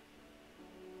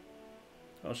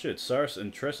 Oh shit, Cyrus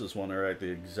and Tressa's one are at the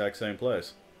exact same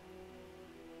place.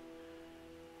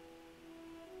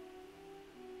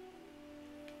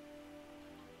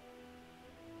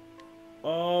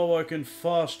 Oh, I can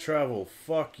fast travel.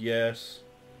 Fuck yes.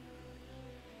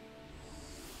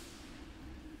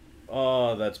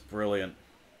 Oh, that's brilliant.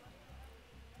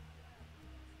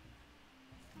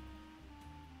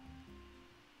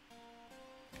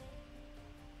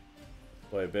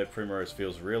 Boy, I bet Primrose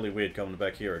feels really weird coming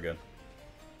back here again.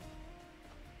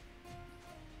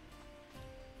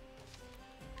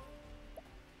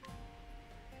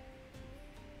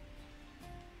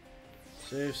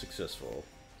 Save successful.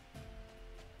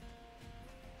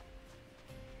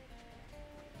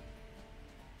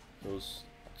 Goes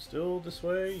still this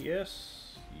way?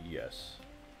 Yes. Yes.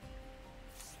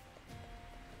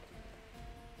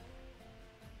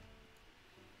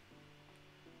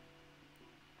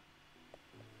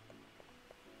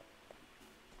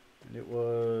 And it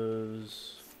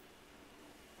was...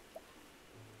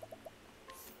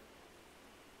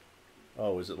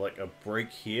 Oh, is it like a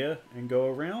break here and go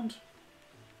around?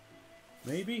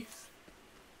 Maybe?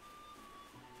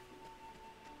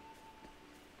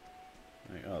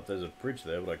 Oh, there's a bridge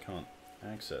there, but I can't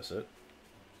access it.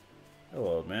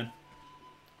 Hello, old man.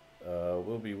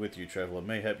 We'll be with you, traveller.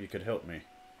 Mayhap you could help me.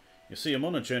 You see, I'm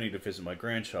on a journey to visit my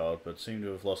grandchild, but seem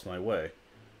to have lost my way.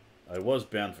 I was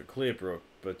bound for Clearbrook,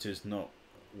 but 'tis not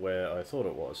where I thought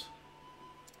it was.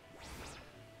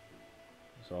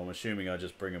 So I'm assuming I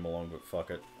just bring him along, but fuck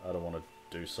it. I don't want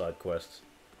to do side quests.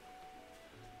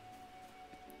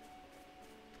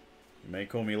 You may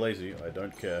call me lazy, I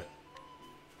don't care.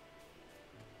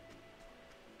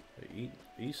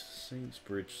 East Saints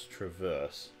Bridge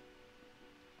Traverse.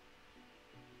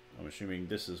 I'm assuming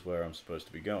this is where I'm supposed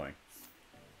to be going.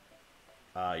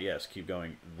 Ah, yes, keep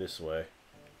going this way.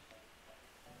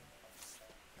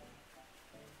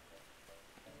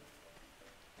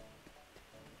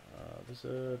 There's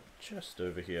a chest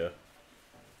over here.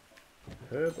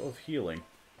 Herb of Healing.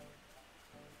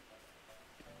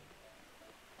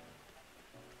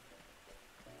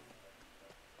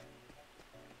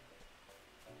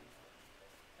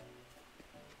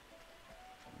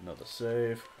 Another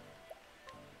save.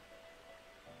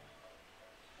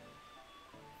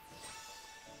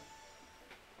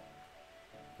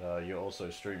 You're also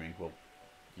streaming. Well,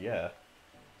 yeah.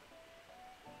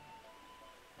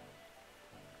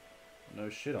 No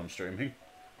shit, I'm streaming.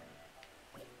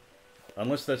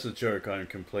 Unless that's a joke, I'm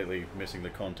completely missing the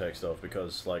context of,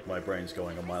 because, like, my brain's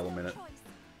going a mile a minute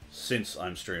since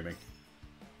I'm streaming.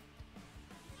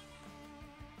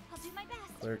 I'll do my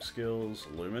best. Cleric skills,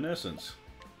 luminescence.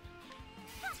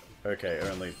 Okay,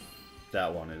 only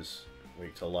that one is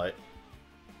weak to light.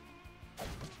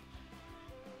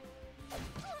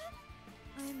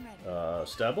 I'm ready.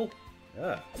 Stabble?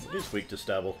 Yeah, it is weak to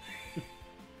Stabble.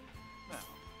 Now,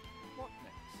 what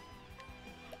next?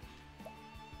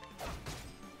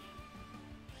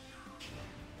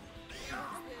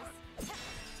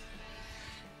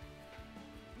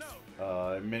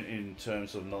 I meant in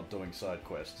terms of not doing side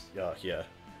quests. Yeah, yeah.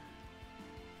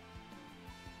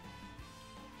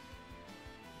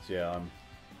 So yeah, I'm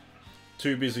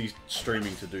too busy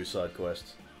streaming to do side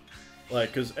quests. Like,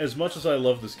 because as much as I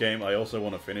love this game, I also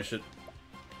want to finish it.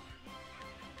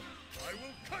 I will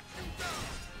cut you down.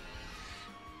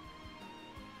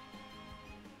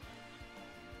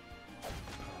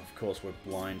 Of course, we're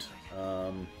blind.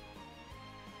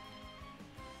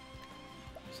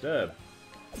 Stab.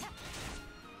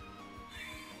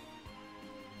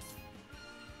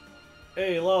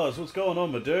 Hey Lars, what's going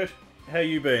on, my dude? How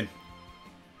you been?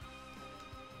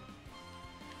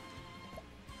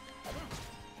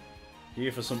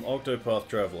 Here for some Octopath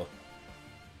Traveler.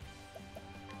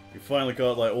 We finally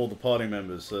got like all the party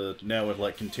members, so now we're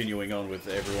like continuing on with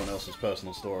everyone else's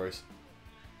personal stories.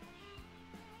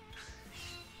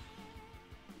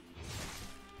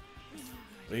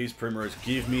 Please, Primrose,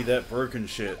 give me that broken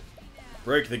shit.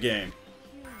 Break the game.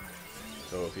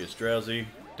 So if he's drowsy,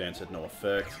 dance had no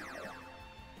effect.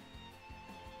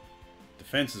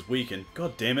 Defense is weakened.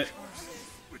 God damn it.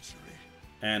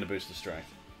 And a boost of strength.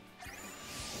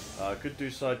 I could do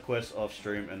side quests off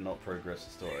stream and not progress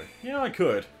the story. Yeah, I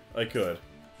could. I could.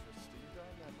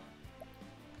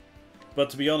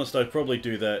 But to be honest, I'd probably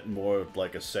do that more of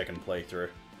like a second playthrough.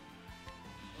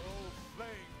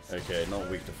 Okay, not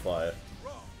weak to fire.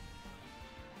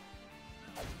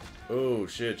 Oh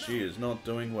shit, she is not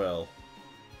doing well.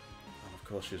 And of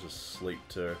course she's asleep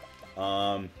too.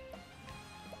 Yeah,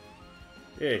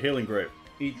 healing grape.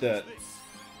 Eat that.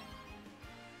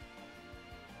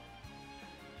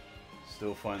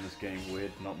 Still find this game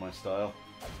weird, not my style.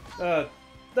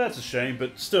 That's a shame,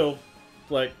 but still,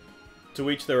 like, to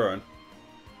each their own.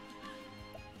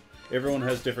 Everyone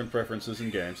has different preferences in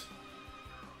games.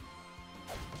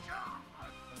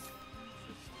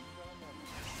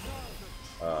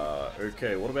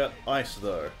 Okay, what about ice,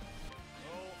 though?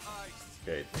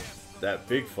 Okay, that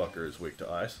big fucker is weak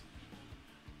to ice.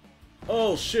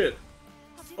 Oh, shit!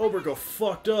 Ober got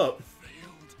fucked up!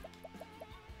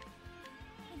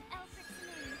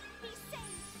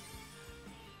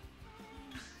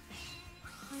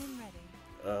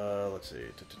 Let's see.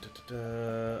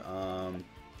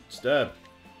 Stab.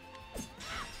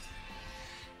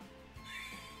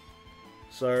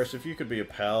 Cyrus, if you could be a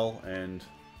pal and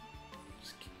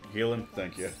just heal him,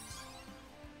 thank you.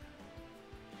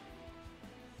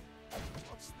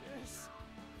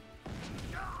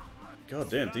 God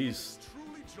damn, these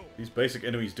basic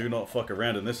enemies do not fuck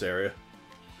around in this area.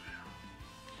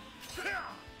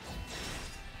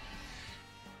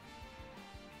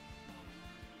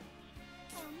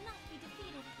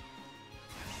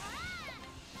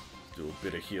 Do a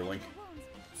bit of healing.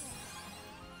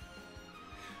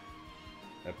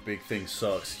 That big thing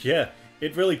sucks. Yeah,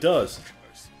 it really does.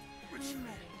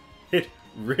 It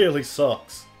really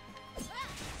sucks.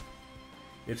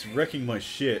 It's wrecking my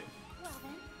shit.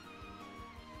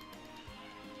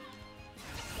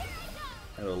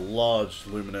 And a large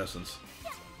luminescence.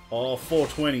 Oh,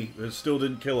 420. It still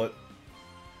didn't kill it.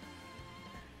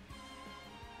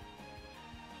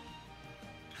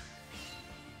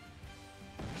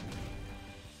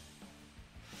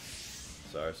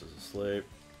 Cyrus is asleep.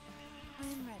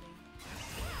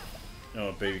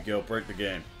 Oh, baby girl, break the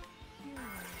game.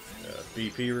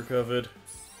 BP recovered.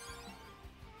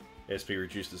 SP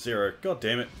reduced to 0. God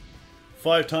damn it.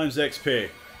 5 times XP.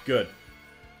 Good.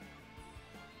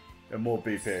 And more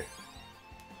BP.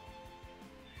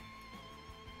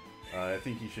 I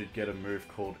think he should get a move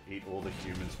called Eat All the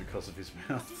Humans because of his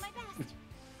mouth.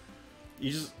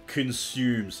 He just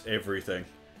consumes everything.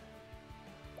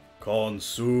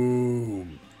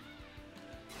 Consume.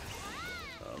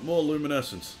 More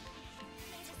luminescence.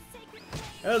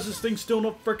 How's this thing still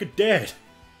not frickin' dead?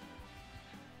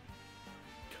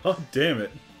 God damn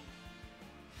it.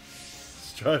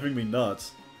 It's driving me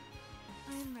nuts.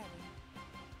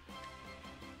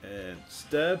 And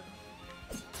stab.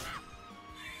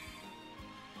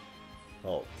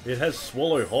 Oh, it has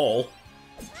swallow whole.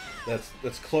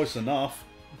 That's close enough.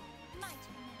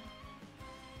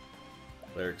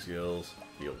 Cleric skills,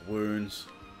 heal wounds.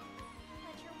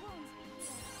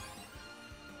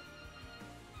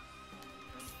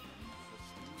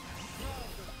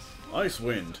 Ice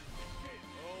wind.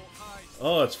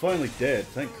 Oh, it's finally dead.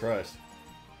 Thank Christ.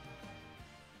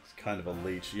 It's kind of a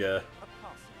leech, yeah.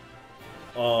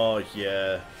 Oh,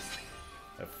 yeah.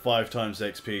 At 5 times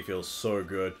XP feels so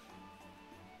good.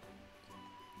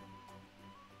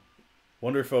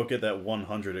 Wonder if I'll get that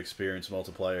 100 experience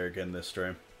multiplier again this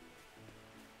stream.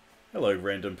 Hello,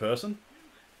 random person.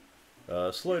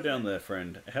 Slow down there,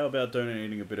 friend. How about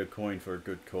donating a bit of coin for a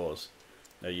good cause?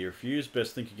 Now, you refuse,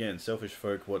 best think again. Selfish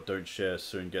folk what don't share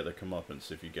soon get the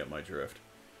comeuppance, if you get my drift.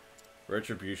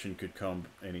 Retribution could come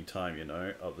any time, you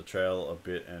know. Up the trail a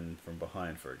bit and from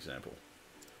behind, for example.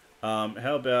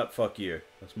 How about fuck you?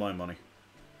 That's my money.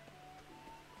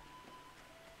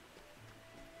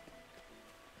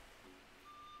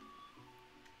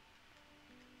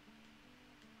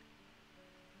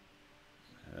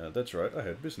 That's right, I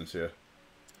had business here.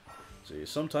 See,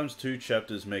 sometimes two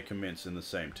chapters may commence in the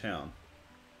same town.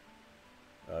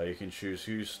 You can choose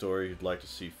whose story you'd like to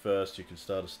see first. You can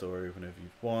start a story whenever you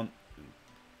want.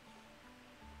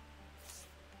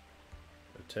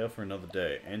 A tale for another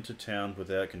day. Enter town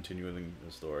without continuing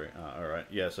the story. Alright.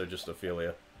 Yeah, so just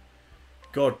Ophelia.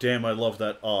 God damn, I love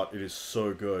that art. It is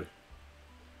so good.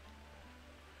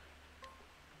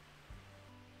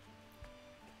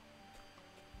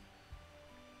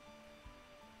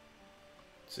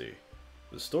 Let's see.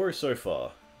 The story so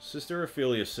far. Sister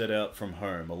Ophelia set out from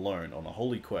home alone on a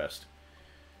holy quest.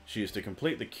 She is to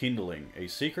complete the kindling, a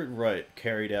secret rite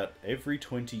carried out every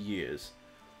 20 years.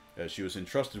 She was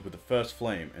entrusted with the first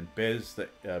flame and bears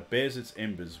its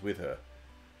embers with her.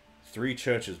 3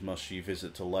 churches must she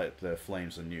visit to light their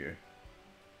flames anew.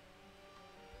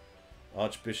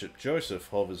 Archbishop Joseph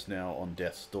hovers now on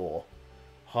death's door,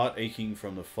 heart aching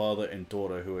from the father and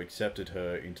daughter who accepted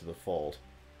her into the fold.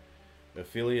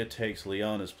 Ophelia takes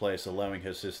Liana's place, allowing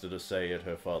her sister to stay at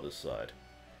her father's side.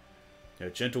 Her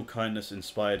gentle kindness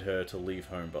inspired her to leave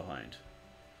home behind,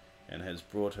 and has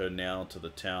brought her now to the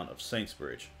town of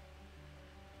Saintsbridge.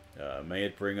 May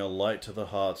it bring a light to the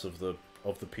hearts of the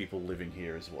people living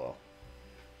here as well.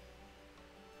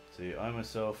 See, I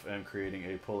myself am creating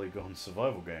a polygon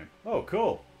survival game. Oh,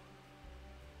 cool!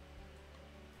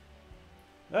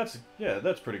 That's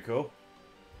pretty cool.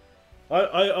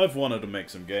 I've wanted to make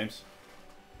some games.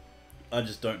 I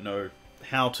just don't know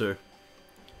how to.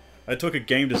 I took a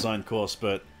game design course,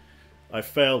 but I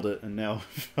failed it, and now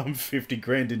I'm 50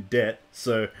 grand in debt,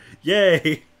 so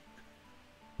yay!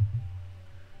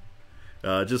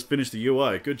 Just finished the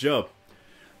UI, good job.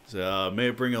 So, may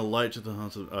it bring a light to the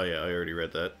hearts of... Oh yeah, I already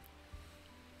read that.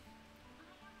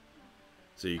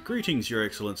 See, greetings, your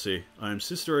excellency. I am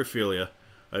Sister Ophelia.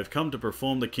 I have come to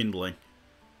perform the kindling.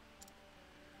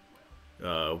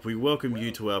 We welcome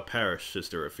you to our parish,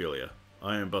 Sister Ophelia.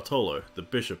 I am Bartolo, the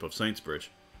Bishop of Saintsbridge.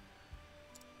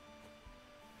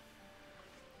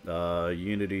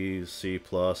 Unity C++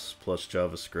 plus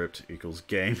JavaScript equals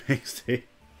game XD.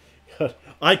 God,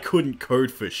 I couldn't code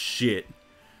for shit.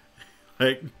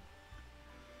 Like,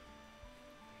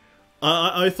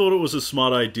 I thought it was a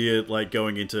smart idea, like,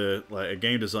 going into like a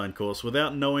game design course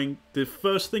without knowing the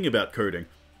first thing about coding.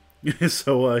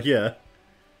 So, yeah.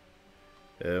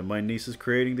 My niece is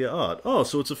creating the art. Oh,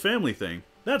 so it's a family thing.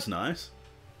 That's nice.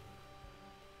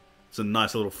 It's a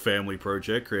nice little family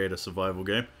project, create a survival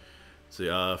game.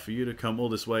 So, for you to come all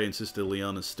this way in Sister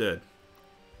Liana's stead.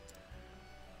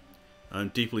 I'm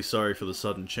deeply sorry for the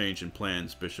sudden change in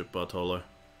plans, Bishop Bartolo.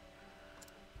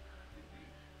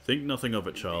 Think nothing of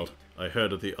it, child. I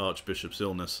heard of the Archbishop's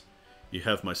illness. You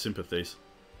have my sympathies.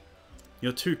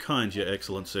 You're too kind, Your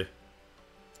Excellency.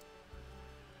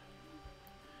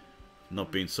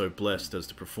 Not been so blessed as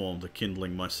to perform the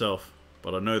kindling myself,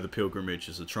 but I know the pilgrimage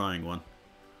is a trying one.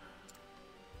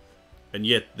 And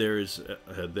yet there is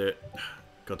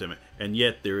God damn it. And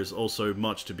yet there is also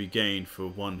much to be gained for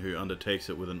one who undertakes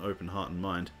it with an open heart and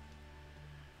mind.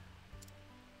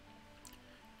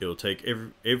 It will take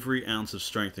every ounce of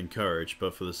strength and courage,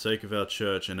 but for the sake of our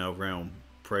church and our realm,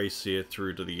 pray see it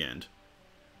through to the end.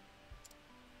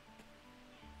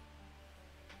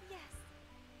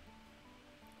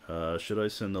 Yes. Should I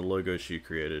send the logo she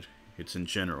created? It's in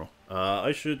general.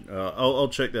 I should. I'll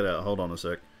check that out. Hold on a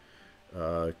sec.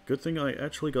 Good thing I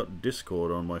actually got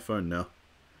Discord on my phone now.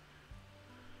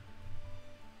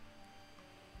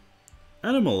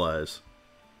 Animalize.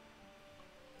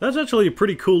 That's actually a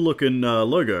pretty cool looking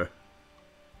logo.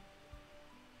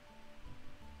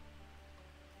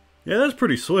 Yeah, that's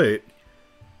pretty sweet.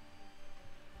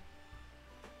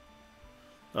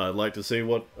 I'd like to see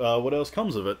what else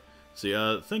comes of it. See,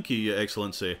 thank you, Your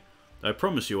Excellency. I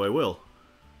promise you I will.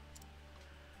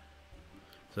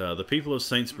 So, the people of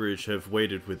Saintsbridge have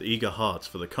waited with eager hearts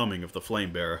for the coming of the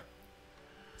Flame Bearer.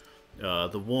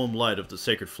 The warm light of the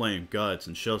sacred flame guides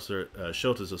and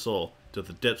shelters us all to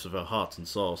the depths of our hearts and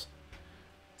souls.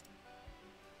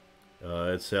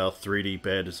 It's our 3D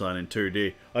bear design in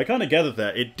 2D. I kind of gathered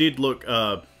that. It did look,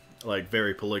 like,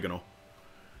 very polygonal.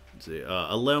 Let's see.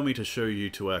 Allow me to show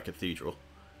you to our cathedral.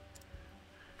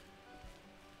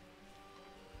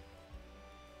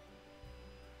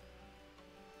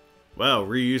 Wow,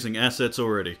 reusing assets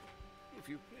already. If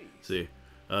you please. See.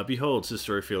 Behold,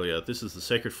 Sister Ophelia, this is the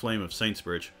sacred flame of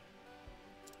Saintsbridge.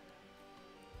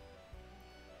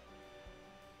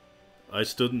 I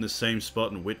stood in the same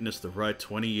spot and witnessed the rite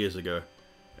 20 years ago.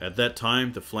 At that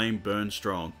time, the flame burned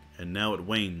strong, and now it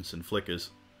wanes and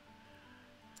flickers.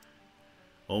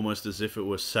 Almost as if it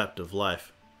were sapped of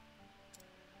life.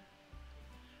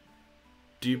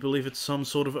 Do you believe it's some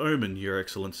sort of omen, Your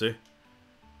Excellency?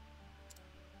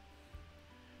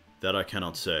 That I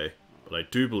cannot say, but I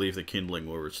do believe the kindling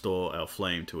will restore our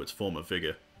flame to its former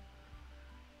vigor.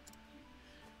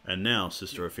 And now,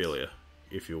 Sister Ophelia,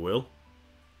 if you will.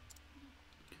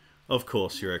 Of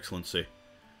course, Your Excellency.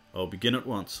 I'll begin at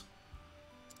once.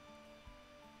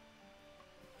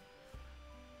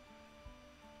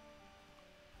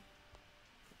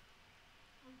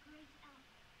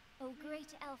 O great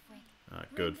Elfric.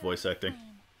 Good voice acting.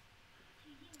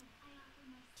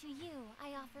 To you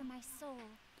I offer my soul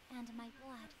and my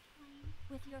blood.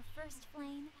 With your first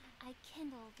flame, I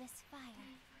kindle this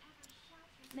fire.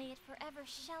 May it forever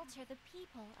shelter the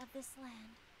people of this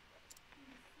land.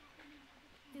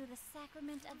 Through the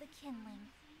sacrament of the kindling,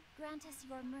 grant us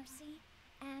your mercy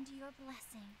and your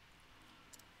blessing.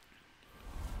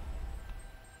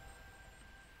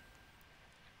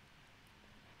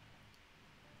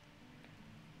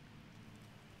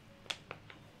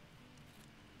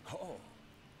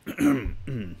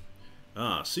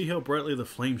 Ah, see how brightly the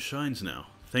flame shines now.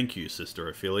 Thank you, Sister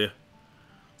Ophelia.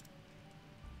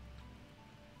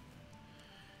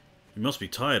 You must be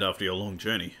tired after your long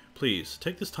journey. Please,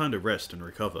 take this time to rest and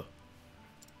recover.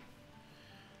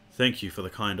 Thank you for the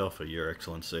kind offer, Your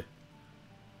Excellency.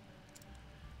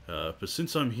 But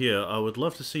since I'm here, I would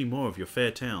love to see more of your fair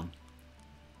town.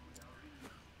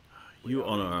 You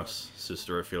honor us,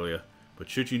 Sister Ophelia, but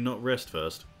should you not rest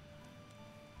first?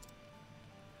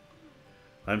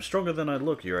 I am stronger than I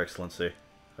look, Your Excellency.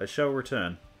 I shall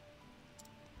return.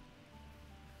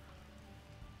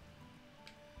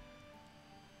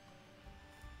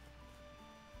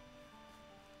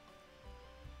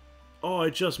 Oh, I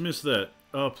just missed that.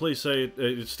 Oh, please say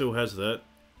it still has that.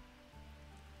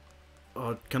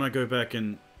 Oh, can I go back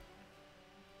and...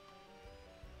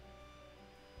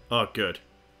 Oh, good.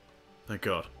 Thank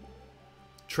God.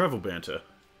 Travel banter.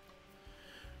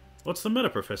 What's the matter,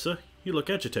 Professor? You look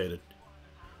agitated.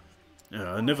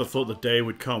 I never thought the day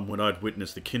would come when I'd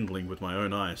witness the kindling with my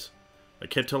own eyes. I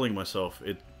kept telling myself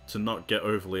to not get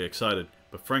overly excited,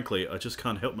 but frankly, I just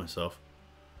can't help myself.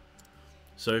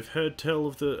 So you've heard tell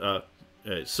of the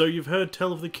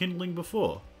kindling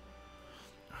before?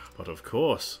 But of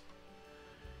course.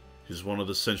 It is one of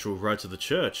the central rites of the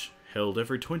church, held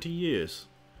every 20 years.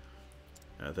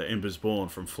 The embers born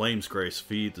from Flame's grace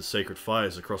feed the sacred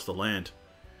fires across the land.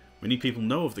 Many people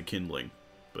know of the kindling,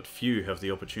 but few have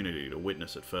the opportunity to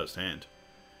witness it firsthand.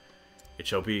 It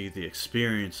shall be the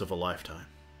experience of a lifetime.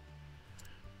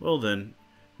 Well then,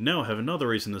 now I have another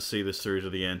reason to see this through to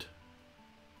the end.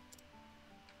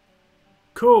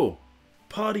 Cool!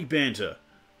 Party banter!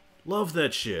 Love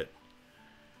that shit!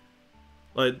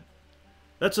 Like,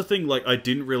 that's a thing like I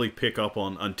didn't really pick up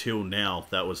on until now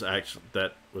that was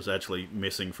actually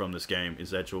missing from this game,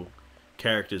 is actual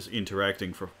characters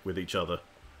interacting with each other.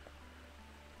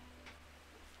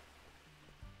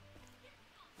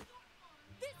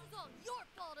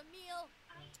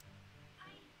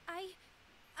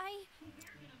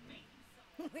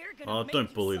 Oh,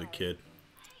 don't bully the kid.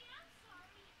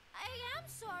 I am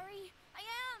sorry. I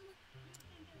am.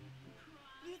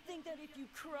 You think that if you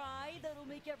cry, that'll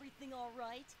make everything all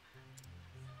right?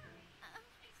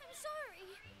 I'm sorry.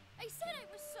 I said I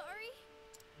was sorry.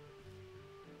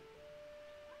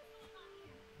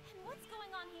 And what's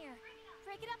going on here?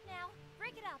 Break it up now.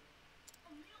 Break it up.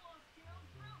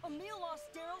 Emil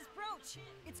lost Daryl's brooch.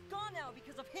 It's gone now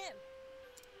because of him.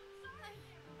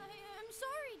 I'm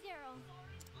sorry, Daryl.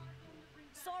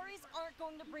 Sorries aren't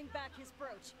going to bring back his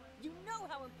brooch. You know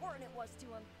how important it was to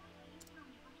him.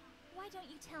 Why don't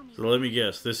you tell me? So let me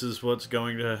guess, this is what's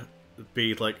going to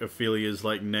be like Ophelia's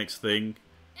like next thing.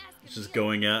 It's just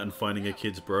going out and finding a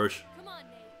kid's brooch. Come on,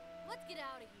 Nate. Let's get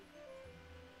out of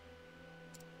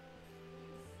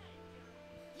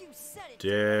here. You said it.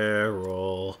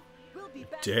 Daryl. We'll be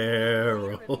back.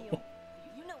 Daryl.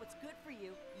 You know what's good for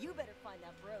you. You better find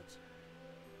that brooch.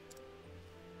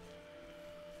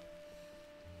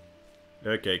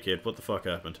 Okay, kid, what the fuck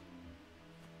happened?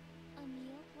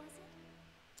 Emil, was it?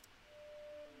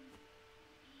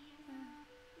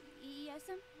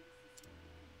 Yes'm?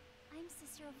 I'm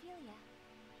Sister Ophelia.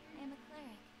 I am a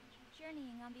cleric,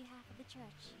 journeying on behalf of the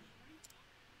church.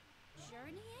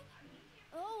 Journeying?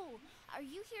 Oh, are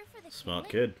you here for the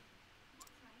Smart healing? kid.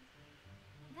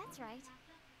 That's right.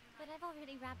 But I've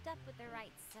already wrapped up with the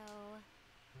rites, so...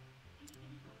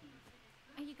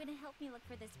 Are you gonna help me look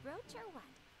for this brooch, or what?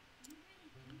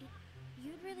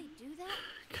 You'd really do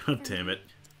that? God damn it.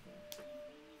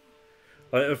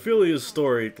 Ophelia's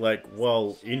story, like,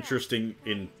 while interesting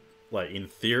in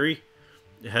theory,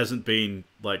 it hasn't been,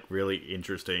 like, really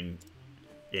interesting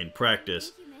in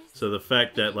practice. Thank you, miss. So the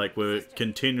fact that, like, we're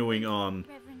continuing on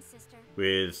Reverend Sister.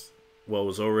 with what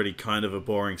was already kind of a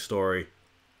boring story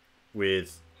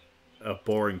with a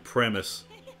boring premise.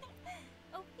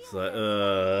 It's like,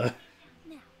 Now,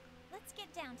 let's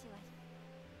get down to it.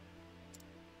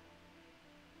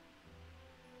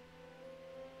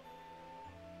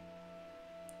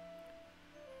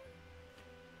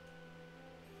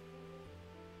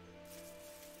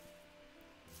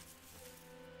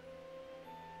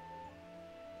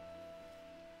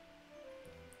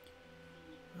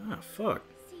 ah, fuck.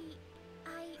 See,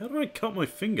 How do I cut my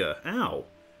finger? Ow.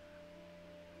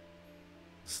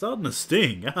 It's starting to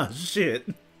sting. Ah, shit.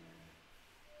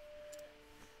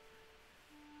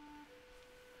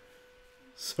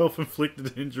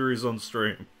 Self-inflicted injuries on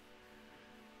stream.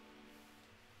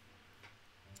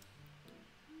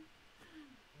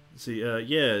 See,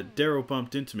 yeah, Daryl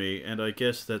bumped into me, and I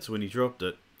guess that's when he dropped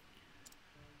it.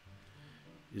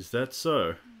 Is that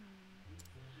so?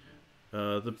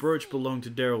 The brooch belonged to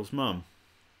Daryl's mum.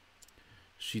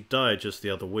 She died just the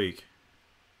other week.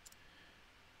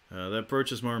 That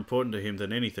brooch is more important to him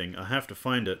than anything. I have to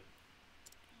find it.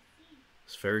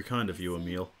 It's very kind of you,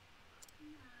 Emil.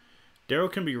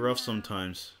 Daryl can be rough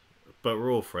sometimes, but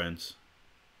we're all friends.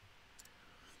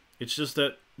 It's just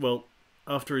that, well,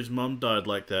 after his mum died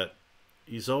like that,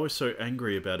 he's always so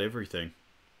angry about everything.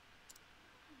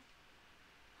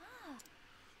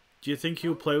 Do you think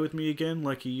he'll play with me again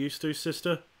like he used to,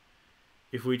 sister?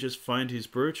 If we just find his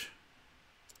brooch?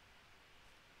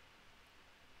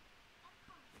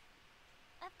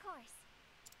 Of course.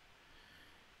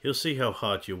 He'll see how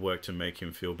hard you work to make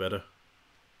him feel better.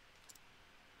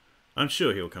 I'm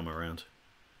sure he'll come around.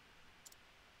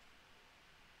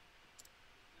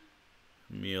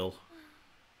 Emil.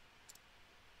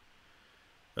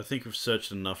 I think we've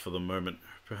searched enough for the moment.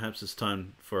 Perhaps it's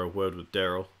time for a word with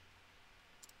Daryl.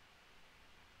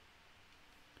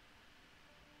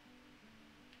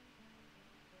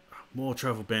 More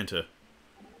travel banter.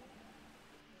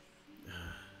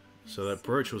 So that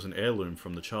brooch was an heirloom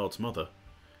from the child's mother.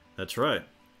 That's right.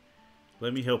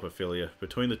 Let me help, Ophelia.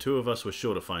 Between the two of us, we're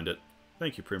sure to find it.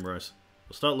 Thank you, Primrose.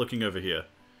 We'll start looking over here.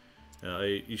 Are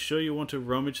you sure you want to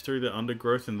rummage through the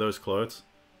undergrowth in those clothes?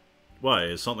 Why,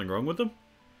 is something wrong with them?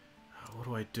 What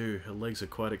do I do? Her legs are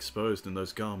quite exposed in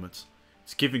those garments.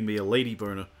 It's giving me a lady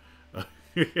boner.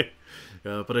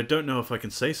 But I don't know if I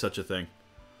can say such a thing.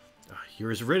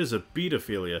 You're as red as a beet,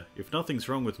 Ophelia. If nothing's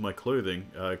wrong with my clothing,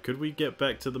 could we get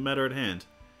back to the matter at hand?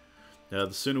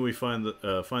 The sooner we find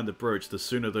the brooch, the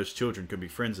sooner those children can be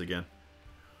friends again.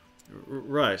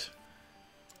 Right.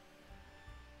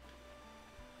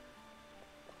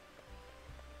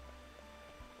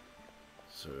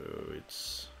 So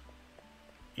it's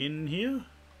in here?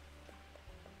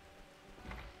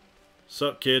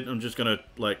 Sup, kid? I'm just gonna,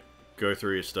 like, go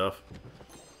through your stuff.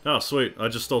 Oh, sweet. I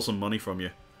just stole some money from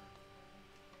you.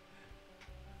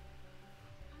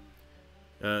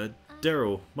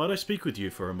 Daryl, might I speak with you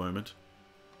for a moment?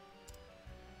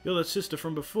 You're that sister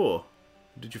from before.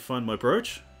 Did you find my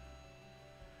brooch?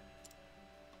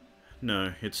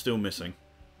 No, it's still missing.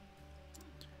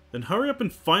 Then hurry up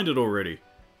and find it already.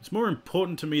 It's more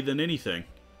important to me than anything.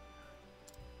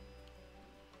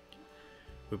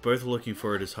 We're both looking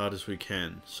for it as hard as we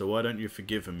can, so why don't you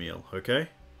forgive Emil, okay?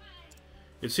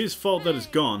 It's his fault that it's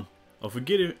gone. I'll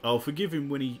forgive him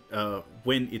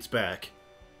when it's back.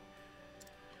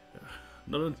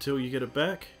 Not until you get it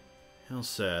back? How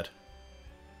sad.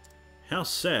 How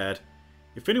sad?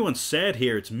 If anyone's sad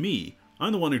here, it's me.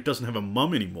 I'm the one who doesn't have a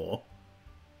mum anymore.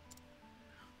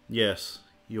 Yes,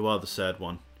 you are the sad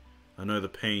one. I know the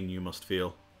pain you must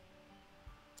feel.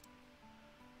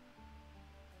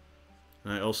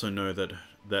 And I also know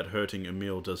that hurting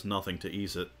Emil does nothing to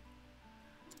ease it.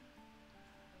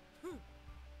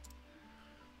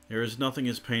 There is nothing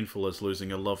as painful as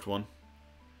losing a loved one.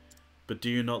 But do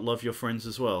you not love your friends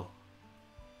as well?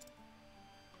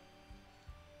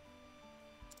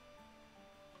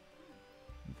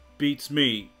 Beats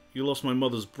me. You lost my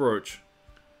mother's brooch.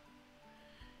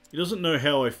 He doesn't know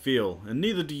how I feel, and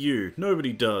neither do you.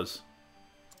 Nobody does.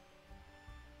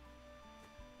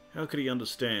 How could he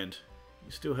understand?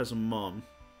 He still has a mom.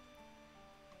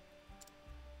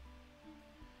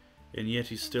 And yet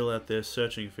he's still out there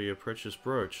searching for your precious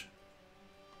brooch.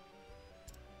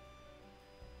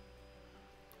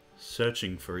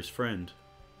 Searching for his friend.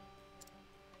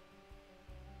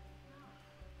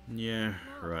 Yeah,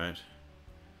 right.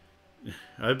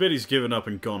 I bet he's given up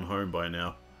and gone home by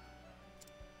now.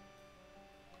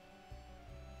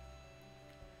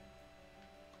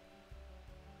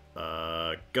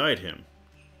 Guide him.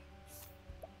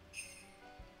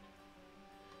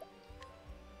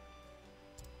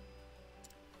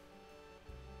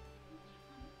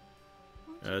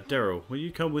 Daryl, will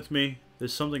you come with me?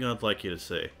 There's something I'd like you to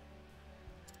say.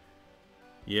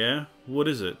 Yeah? What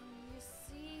is it?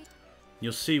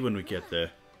 You'll see when we get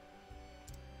there.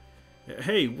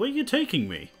 Hey, where are you taking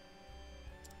me?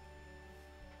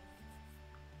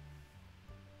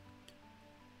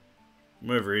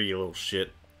 Come over here, you little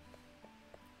shit.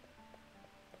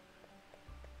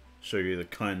 Show you the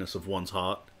kindness of one's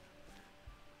heart.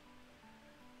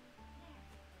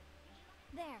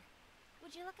 There.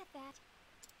 Would you look at that?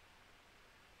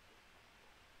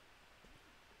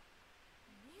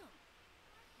 Neil,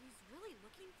 he's really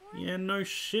looking for it? Yeah, no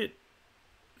shit.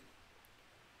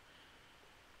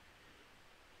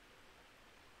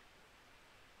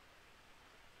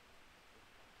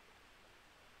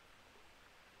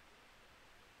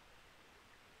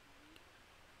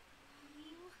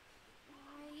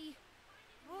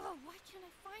 Why can't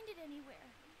I find it anywhere?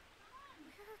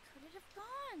 Where could it have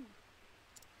gone?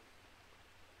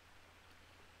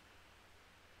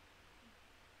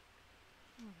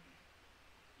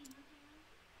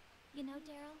 You know,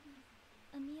 Daryl,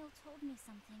 Emil told me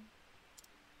something.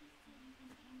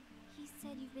 He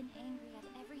said you've been angry at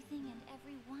everything and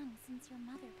everyone since your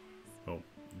mother passed. Oh,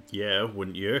 yeah,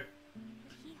 wouldn't you?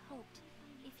 But he hoped,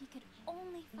 if he could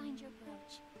only find your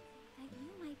brooch, that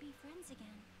you might be friends again.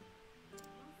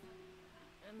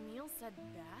 Emil said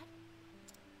that?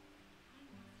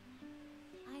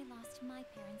 I lost my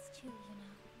parents too, you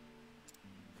know.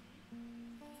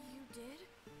 You did?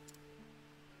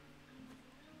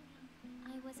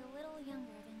 I was a little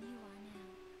younger than you are now.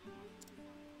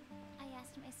 I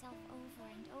asked myself over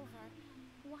and over,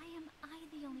 why am I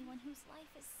the only one whose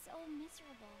life is so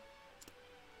miserable?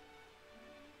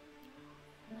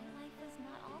 My life was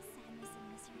not all sadness and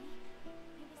misery.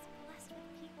 I was blessed with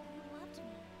people who loved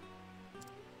me.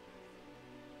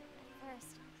 At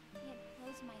first, I had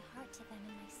closed my heart to them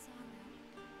in my sorrow.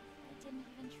 I didn't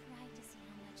even try to see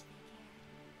how much they cared.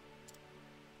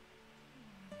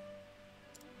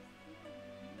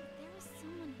 There was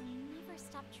someone who never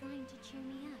stopped trying to cheer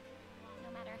me up, no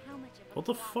matter how much of a What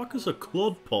the clodpole fuck is a I was.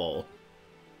 clodpole?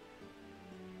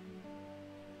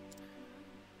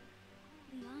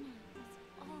 Liana was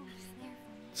always there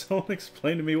for me. Someone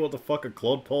explain to me what the fuck a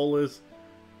clodpole is?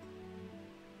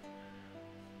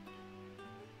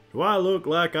 Do I look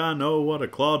like I know what a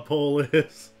clodpole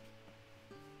is?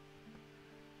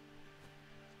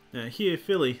 Here,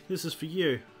 Philly, this is for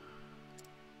you.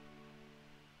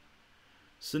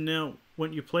 So now,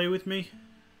 won't you play with me?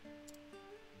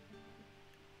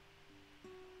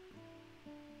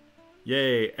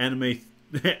 Yay, anime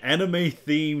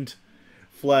themed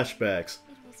flashbacks.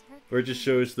 It was her Where it just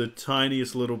shows the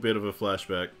tiniest little bit of a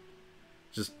flashback.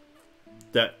 Just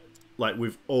that, like,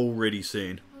 we've already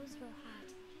seen. Close your heart.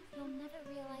 You'll never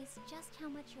realize just how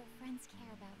much your friends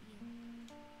care about you.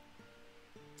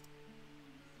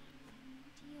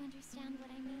 Do you understand what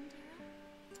I mean,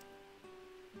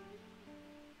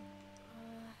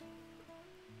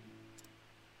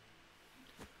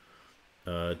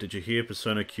 Daryl? Did you hear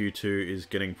Persona Q2 is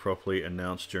getting properly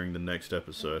announced during the next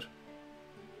episode?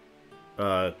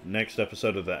 Next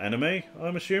episode of the anime,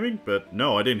 I'm assuming? But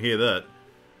no, I didn't hear that.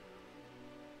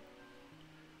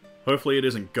 Hopefully it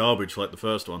isn't garbage like the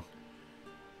first one.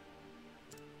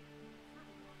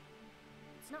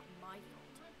 It's not my fault.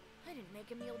 I didn't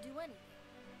make Emil do anything.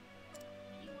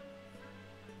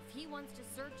 If he wants to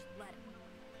search, let him.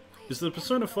 Why Is the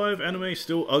Persona 5 anime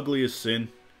still ugly as sin?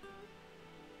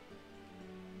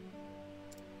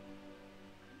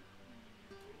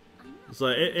 It's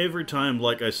like every time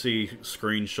like I see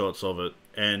screenshots of it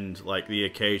and like the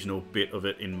occasional bit of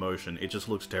it in motion, it just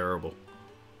looks terrible.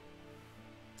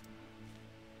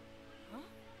 Huh?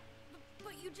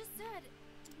 But you just said...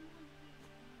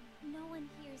 No one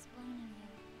here is blaming you.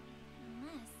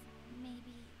 Unless,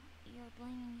 maybe, you're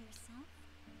blaming yourself?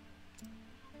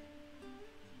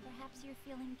 Perhaps you're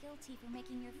feeling guilty for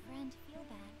making your friend feel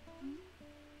bad, hmm?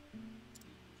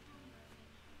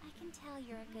 I can tell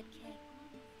you're a good kid.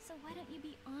 So why don't you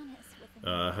be honest with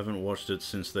them? I haven't watched it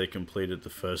since they completed the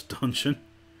first dungeon.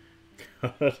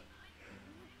 God.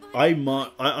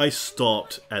 I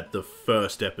stopped at the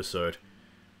first episode.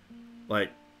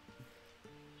 Like,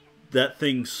 that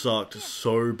thing sucked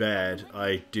so bad,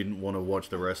 I didn't want to watch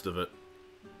the rest of it.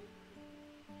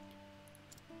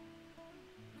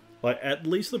 Like, at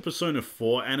least the Persona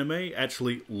 4 anime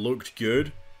actually looked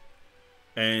good.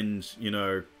 And, you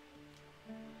know,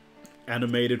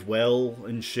 animated well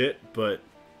and shit, but...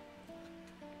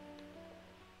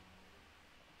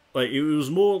 like, it was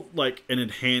more like an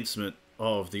enhancement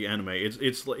of the anime.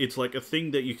 It's like a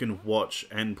thing that you can watch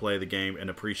and play the game and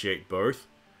appreciate both.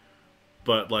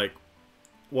 But, like,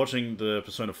 watching the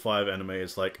Persona 5 anime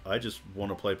is like, I just want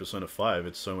to play Persona 5.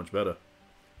 It's so much better.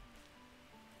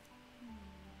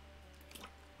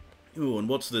 Ooh, and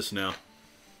what's this now?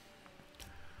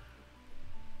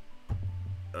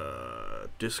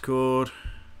 Discord.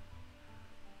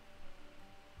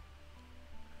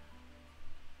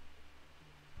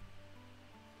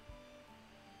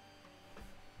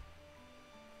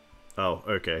 Oh,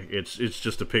 okay. It's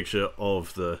just a picture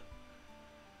of the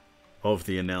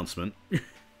announcement.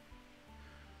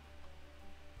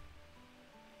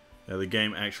 Now, the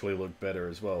game actually looked better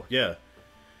as well. Yeah.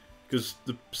 Because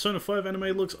the Persona 5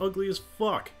 anime looks ugly as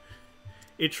fuck.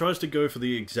 It tries to go for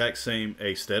the exact same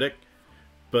aesthetic,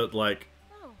 but, like,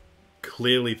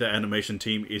 clearly the animation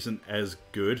team isn't as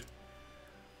good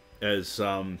as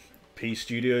P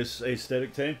Studios'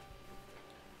 aesthetic team.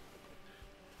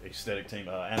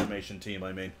 Animation team,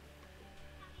 I mean.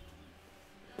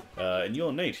 And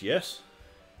you're Nate, yes?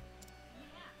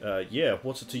 Yeah,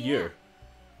 what's it to you?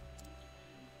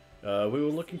 We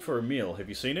were looking for a meal. Have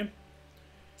you seen him?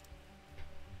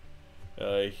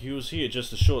 He was here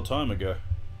just a short time ago.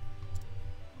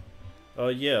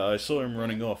 Yeah, I saw him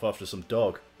running off after some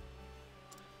dog.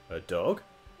 A dog?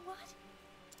 What?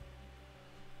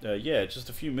 Yeah, just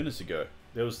a few minutes ago.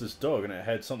 There was this dog and it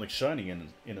had something shining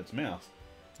in its mouth.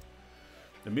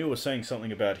 Emil was saying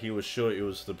something about he was sure it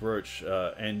was the brooch,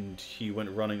 and he went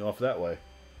running off that way.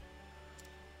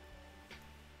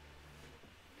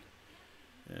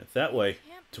 Yeah, that way,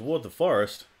 toward the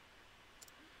forest.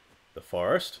 The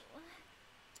forest?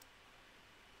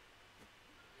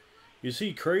 Is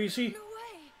he crazy? No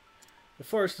way. The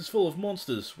forest is full of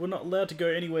monsters. We're not allowed to go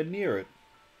anywhere near it.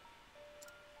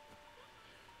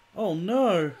 Oh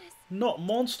no! Not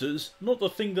monsters. Not the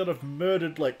thing that I've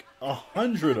murdered like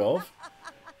 100 of.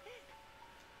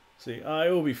 See,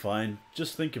 will be fine.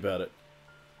 Just think about it.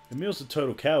 Emil's a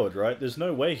total coward, right? There's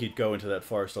no way he'd go into that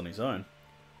forest on his own.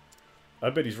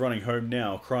 I bet he's running home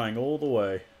now, crying all the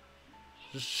way.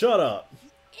 Just shut up!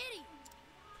 Idiot.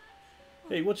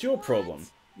 Hey, what's your problem?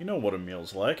 You know what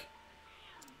Emil's like.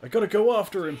 I gotta go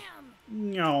after him.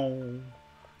 No.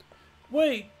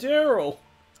 Wait, Daryl!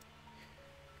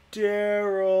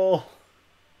 Daryl!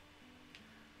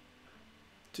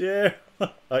 Daryl!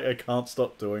 I can't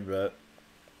stop doing that.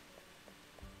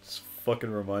 This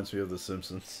fucking reminds me of The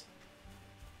Simpsons.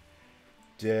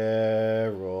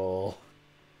 Daryl.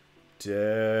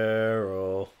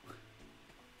 Daryl.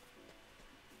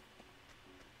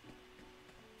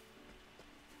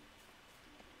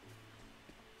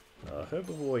 Herb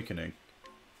of Awakening.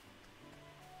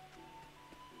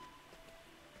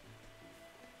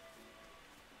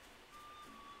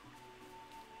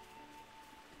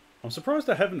 I'm surprised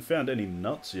I haven't found any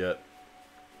nuts yet.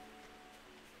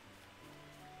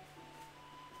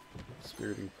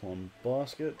 Spiriting Plum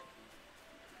Basket.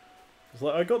 It's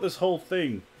like, I got this whole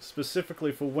thing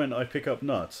specifically for when I pick up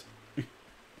nuts.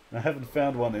 I haven't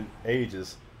found one in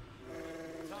ages.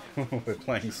 We're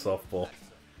playing softball.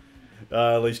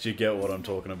 At least you get what I'm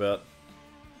talking about.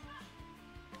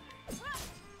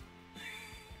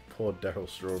 Poor Daryl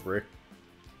Strawberry.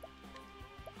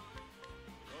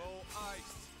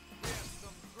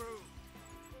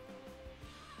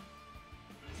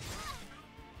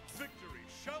 Victory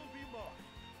shall be mine.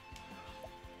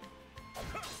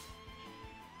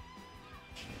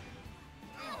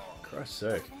 Christ's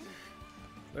sake.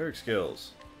 Lyric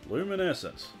skills.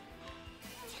 Luminescence.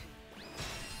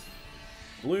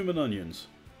 Bloomin' onions.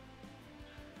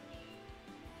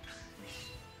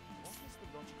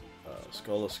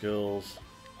 Scholar skills.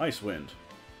 Ice wind.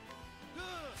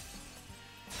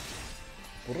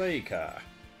 Breaker.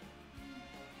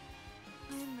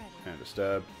 I'm ready. And a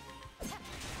stab. I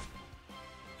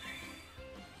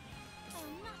will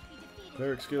not be defeated.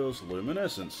 Cleric skills.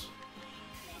 Luminescence.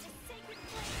 May the sacred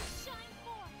flame shine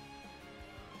forth.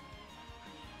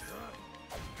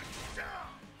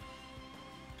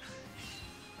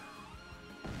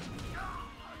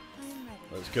 I'm ready.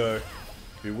 Let's go.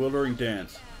 Bewildering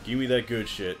Dance. Give me that good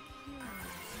shit.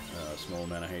 Small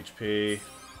amount of HP.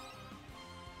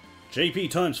 JP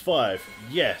times 5.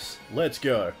 Yes. Let's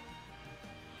go.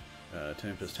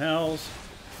 Tempest Howls.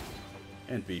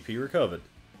 And BP recovered.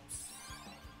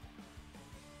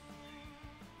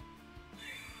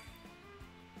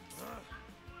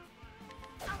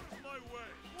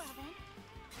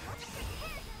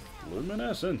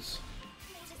 Luminescence.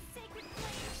 May the sacred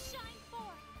flame shine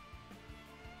forth.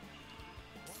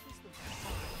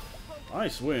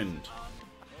 Ice Wind.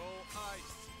 Oh,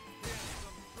 ice,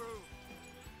 handsome through.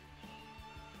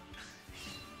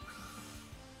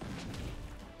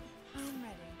 I'm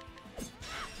ready.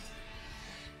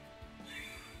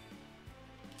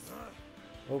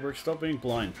 Ulbrich, stop being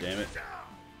blind, damn it. What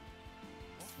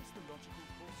is the logical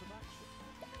course of action?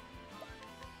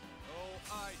 Oh,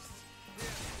 ice,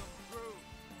 handsome through.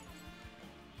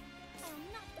 I'll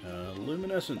not be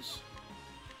Luminescence.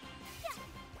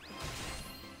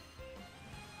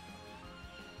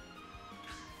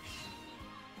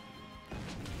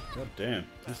 God damn,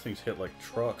 these things hit like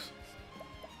trucks.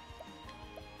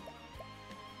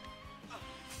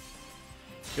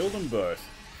 Kill them both.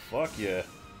 Fuck yeah.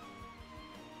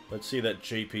 Let's see that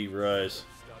GP rise.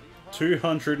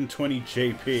 220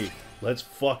 GP. Let's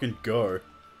fucking go.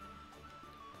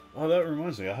 Oh, that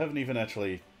reminds me, I haven't even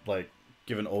actually, like,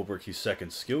 given Ulbrich his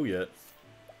second skill yet.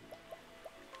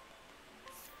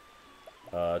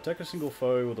 Attack a single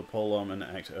foe with a polearm and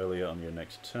act earlier on your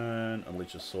next turn.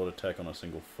 Unleash a sword attack on a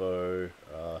single foe.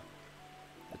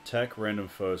 Attack random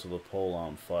foes with a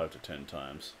polearm 5 to 10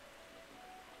 times.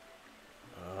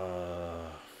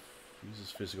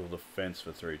 Uses physical defense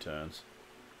for 3 turns.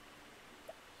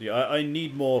 Yeah, I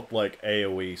need more, like,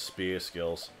 AoE spear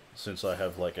skills, since I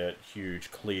have, like, a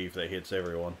huge cleave that hits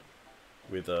everyone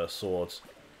with swords.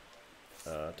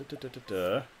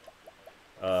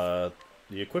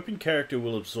 The equipping character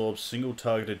will absorb single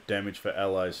targeted damage for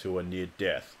allies who are near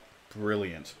death.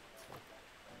 Brilliant.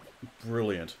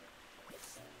 Brilliant.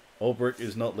 Ulbrich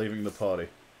is not leaving the party.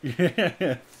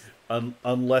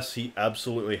 Unless he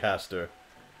absolutely has to.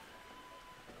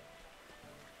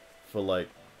 For, like,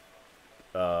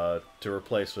 to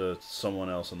replace someone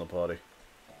else in the party.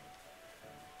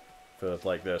 For,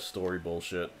 like, their story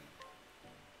bullshit.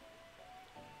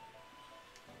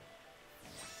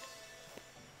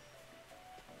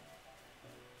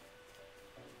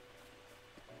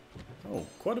 Oh,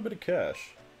 quite a bit of cash.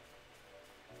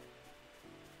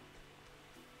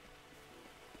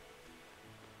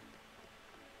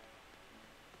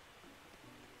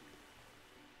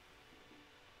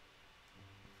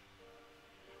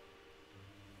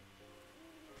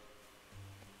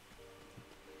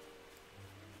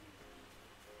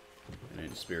 An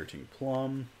Inspiriting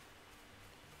Plum.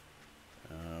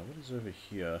 What is over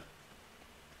here?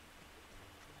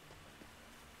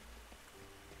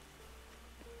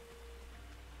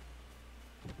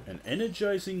 An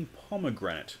Energizing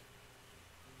Pomegranate.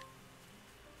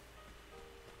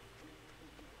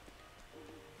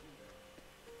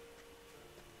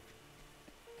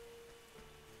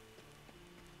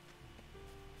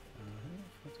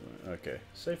 Okay,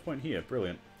 save point here,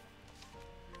 brilliant.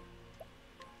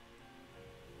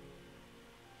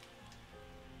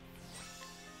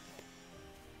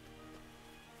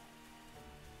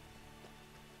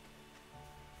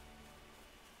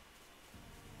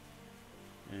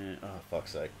 Oh,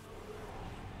 fuck's sake.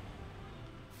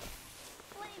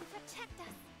 flame protect us.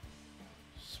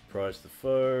 Surprise the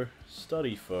foe.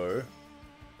 Study foe.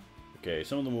 Okay,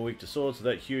 some of them are weak to swords, so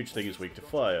that huge thing is weak to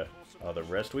fire. Are the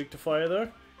rest weak to fire, though?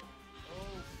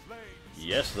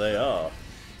 Yes, they are.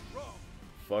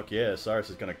 Fuck yeah, Cyrus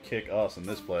is gonna kick ass in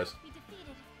this place. Be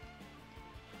defeated.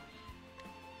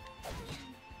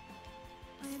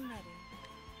 I am ready.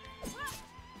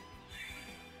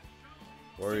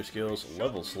 Warrior skills,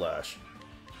 level slash.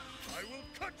 I will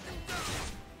cut you down!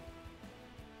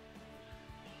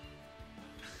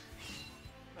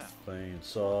 Playing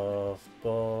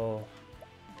softball.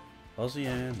 Ozzy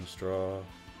and the straw.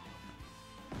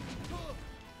 I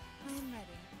am ready.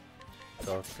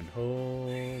 Talking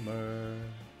Homer.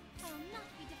 I will not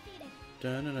be defeated.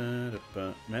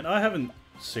 Da-na-na-da-ba. Man, I haven't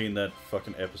seen that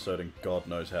fucking episode in God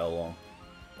knows how long.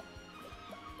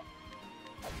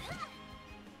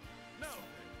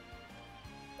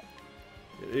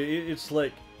 It's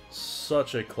like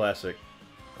such a classic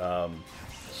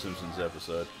Simpsons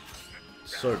episode.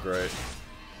 So great.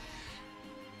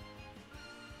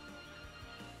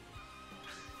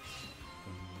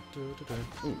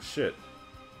 Oh shit.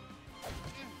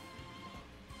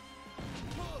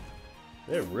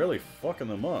 They're really fucking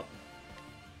them up.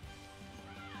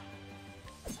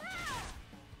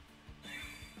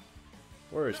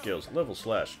 Warrior skills, level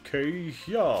slash,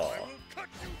 K-ya!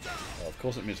 Oh, of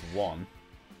course it missed 1.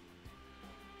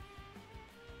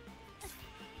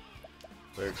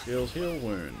 Cleric skills, heal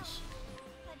wounds.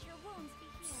 Let your wounds be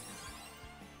healed.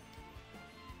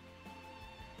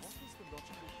 What is the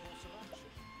logical course of action?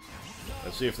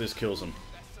 Let's see if this kills him.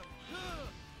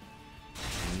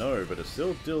 No, but it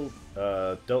still dealt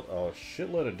a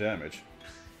shitload of damage.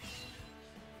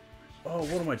 Oh,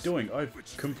 what am I doing? I've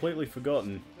completely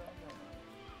forgotten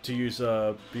to use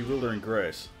Bewildering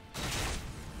Grace.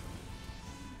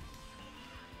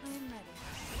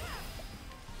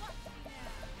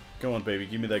 Come on, baby,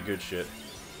 give me that good shit.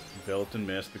 Enveloped and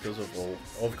missed because of, well,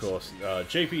 of course.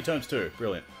 JP times 2.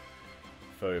 Brilliant.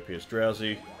 Foe appears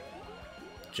drowsy.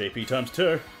 JP times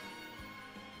 2.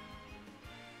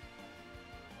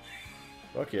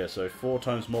 Fuck yeah, so 4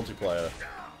 times multiplier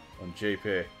on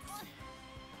JP.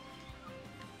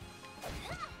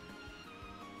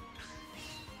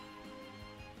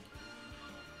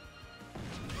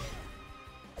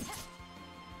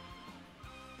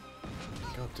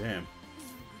 God damn.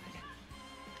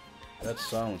 That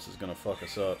silence is gonna fuck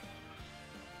us up.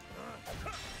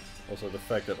 Also, the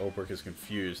fact that Ulbrich is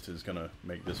confused is gonna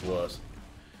make this worse.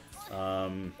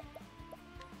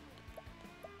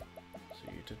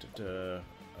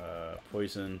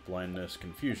 Poison, blindness,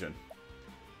 confusion.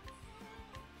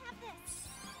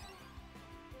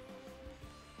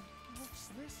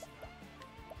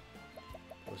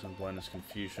 Poison, blindness,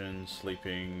 confusion,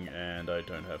 sleeping, and I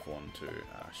don't have one to...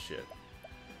 Ah, shit.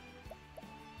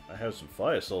 I have some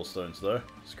Fire Soul Stones, though.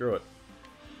 Screw it.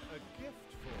 A gift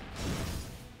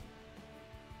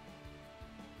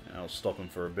for... I'll stop him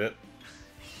for a bit.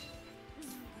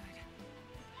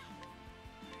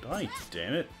 Die,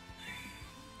 damn it.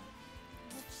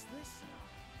 What's this?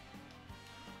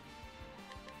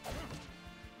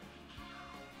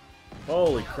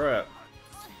 Holy crap.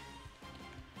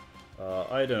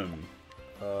 Item.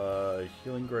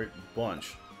 Healing Great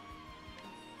Bunch.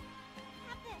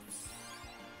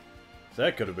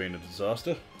 That could have been a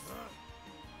disaster.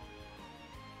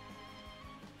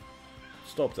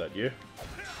 Stop that, you.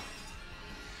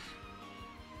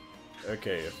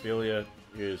 Okay, Ophelia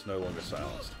is no longer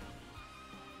silenced.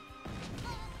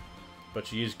 But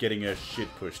she is getting her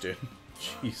shit pushed in.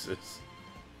 Jesus.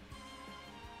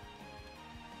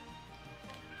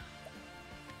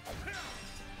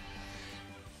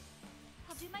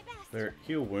 I'll do my best. There,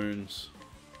 heal wounds.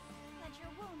 Let your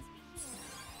wounds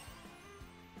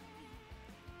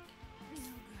be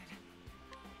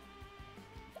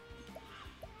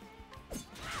healed.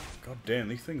 God damn,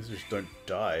 these things just don't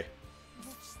die.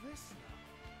 What's this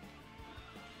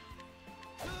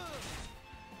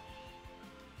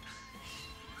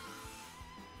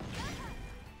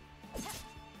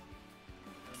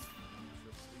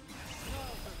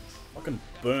Fucking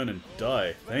burn and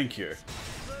die. Thank you.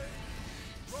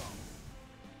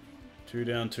 2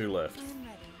 down, 2 left.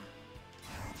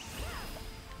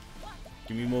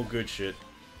 Give me more good shit.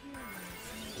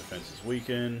 Defense is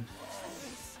weakened.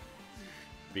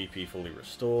 BP fully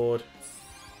restored.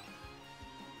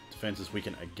 Defense is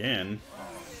weakened again.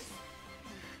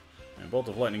 And Bolt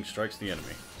of Lightning strikes the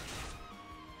enemy.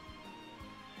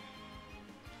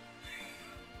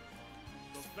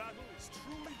 The battle is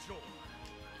truly joy.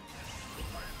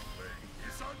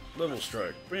 Level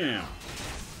strike. Bam.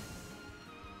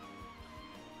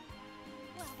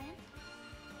 Well then,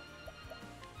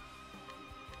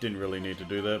 Didn't really need to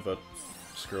do that, but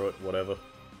screw it, whatever.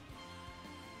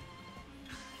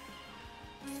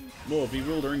 More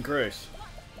Bewildering Grace.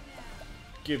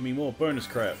 Give me more bonus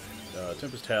crap.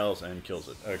 Tempest Howls and kills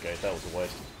it. Okay, that was a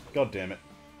waste. God damn it.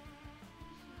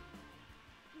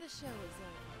 The show is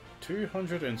over.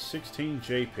 216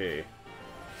 JP.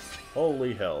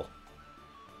 Holy hell.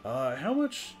 How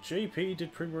much JP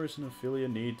did Primrose and Ophelia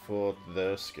need for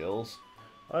their skills?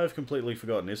 I've completely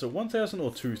forgotten. Is it 1,000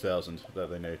 or 2,000 that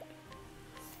they need?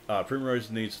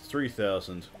 Primrose needs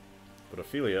 3,000, but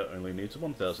Ophelia only needs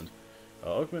 1,000.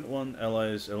 Augment one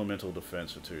ally's elemental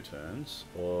defense for 2 turns,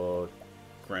 or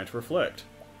grant Reflect.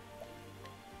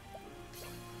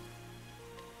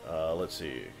 Let's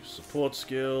see. Support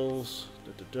skills.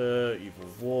 Evil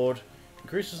Ward.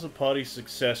 Increases the party's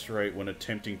success rate when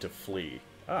attempting to flee.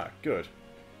 Ah, good.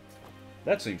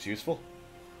 That seems useful.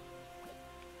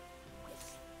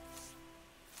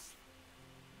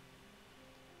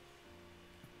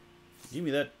 Give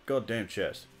me that goddamn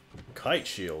chest. Kite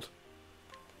Shield.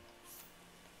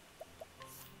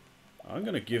 I'm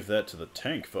gonna give that to the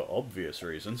tank for obvious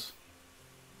reasons.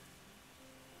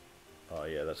 Oh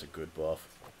yeah, that's a good buff.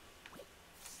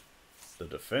 The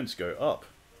defense go up.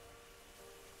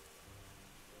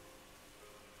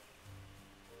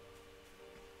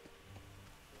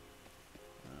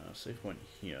 Save point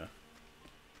here.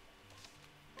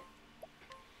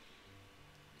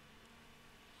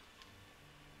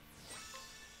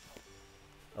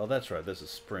 Oh, that's right. There's a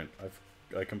sprint.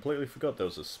 I completely forgot there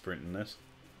was a sprint in this.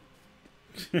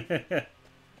 I've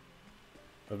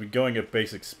been going at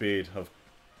basic speed. I've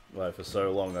Like, for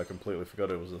so long, I completely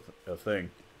forgot it was a thing.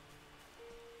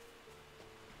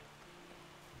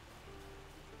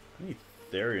 I need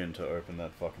Therian to open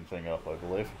that fucking thing up, I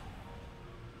believe.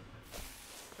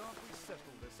 Can't we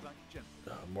settle this like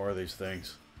gentlemen? More of these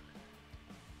things.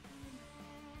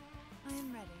 I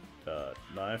am ready.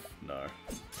 Knife? No.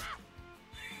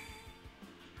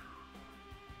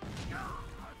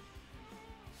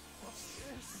 What's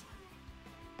this?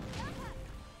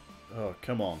 Oh,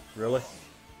 come on. Really?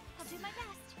 I'll do my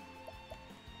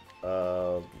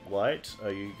best. Light?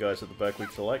 Are you guys at the back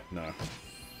weak to light? No.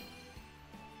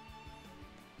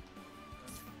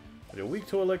 You're weak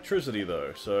to electricity,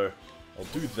 though, so I'll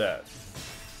do that.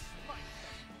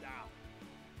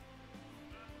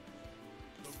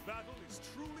 The battle is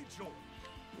truly joined.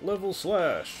 Level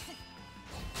slash!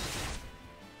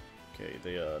 Okay,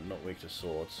 they are not weak to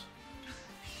swords.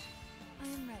 I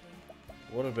am ready.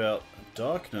 What about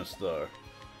darkness, though?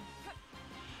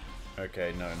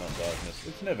 Okay, no, not darkness.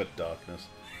 It's never darkness.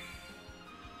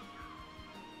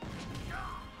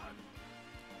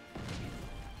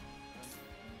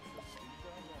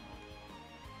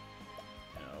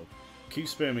 Now, keep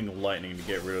spamming lightning to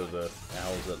get rid of the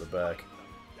owls at the back,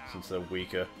 since they're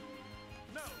weaker.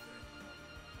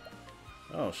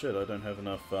 Oh shit, I don't have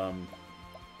enough,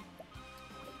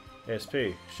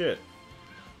 SP. Shit.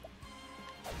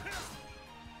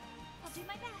 I'll do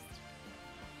my best.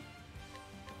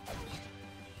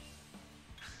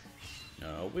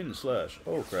 Wind slash.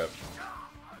 Oh crap.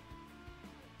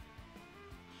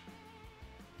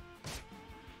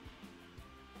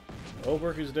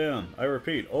 Olberg is down. I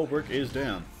repeat, Olberg is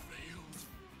down.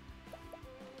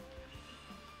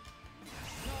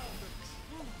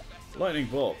 Lightning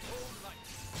bolt.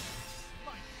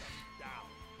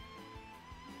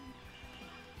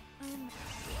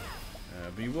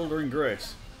 Bewildering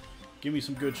grace. Give me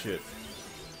some good shit.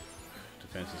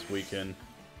 Defense is weakened.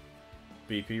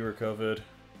 BP recovered.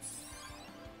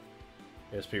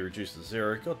 SP reduced to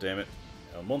 0. God damn it.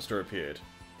 A monster appeared.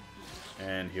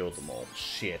 And healed them all.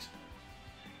 Shit.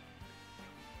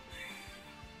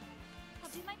 I'll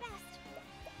do my best.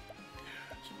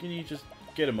 Can you just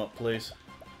get him up, please?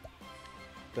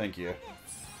 Thank you.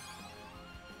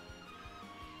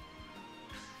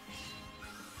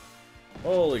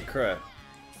 Holy crap.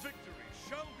 Victory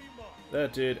shall be mine.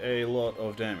 That did a lot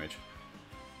of damage.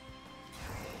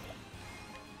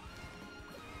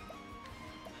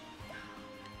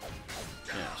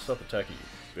 Yeah, stop attacking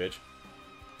you, bitch.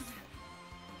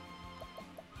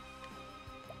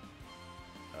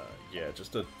 Yeah,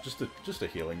 just a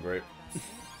healing grape.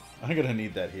 I'm gonna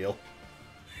need that heal.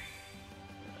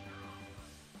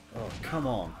 Oh, come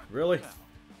on. Really?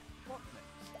 What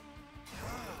next?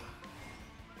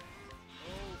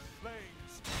 Oh,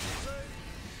 flames, flames,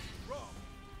 from.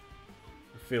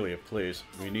 Ophelia, please.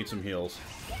 We need some heals.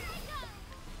 Let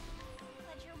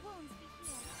your wounds be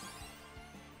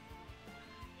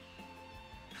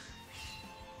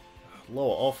healed.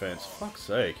 Lower offense. Fuck's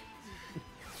sake.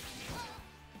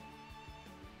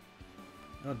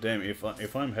 God damn,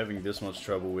 if I'm having this much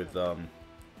trouble with the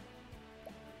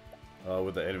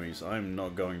enemies, I'm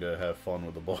not going to have fun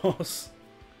with the boss.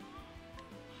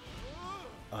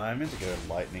 I meant to go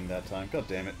lightning that time. God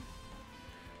damn it.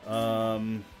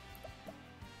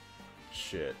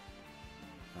 Shit.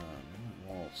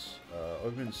 Waltz.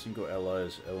 Open single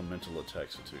allies elemental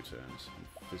attacks for 2 turns and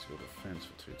physical defense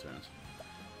for 2 turns.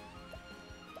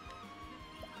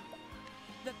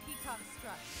 The peacock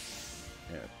struck.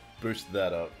 Yeah, boost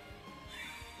that up.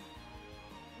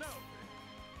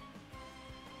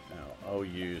 Now, I'll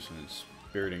use an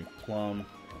Inspiriting Plum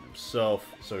on himself,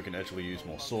 so he can actually use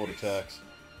more sword attacks.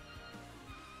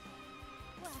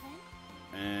 Well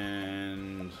then,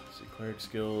 And, let's see, cleric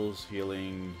skills,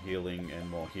 healing, healing, and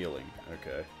more healing.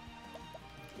 Okay.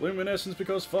 Luminescence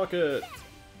because fuck it!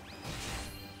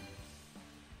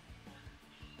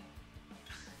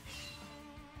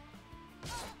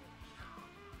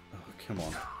 Oh, come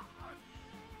on.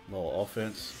 More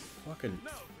offense. Fucking...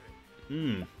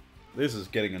 This is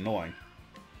getting annoying.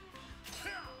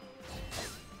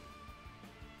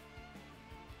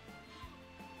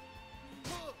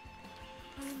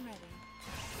 I'm ready.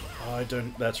 Oh, I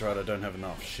don't... That's right, I don't have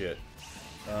enough. Shit.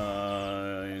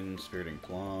 Inspiriting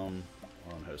Plum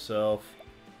on herself.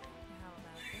 How about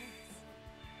this?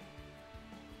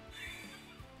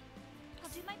 I'll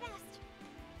do my best.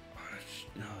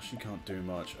 Oh, she can't do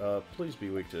much. Please be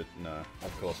weak to... No,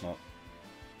 of course not.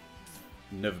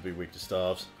 Never be weak to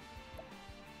staves.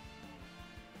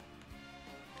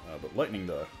 But lightning,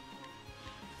 though.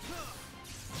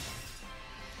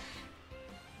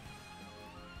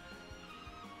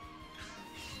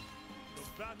 The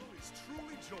battle battle is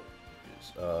truly joy.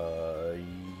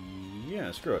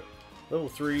 Yeah, screw it. Level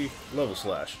 3, level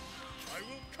slash. I will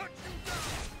cut you down.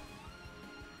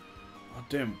 Oh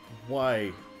damn,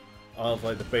 why are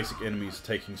like the basic enemies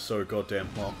taking so goddamn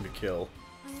long to kill?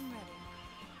 I am ready.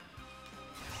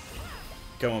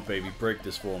 Come on baby, break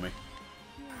this for me.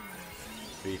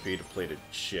 BP depleted.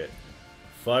 Shit.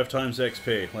 5 times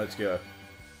XP, let's go.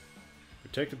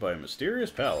 Protected by a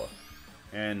mysterious power.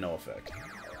 And no effect.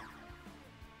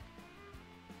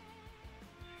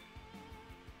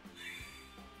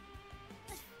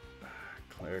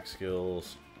 Cleric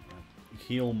skills.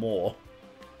 Heal more.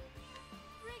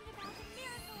 Bring about a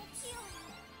miracle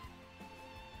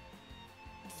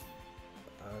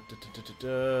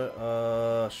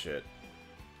of healing. Shit.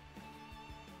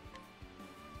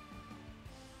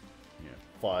 Yeah,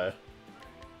 fire.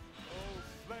 Oh,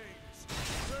 flames.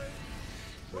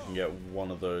 So I can get one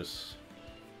of those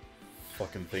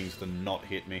fucking things to not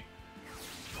hit me.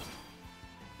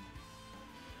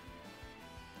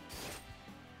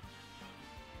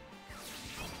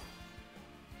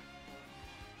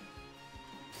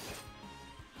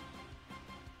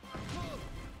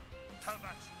 Have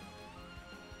at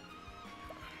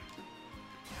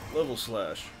you. Level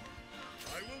slash.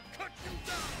 I will cut you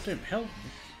down. Damn,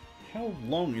 how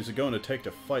long is it going to take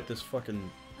to fight this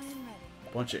fucking I am ready.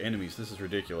 bunch of enemies? This is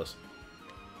ridiculous.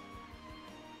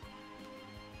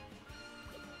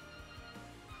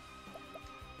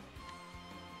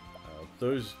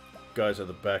 Those guys at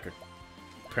the back are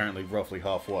apparently roughly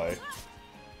halfway.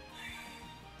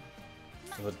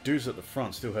 The dudes at the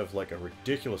front still have like a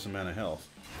ridiculous amount of health.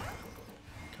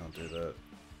 Can't do that.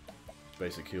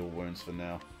 Basic heal wounds for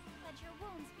now. Let your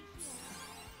wounds be healed.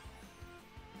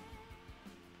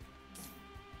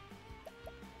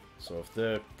 So if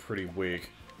they're pretty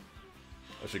weak,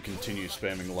 I should continue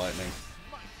spamming lightning.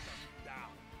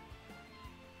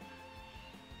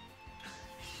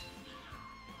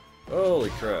 Holy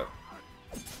crap.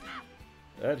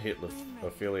 That hit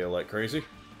Ophelia like crazy.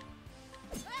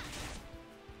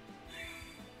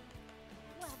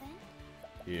 Well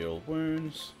then, Heal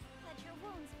wounds. let your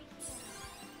wounds be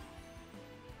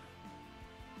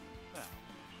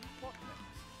healed.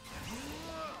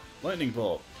 Lightning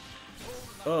bolt.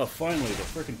 Oh, finally,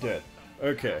 they're freaking dead.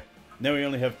 Okay, now we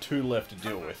only have 2 left to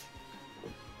deal with.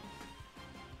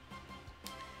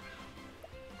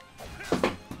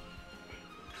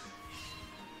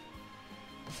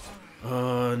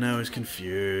 Oh, now he's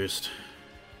confused.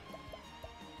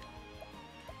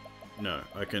 No,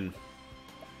 I can...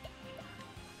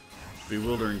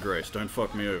 Bewildering Grace, don't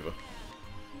fuck me over.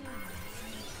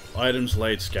 Items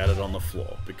laid scattered on the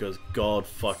floor, because god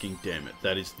fucking damn it,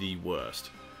 that is the worst.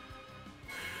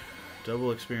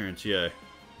 Double experience, yay.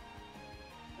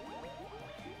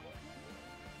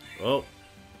 Oh.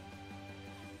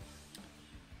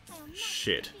 I am not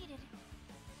Shit. defeated.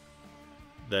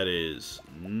 That is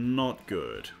not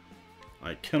good.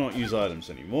 I cannot use items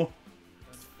anymore.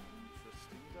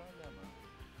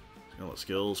 Scarlet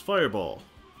skills, fireball.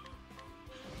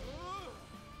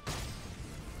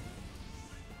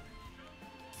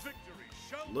 Victory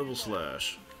shall be Level mine.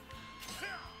 slash.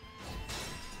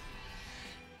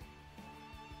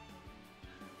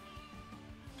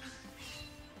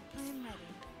 I am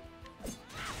ready.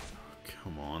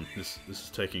 Come on, this is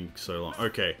taking so long.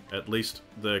 Okay, at least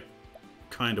they're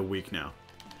kind of weak now.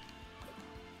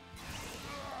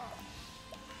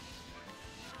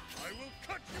 I will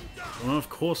cut you down. Well, of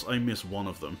course I miss one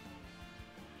of them.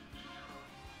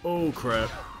 Oh crap.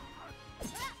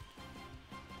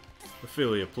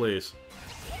 Ophelia, please.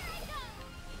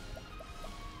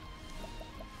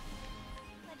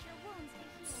 Let your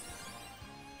wounds be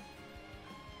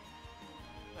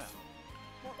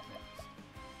healed.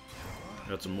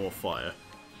 Got some more fire.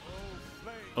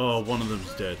 Oh, one of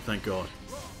them's dead, thank god.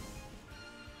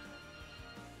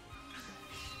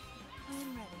 I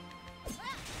am ready.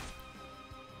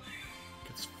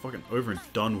 It's fucking over and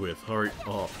done with. Hurry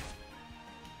up.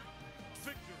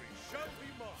 Victory shall be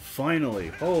mine. Finally,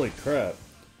 holy crap.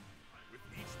 With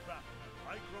each battle,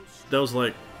 I grow stronger. That was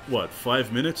like, what,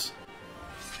 5 minutes?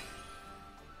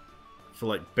 For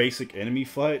like basic enemy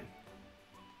fight?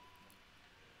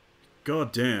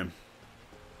 God damn.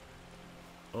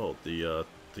 Oh, the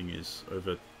thing is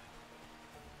over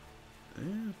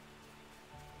there.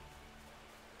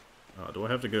 Oh, do I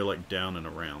have to go like down and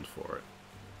around for it?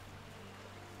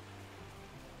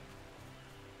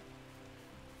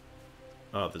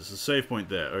 Oh, there's a save point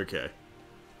there, okay.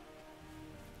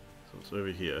 So it's over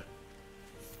here.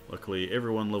 Luckily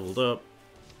everyone leveled up,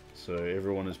 so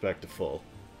everyone is back to full.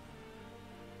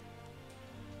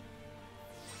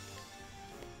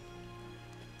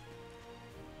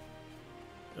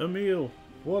 Emil,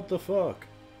 what the fuck?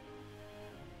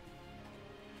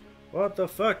 What the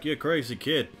fuck, you crazy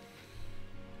kid?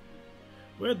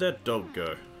 Where'd that dog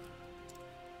go?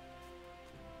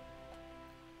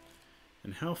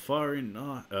 And how far in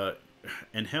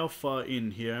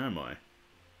here am I?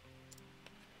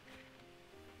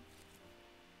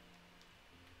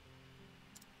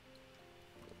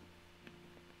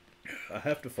 I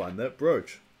have to find that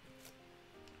brooch.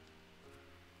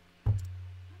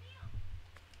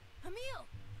 Emil!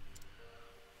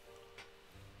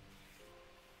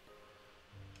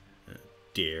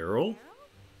 Daryl?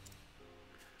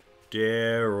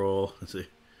 Daryl. Let's see.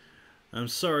 I'm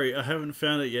sorry, I haven't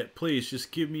found it yet. Please,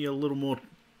 just give me a little more...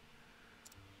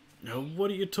 Now,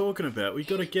 what are you talking about? We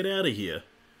gotta get out of here.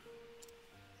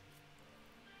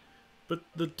 But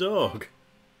the dog...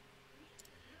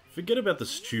 Forget about the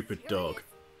stupid dog.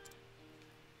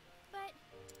 But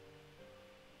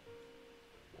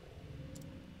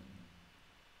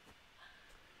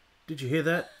Did you hear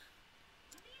that?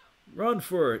 Run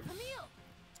for it. Emil!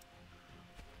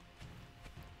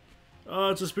 Oh,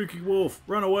 it's a spooky wolf.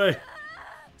 Run away.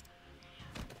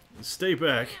 Stay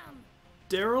back.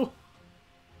 Daryl?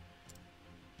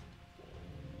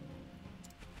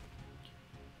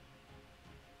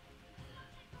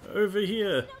 Over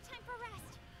here. no time for rest.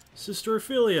 Sister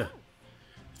Ophelia.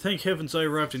 Thank heavens I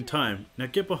arrived in time. Now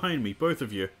get behind me, both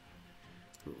of you.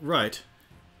 Right.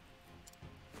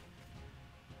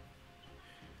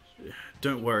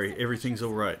 Don't worry, everything's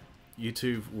alright. You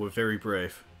two were very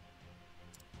brave.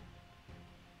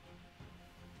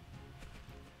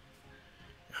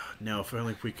 Now, if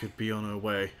only we could be on our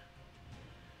way.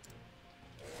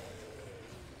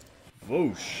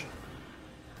 Whoosh.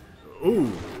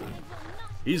 Ooh.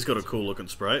 He's got a cool looking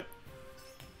sprite.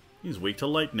 He's weak to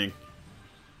lightning.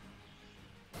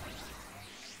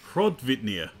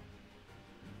 Hrodvitnir.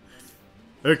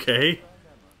 Okay.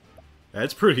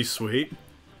 That's pretty sweet.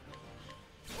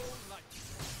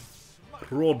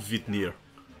 Hrodvitnir.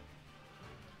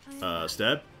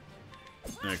 Stab?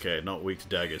 Okay, not weak to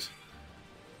daggers.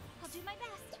 I'll do my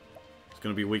best. It's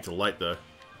gonna be weak to light though.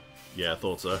 Yeah, I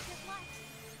thought so.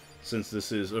 Since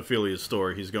this is Ophelia's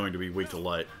story, he's going to be weak to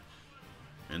light.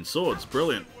 And swords,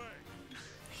 brilliant.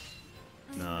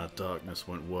 Nah, darkness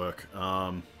won't work.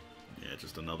 Yeah,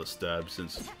 just another stab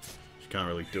since she can't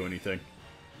really do anything.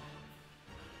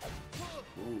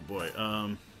 Oh boy,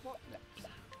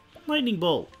 lightning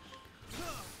bolt.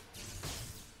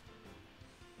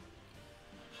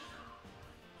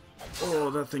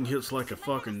 Oh, that thing hits like a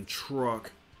fucking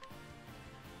truck.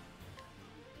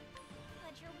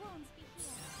 Let your wounds be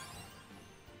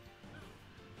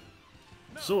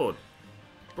healed. Sword.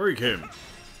 Break him.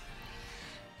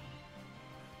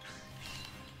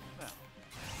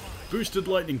 Boosted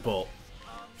lightning bolt.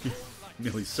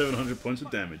 Nearly 700 points of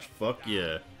damage. Fuck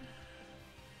yeah.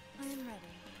 I'm ready.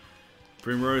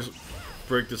 Primrose,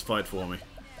 break this fight for me.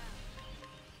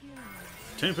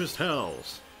 Tempest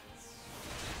howls.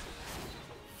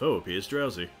 Foe appears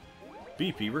drowsy.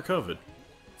 BP recovered.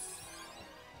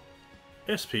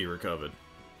 SP recovered.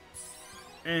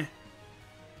 Eh.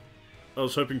 I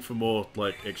was hoping for more,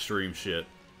 like, extreme shit.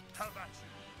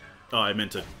 Oh, I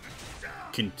meant to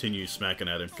continue smacking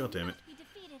at him. God damn it. Be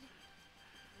defeated.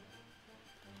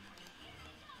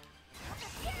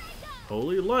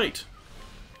 Holy light!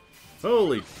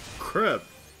 Holy crap!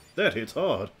 That hits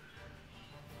hard.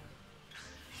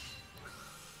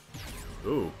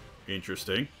 Ooh,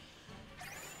 interesting.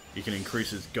 He can increase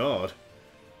his guard.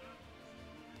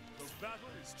 The battle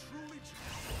is truly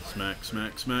Smack,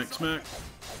 smack, smack, smack.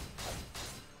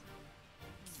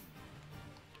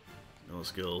 No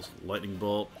skills. Lightning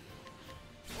bolt.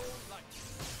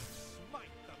 smite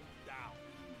them down.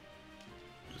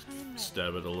 Just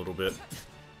stab it a little bit.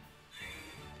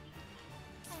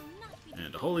 I'll not be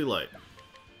And a holy light.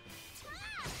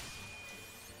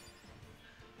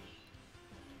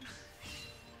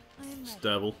 I'm ready.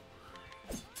 Stabble.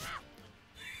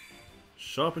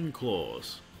 Sharpened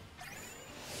claws.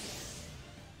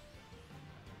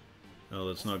 Oh,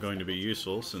 that's not going to be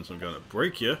useful since I'm going to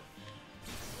break you.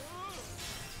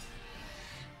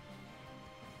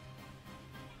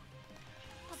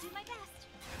 I'll do my best.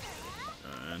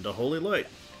 And a holy light.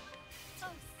 Oh,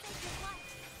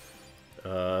 sacred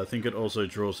light. I think it also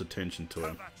draws attention to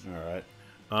him. Alright.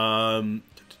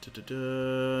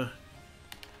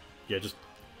 Yeah, just...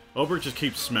 Albrecht just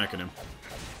keeps smacking him.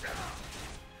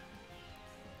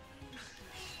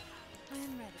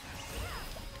 I'm ready.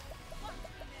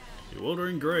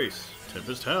 Bewildering Grace.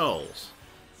 Tempest howls.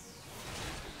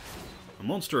 A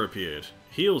monster appeared.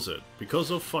 Heals it. Because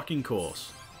of fucking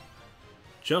course.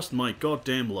 Just my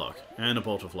goddamn luck. And a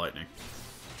bolt of lightning.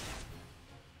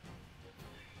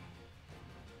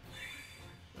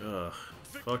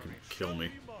 Fucking kill me.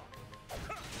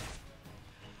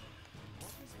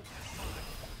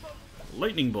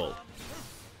 Lightning bolt.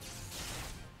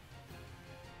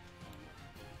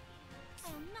 I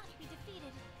will not be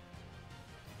defeated.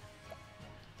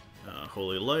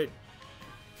 Holy light.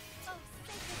 Oh,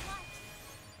 sacred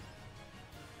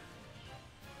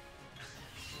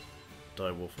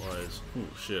light. Direwolf eyes. Oh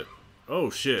shit. Oh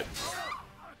shit.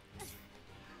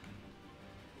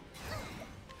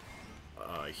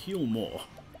 Heal more.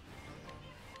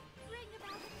 Bring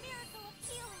about the miracle of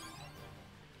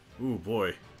healing. Ooh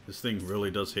boy. This thing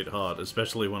really does hit hard,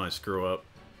 especially when I screw up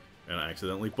and I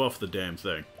accidentally buff the damn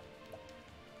thing.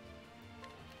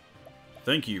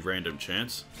 Thank you, random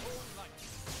chance.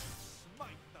 I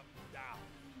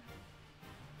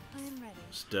am ready.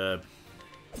 Stab.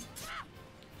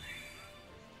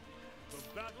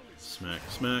 Smack,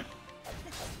 smack.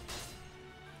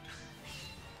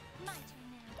 My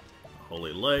turn now.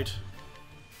 Holy light.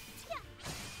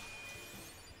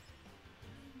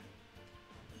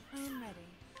 I am ready.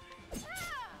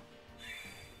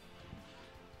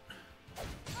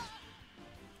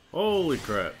 Holy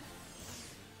crap.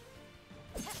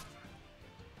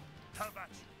 How about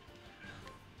you?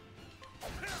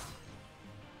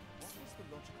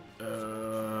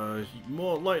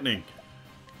 More lightning.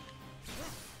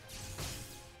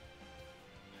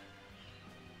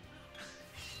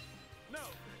 No.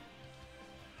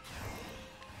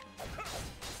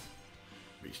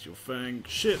 Bestial Fang.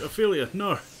 Shit, Ophelia,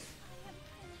 no.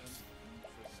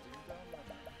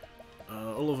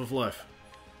 Olive of Life.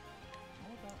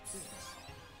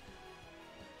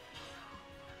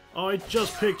 I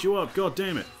just picked you up, god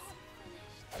damn it.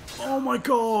 Oh my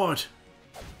god!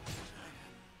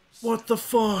 What the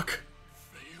fuck?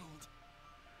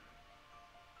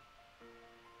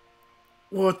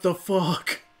 What the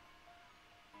fuck?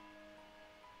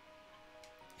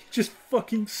 He just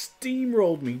fucking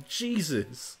steamrolled me,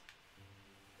 Jesus.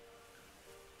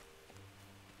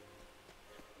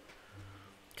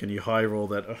 Can you high roll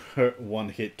that one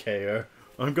hit KO?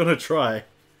 I'm gonna try.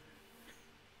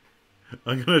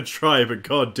 I'm gonna try, but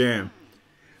goddamn,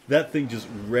 that thing just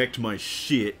wrecked my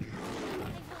shit. I will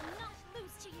not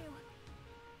lose to you.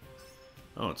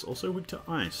 Oh, it's also weak to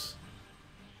ice.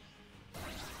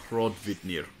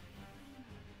 Hrodvitnir.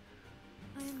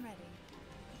 I am ready.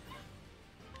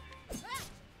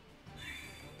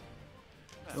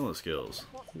 Skill skills.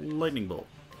 Lightning bolt.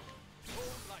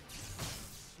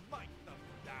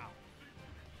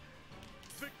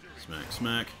 Smack,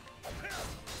 smack.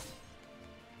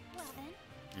 Well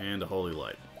then. And a holy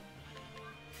light.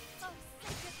 Oh,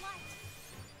 sacred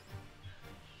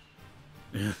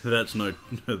light.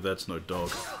 that's no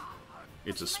dog.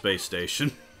 It's a space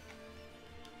station.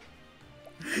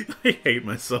 I hate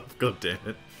myself, god damn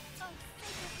it. Oh,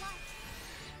 sacred light.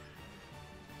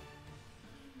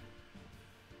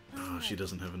 Oh, she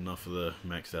doesn't have enough of the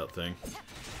maxed out thing.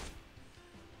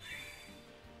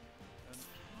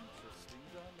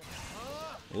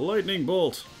 Lightning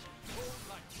bolt.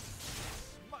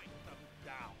 Smite them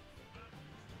down.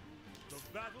 The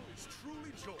battle is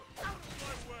truly joy. Out of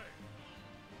my way.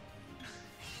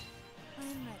 I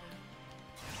am ready.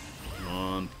 Come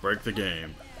on, break the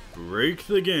game. Break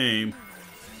the game.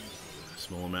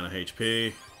 Small amount of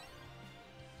HP.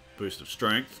 Boost of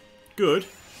strength. Good.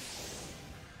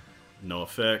 No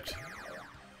effect.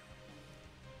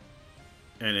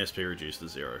 And SP reduced to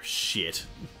 0. Shit.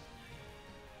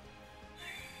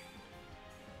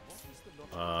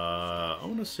 I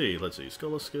want to see. Let's see.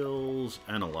 Scholar skills.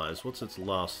 Analyze. What's its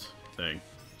last thing?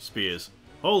 Spears.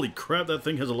 Holy crap, that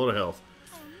thing has a lot of health.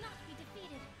 I will not be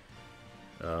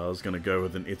defeated. I was gonna go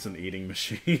with it's an eating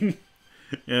machine.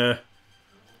 Yeah.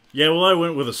 Yeah, well I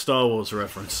went with a Star Wars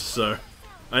reference, so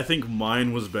I think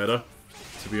mine was better,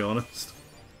 to be honest.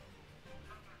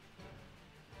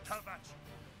 How about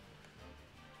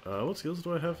you? What skills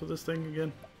do I have for this thing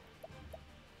again?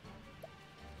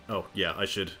 Oh, yeah, I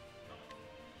should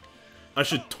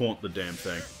taunt the damn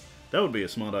thing. That would be a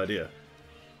smart idea.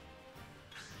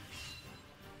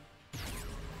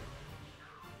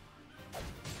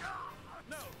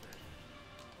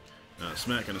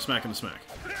 Smack and a smack and a smack.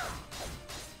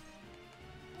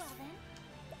 Well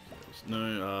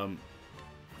then.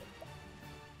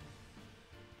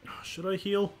 No, should I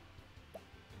heal?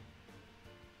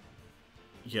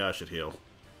 Yeah, I should heal.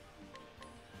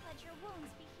 Let your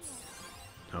wounds be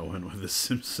healed. I went with the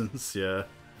Simpsons, yeah.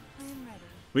 I am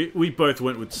ready. We both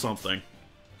went with something.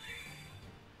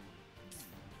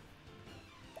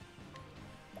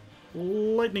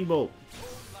 Lightning bolt.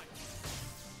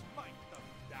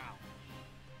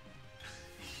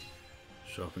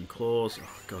 Sharpened claws. Oh,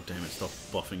 god damn it, stop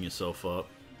buffing yourself up.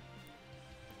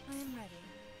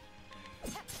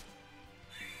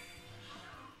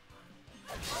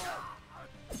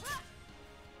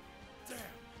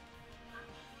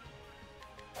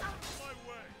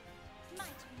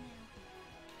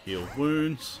 Heal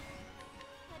wounds.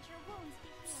 Let your wounds be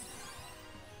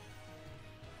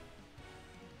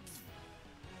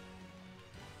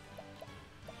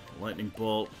healed. Lightning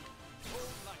bolt.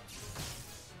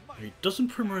 Hey, doesn't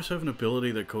Primrose have an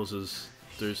ability that causes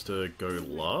dudes to go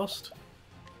last?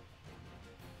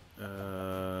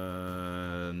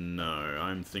 No,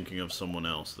 I'm thinking of someone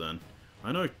else then.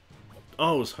 I know.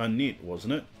 Oh, it was Hanit,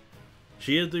 wasn't it?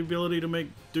 She had the ability to make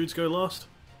dudes go last?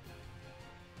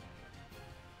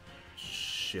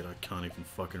 Shit, I can't even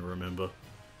fucking remember.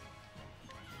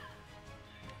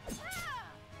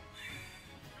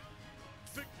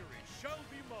 Victory shall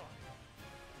be mine.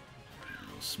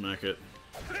 I'll smack it.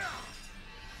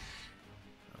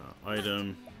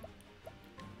 Item.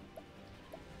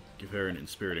 Give her an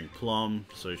Inspiriting Plum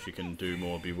so she can do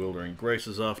more Bewildering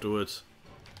Graces afterwards.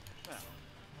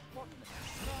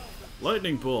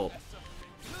 Lightning Bolt.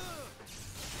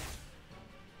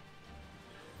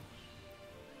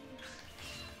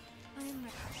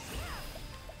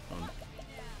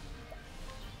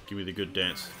 Give me the good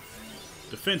dance.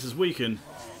 Defense is weakened.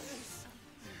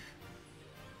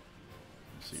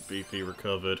 Let's see, BP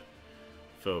recovered.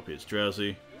 Foe appears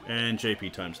drowsy. And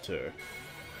JP times 2.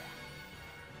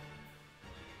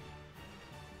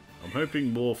 I'm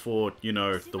hoping more for, you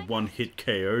know, the one-hit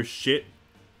KO shit.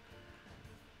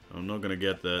 I'm not gonna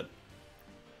get that.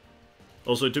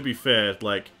 Also, to be fair,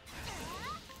 like,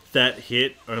 that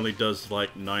hit only does,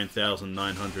 like,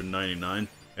 9,999.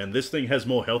 And this thing has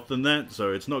more health than that,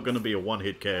 so it's not gonna be a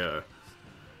one-hit KO.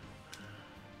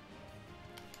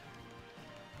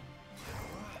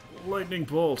 Lightning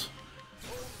Bolt.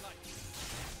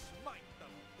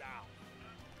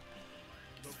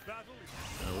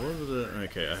 What was it?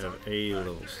 Okay, I have a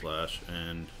little slash,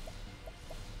 and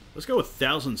let's go with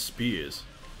 1,000 spears.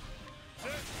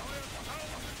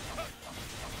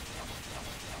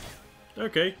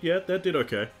 Okay, yeah, that did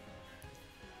okay.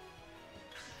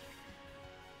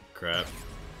 Crap.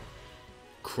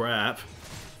 Crap.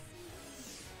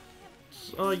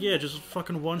 Oh yeah, just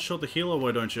fucking one-shot the healer,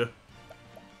 why don't you?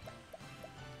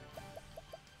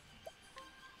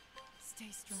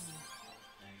 Stay strong.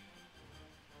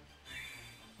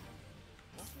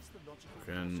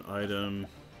 An item.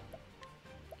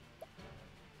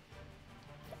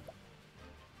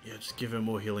 Yeah, just give him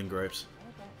more healing grapes.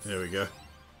 There we go.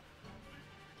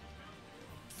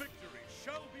 Victory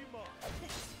shall be mine.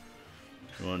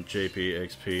 You want JP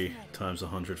XP times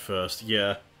 100 first.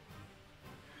 Yeah.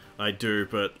 I do,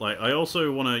 but like I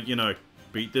also want to, you know,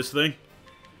 beat this thing.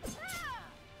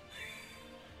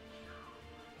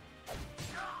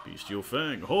 Bestial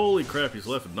Fang. Holy crap, he's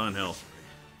left with 9 health.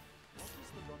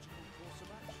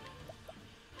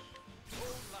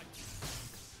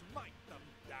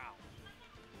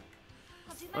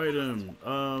 Item,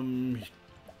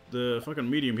 the fucking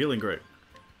medium healing grape.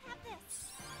 Have this.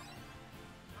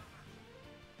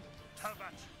 Have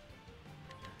at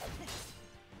you.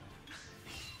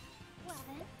 Well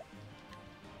then.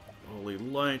 Holy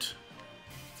light.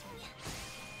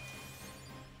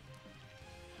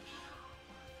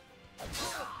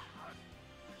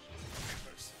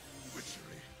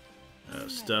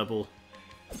 Stubble.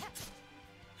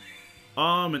 Oh,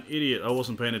 I'm an idiot. I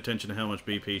wasn't paying attention to how much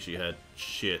BP she had.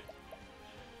 Shit.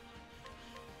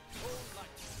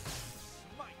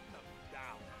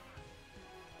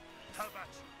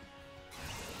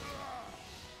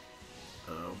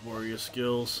 Warrior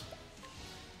skills.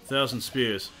 1,000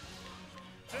 spears.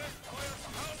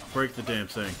 Break the damn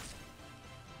thing.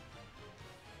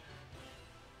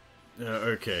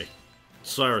 Okay.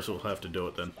 Cyrus will have to do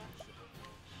it then.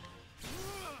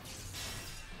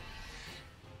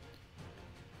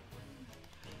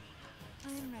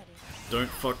 I'm ready. Don't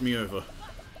fuck me over.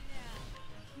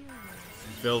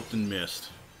 Enveloped in mist.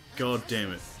 God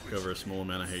damn it. Cover a small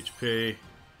amount of HP.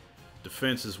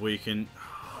 Defense is weakened.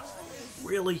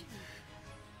 Really?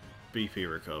 BP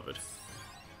recovered.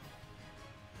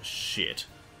 Shit.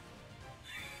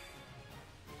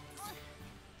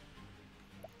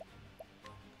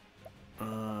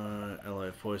 Ally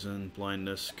of poison,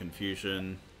 blindness,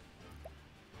 confusion,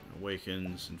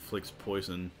 awakens, inflicts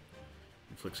poison,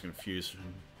 inflicts confusion,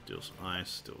 deals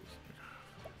ice, deals...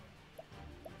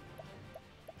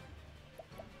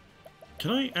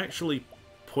 Can I actually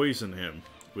poison him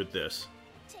with this?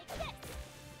 Take this.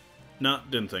 Nah,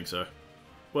 didn't think so.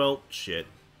 Well, shit.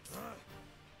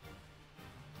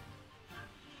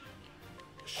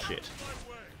 Shit.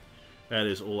 That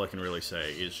is all I can really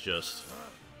say, is just...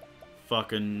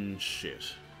 fucking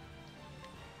shit.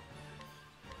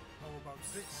 How about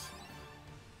this?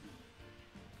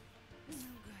 No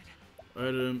good.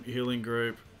 Item, healing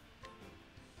grape.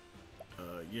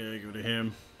 Yeah, give it to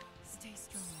him. Stay Stay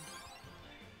strong.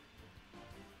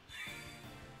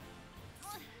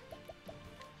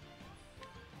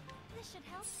 This should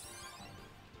help.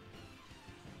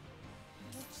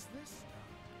 What's this?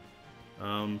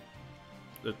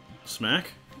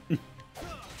 Smack?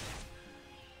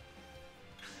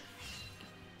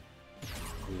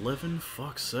 11,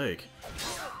 fuck's sake.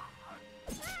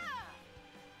 No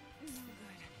good.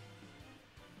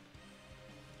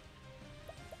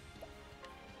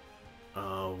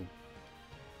 Oh.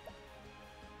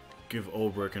 Give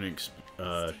Olbrich an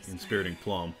Inspiriting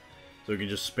Plum. So we can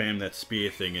just spam that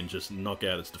spear thing and just knock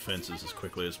out its defenses as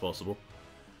quickly as possible.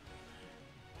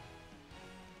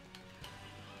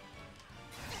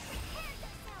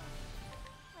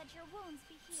 Let your wounds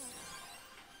be healed.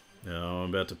 No, I'm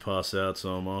about to pass out,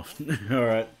 so I'm off.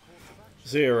 Alright.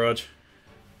 See ya, Raj.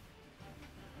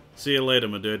 See you later,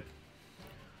 my dude.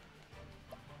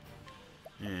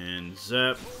 And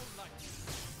zap.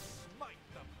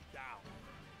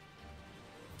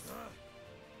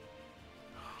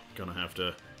 Gonna have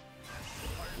to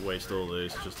waste all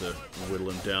these just to whittle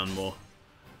him down more.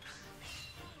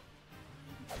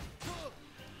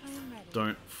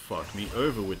 Don't fuck me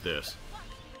over with this.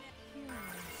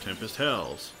 Tempest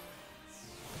Howls.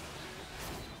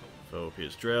 Foe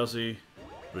appears drowsy.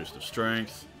 Boost of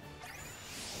strength.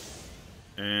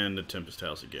 And the Tempest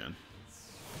Howls again.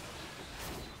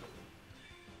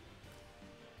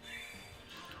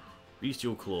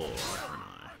 Bestial Claw.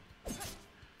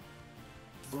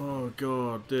 Oh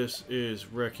god, this is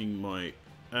wrecking my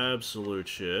absolute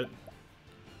shit.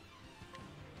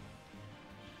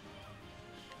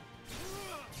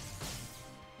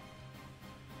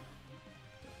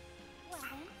 Well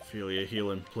then, Ophelia, heal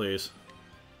him, please.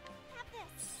 have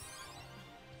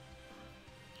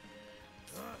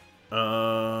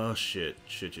this.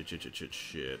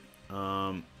 Shit.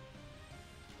 All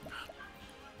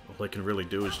I can really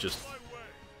do is just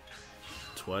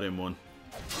twat him one.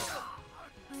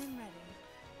 I'm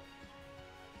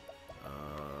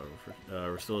ready.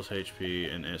 Restores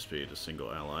HP and SP to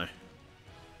single ally.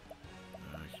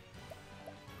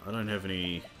 I don't have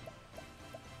any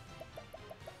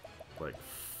like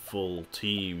full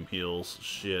team heals.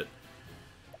 Shit.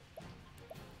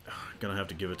 Gonna have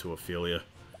to give it to Ophelia.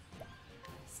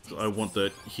 I want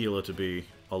the healer to be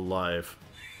alive.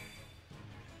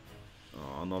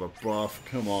 Oh, not a buff.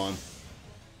 Come on.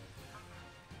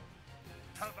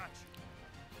 Okay,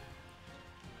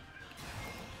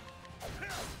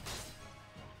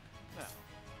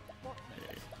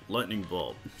 Lightning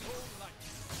Bolt.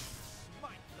 My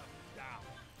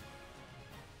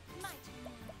turn.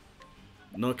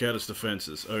 Knock out its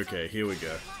defenses. Okay, here we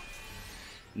go.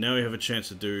 Now we have a chance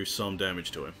to do some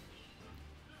damage to him.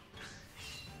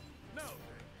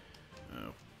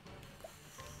 Oh.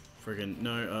 Friggin'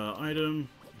 no, item.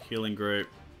 Healing Grape.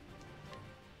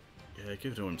 Yeah,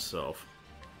 give it to himself.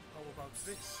 How about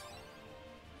this?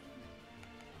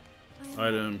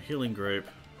 Item, Healing Grape.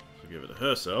 So give it to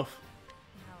herself.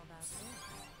 How about this?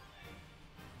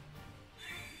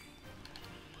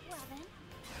 Well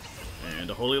then, And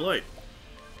a Holy Light.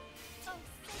 oh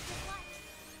sacred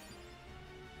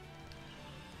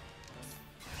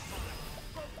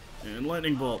light. And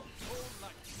Lightning Bolt.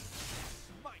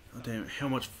 Oh, damn, how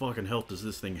much fucking health does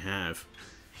this thing have?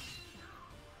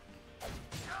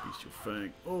 Bestial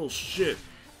Fang. Oh shit!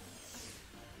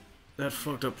 That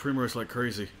fucked up Primrose like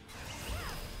crazy.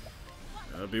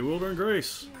 Bewildering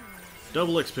Grace.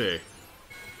 Double XP.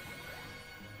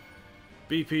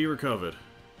 BP recovered.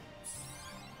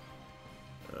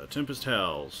 Tempest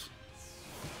Howls.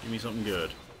 Give me something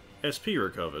good. SP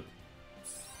recovered.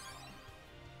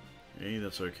 Hey,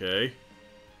 that's okay.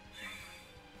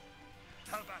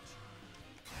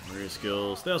 Maria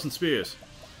skills. 1,000 spears.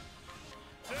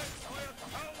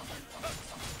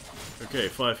 Okay,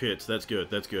 5 hits. That's good.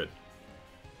 That's good.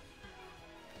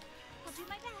 I'll do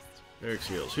my best. Eric's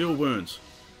heals. Heal wounds.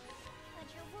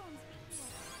 Let your wounds be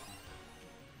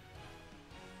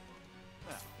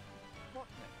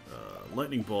healed.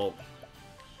 Lightning Bolt.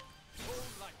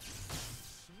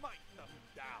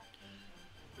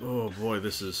 Oh boy,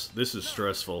 this is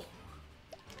stressful.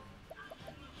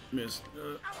 Miss.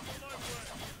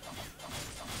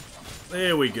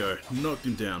 There we go. Knocked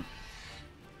him down.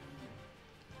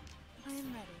 I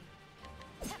am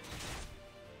ready.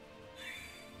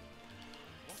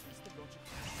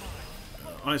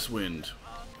 Ice Wind.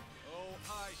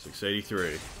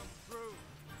 683.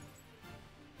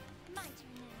 My turn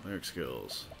now. Lyric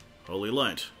skills. Holy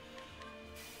Light.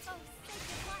 Oh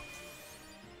sacred light.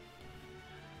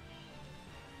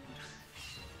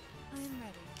 I am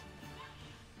ready.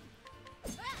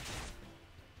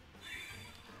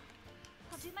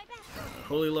 I'll do my best.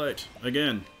 Holy light.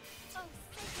 Again. Oh,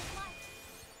 sacred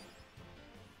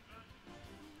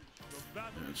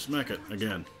light. And smack it.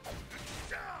 Again.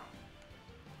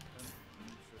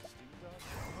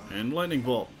 And lightning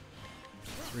bolt.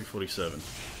 347.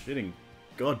 Shitting.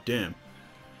 Goddamn.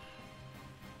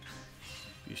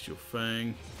 Bestial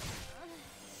Fang.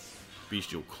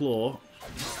 Bestial Claw.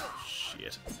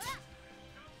 Shit.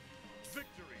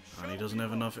 And he doesn't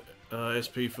have enough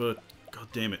SP for... God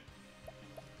damn it.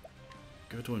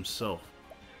 Go to himself.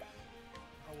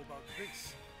 How about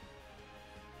this?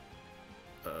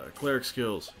 Cleric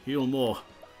skills. Heal more.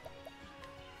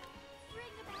 Bring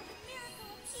about the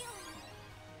miracle of healing.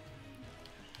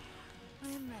 I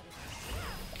am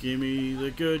ready. Gimme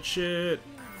the good shit.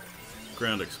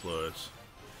 Ground explodes.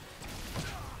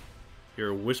 Hear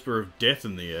a whisper of death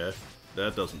in the air.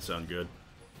 That doesn't sound good.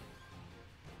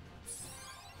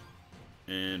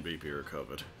 And BP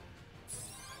recovered.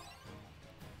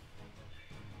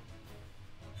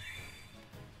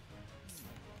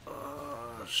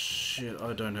 Shit,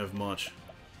 I don't have much.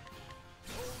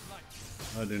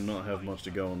 I do not have much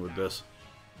to go on with this.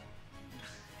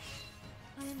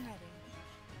 I am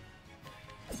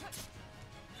ready.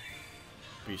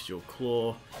 Bestial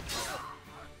Claw.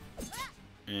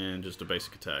 And just a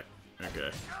basic attack.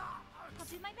 Okay. I'll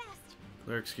do my best.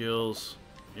 Cleric skills.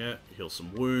 Yeah, heal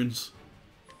some wounds.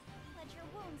 Let your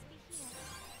wounds be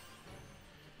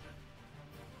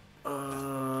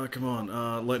healed. Come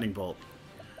on, lightning bolt.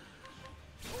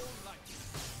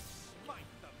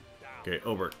 Okay,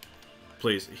 Obert.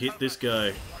 Please, hit this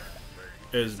guy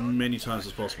as many times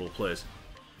as possible, please.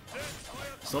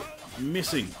 Stop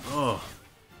missing! Oh.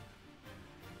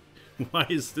 Why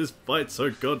is this fight so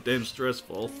goddamn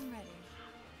stressful? I am ready.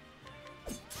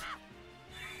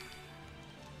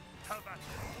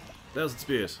 1,000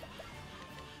 spears.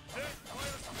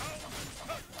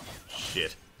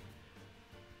 Shit.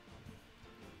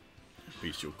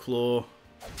 Bestial Claw.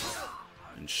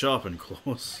 And Sharpened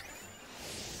Claws.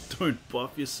 Don't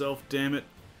buff yourself, damn it.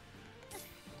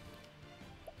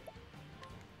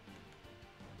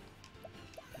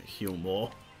 Heal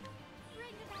more. Bring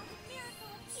about the miracle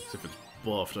of As healing. if it's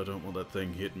buffed, I don't want that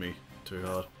thing hit me too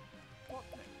hard.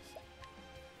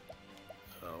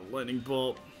 Lightning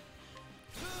bolt.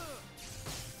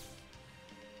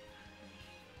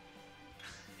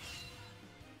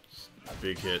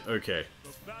 Big hit. Okay.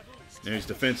 Now his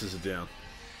defenses are down.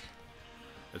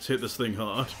 Let's hit this thing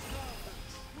hard.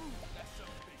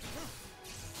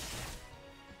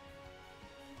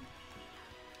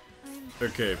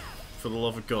 Okay, for the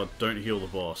love of God, don't heal the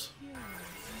boss.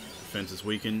 Defense is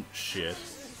weakened. Shit.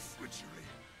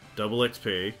 Double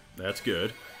XP. That's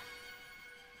good.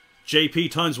 JP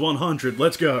times 100.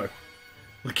 Let's go.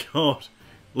 God.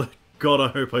 God, I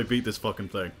hope I beat this fucking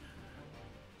thing.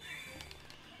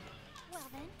 Well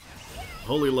then.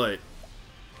 Holy light.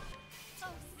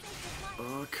 Oh, sacred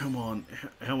light. Oh, come on.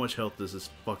 How much health does this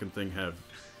fucking thing have?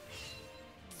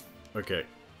 Okay.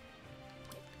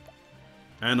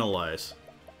 Analyze.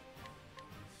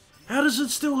 How does it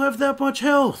still have that much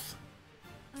health?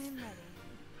 I am ready.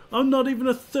 I'm not even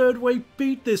a third way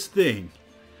beat this thing.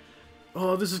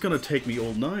 Oh, this is gonna take me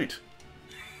all night.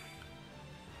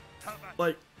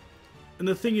 Like, and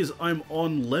the thing is, I'm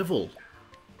on level.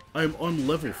 I'm on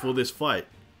level for this fight.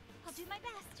 I'll do my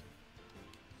best.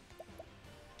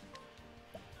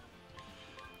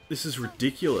 This is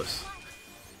ridiculous.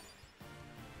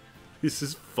 This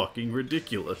is fucking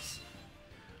ridiculous.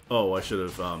 Oh, I should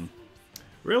have,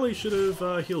 really should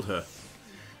have, healed her.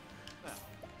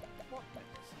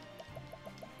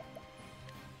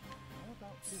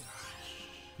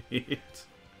 Shit.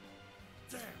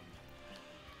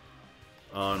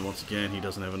 Oh, and once again, he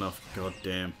doesn't have enough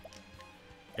goddamn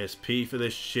SP for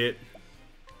this shit.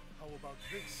 How about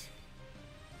this?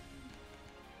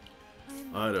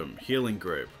 Item, healing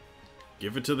grape.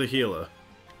 Give it to the healer,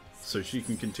 so she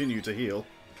can continue to heal.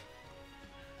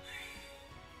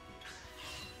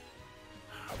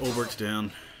 Olbert's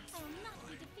down. I will not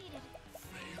be defeated.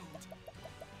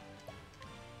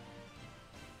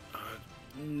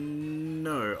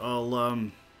 No,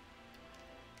 I'll,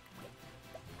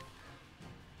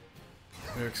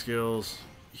 Cleric skills,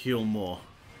 heal more.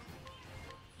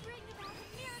 Bring about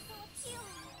the miracle of healing.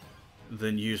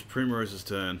 Then use Primrose's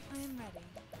turn. I am ready.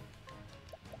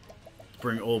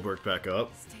 Bring Olbert back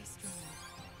up. Stay strong.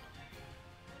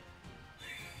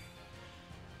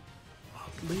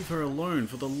 Leave her alone,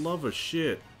 for the love of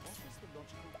shit.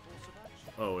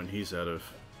 Oh, and he's out of...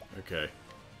 Okay.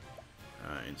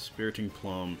 Inspiriting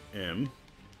Plum M.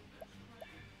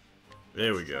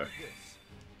 There we go.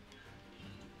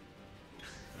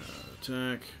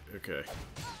 Attack. Okay.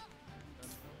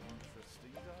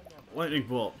 Lightning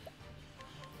bolt.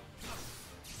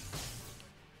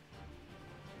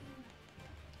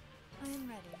 I am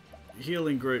ready.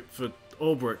 Healing grape for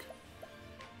Ulbrich.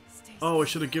 Oh, I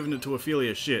should have given it to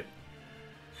Ophelia. Shit.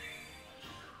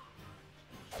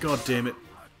 God damn it.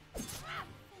 The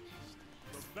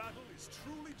battle is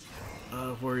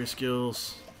truly Warrior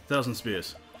skills. 1,000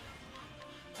 spears.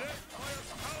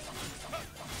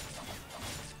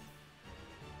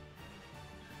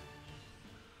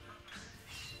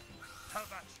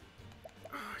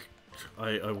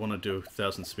 I want to do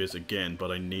 1,000 spears again, but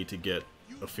I need to get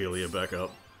Ophelia back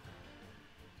up.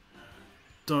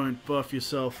 Don't buff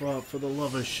yourself up, for the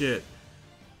love of shit.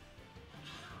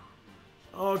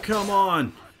 Oh, come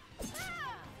on!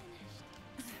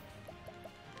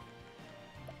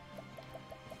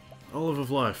 Olive of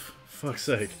life. Fuck's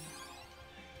sake.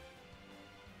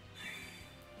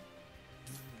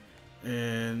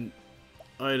 And...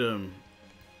 item.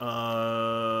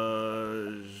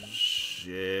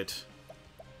 Shit.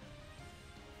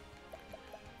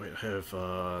 Wait, I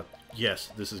have, yes,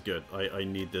 this is good. I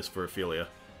need this for Ophelia.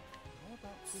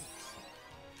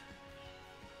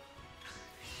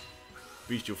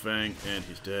 Bestial Fang, and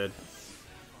he's dead.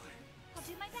 I'll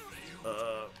do my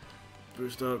best.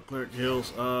 Boost up, cleric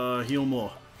heals, heal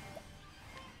more.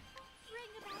 Bring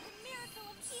about the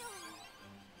miracle of healing.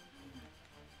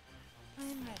 I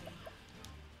am ready.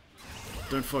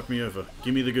 Don't fuck me over.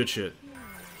 Give me the good shit.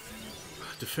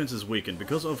 Defense is weakened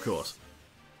because, of course,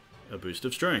 a boost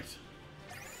of strength.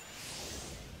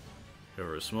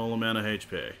 Cover a small amount of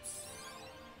HP.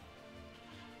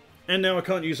 And now I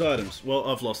can't use items. Well,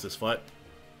 I've lost this fight.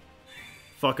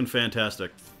 Fucking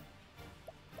fantastic.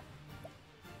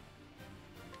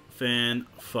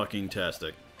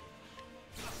 Fan-fucking-tastic.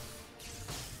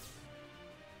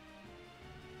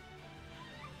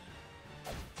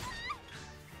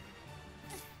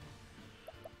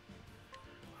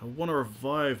 I want to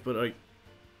revive, but I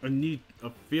need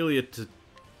Ophelia to,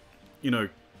 you know,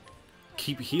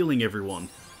 keep healing everyone.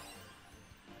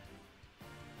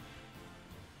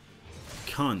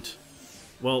 Cunt.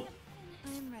 Well,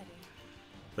 I am ready.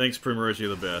 thanks, Primrose,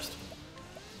 you're the best.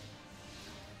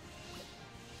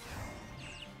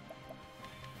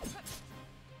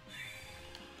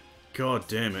 God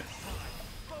damn it.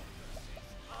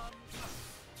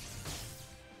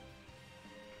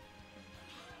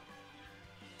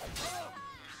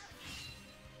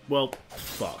 Well,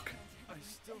 fuck. I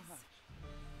still have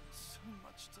so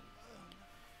much to learn.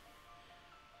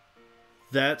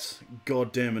 That's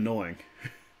goddamn annoying.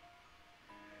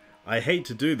 I hate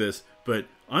to do this, but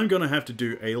I'm gonna have to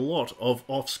do a lot of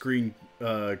off-screen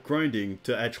grinding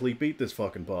to actually beat this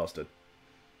fucking bastard.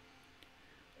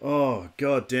 Oh,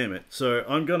 god damn it. So,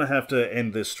 I'm gonna have to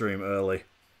end this stream early.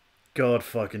 God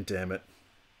fucking damn it.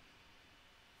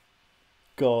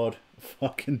 God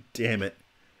fucking damn it.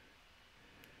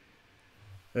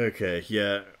 Okay,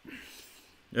 yeah.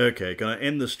 Okay, gonna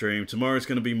end the stream. Tomorrow's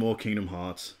gonna be more Kingdom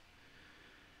Hearts.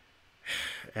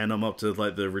 And I'm up to,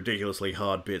 like, the ridiculously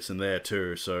hard bits in there,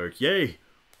 too. So, yay!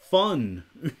 Fun!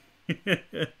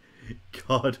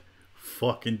 God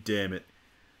fucking damn it.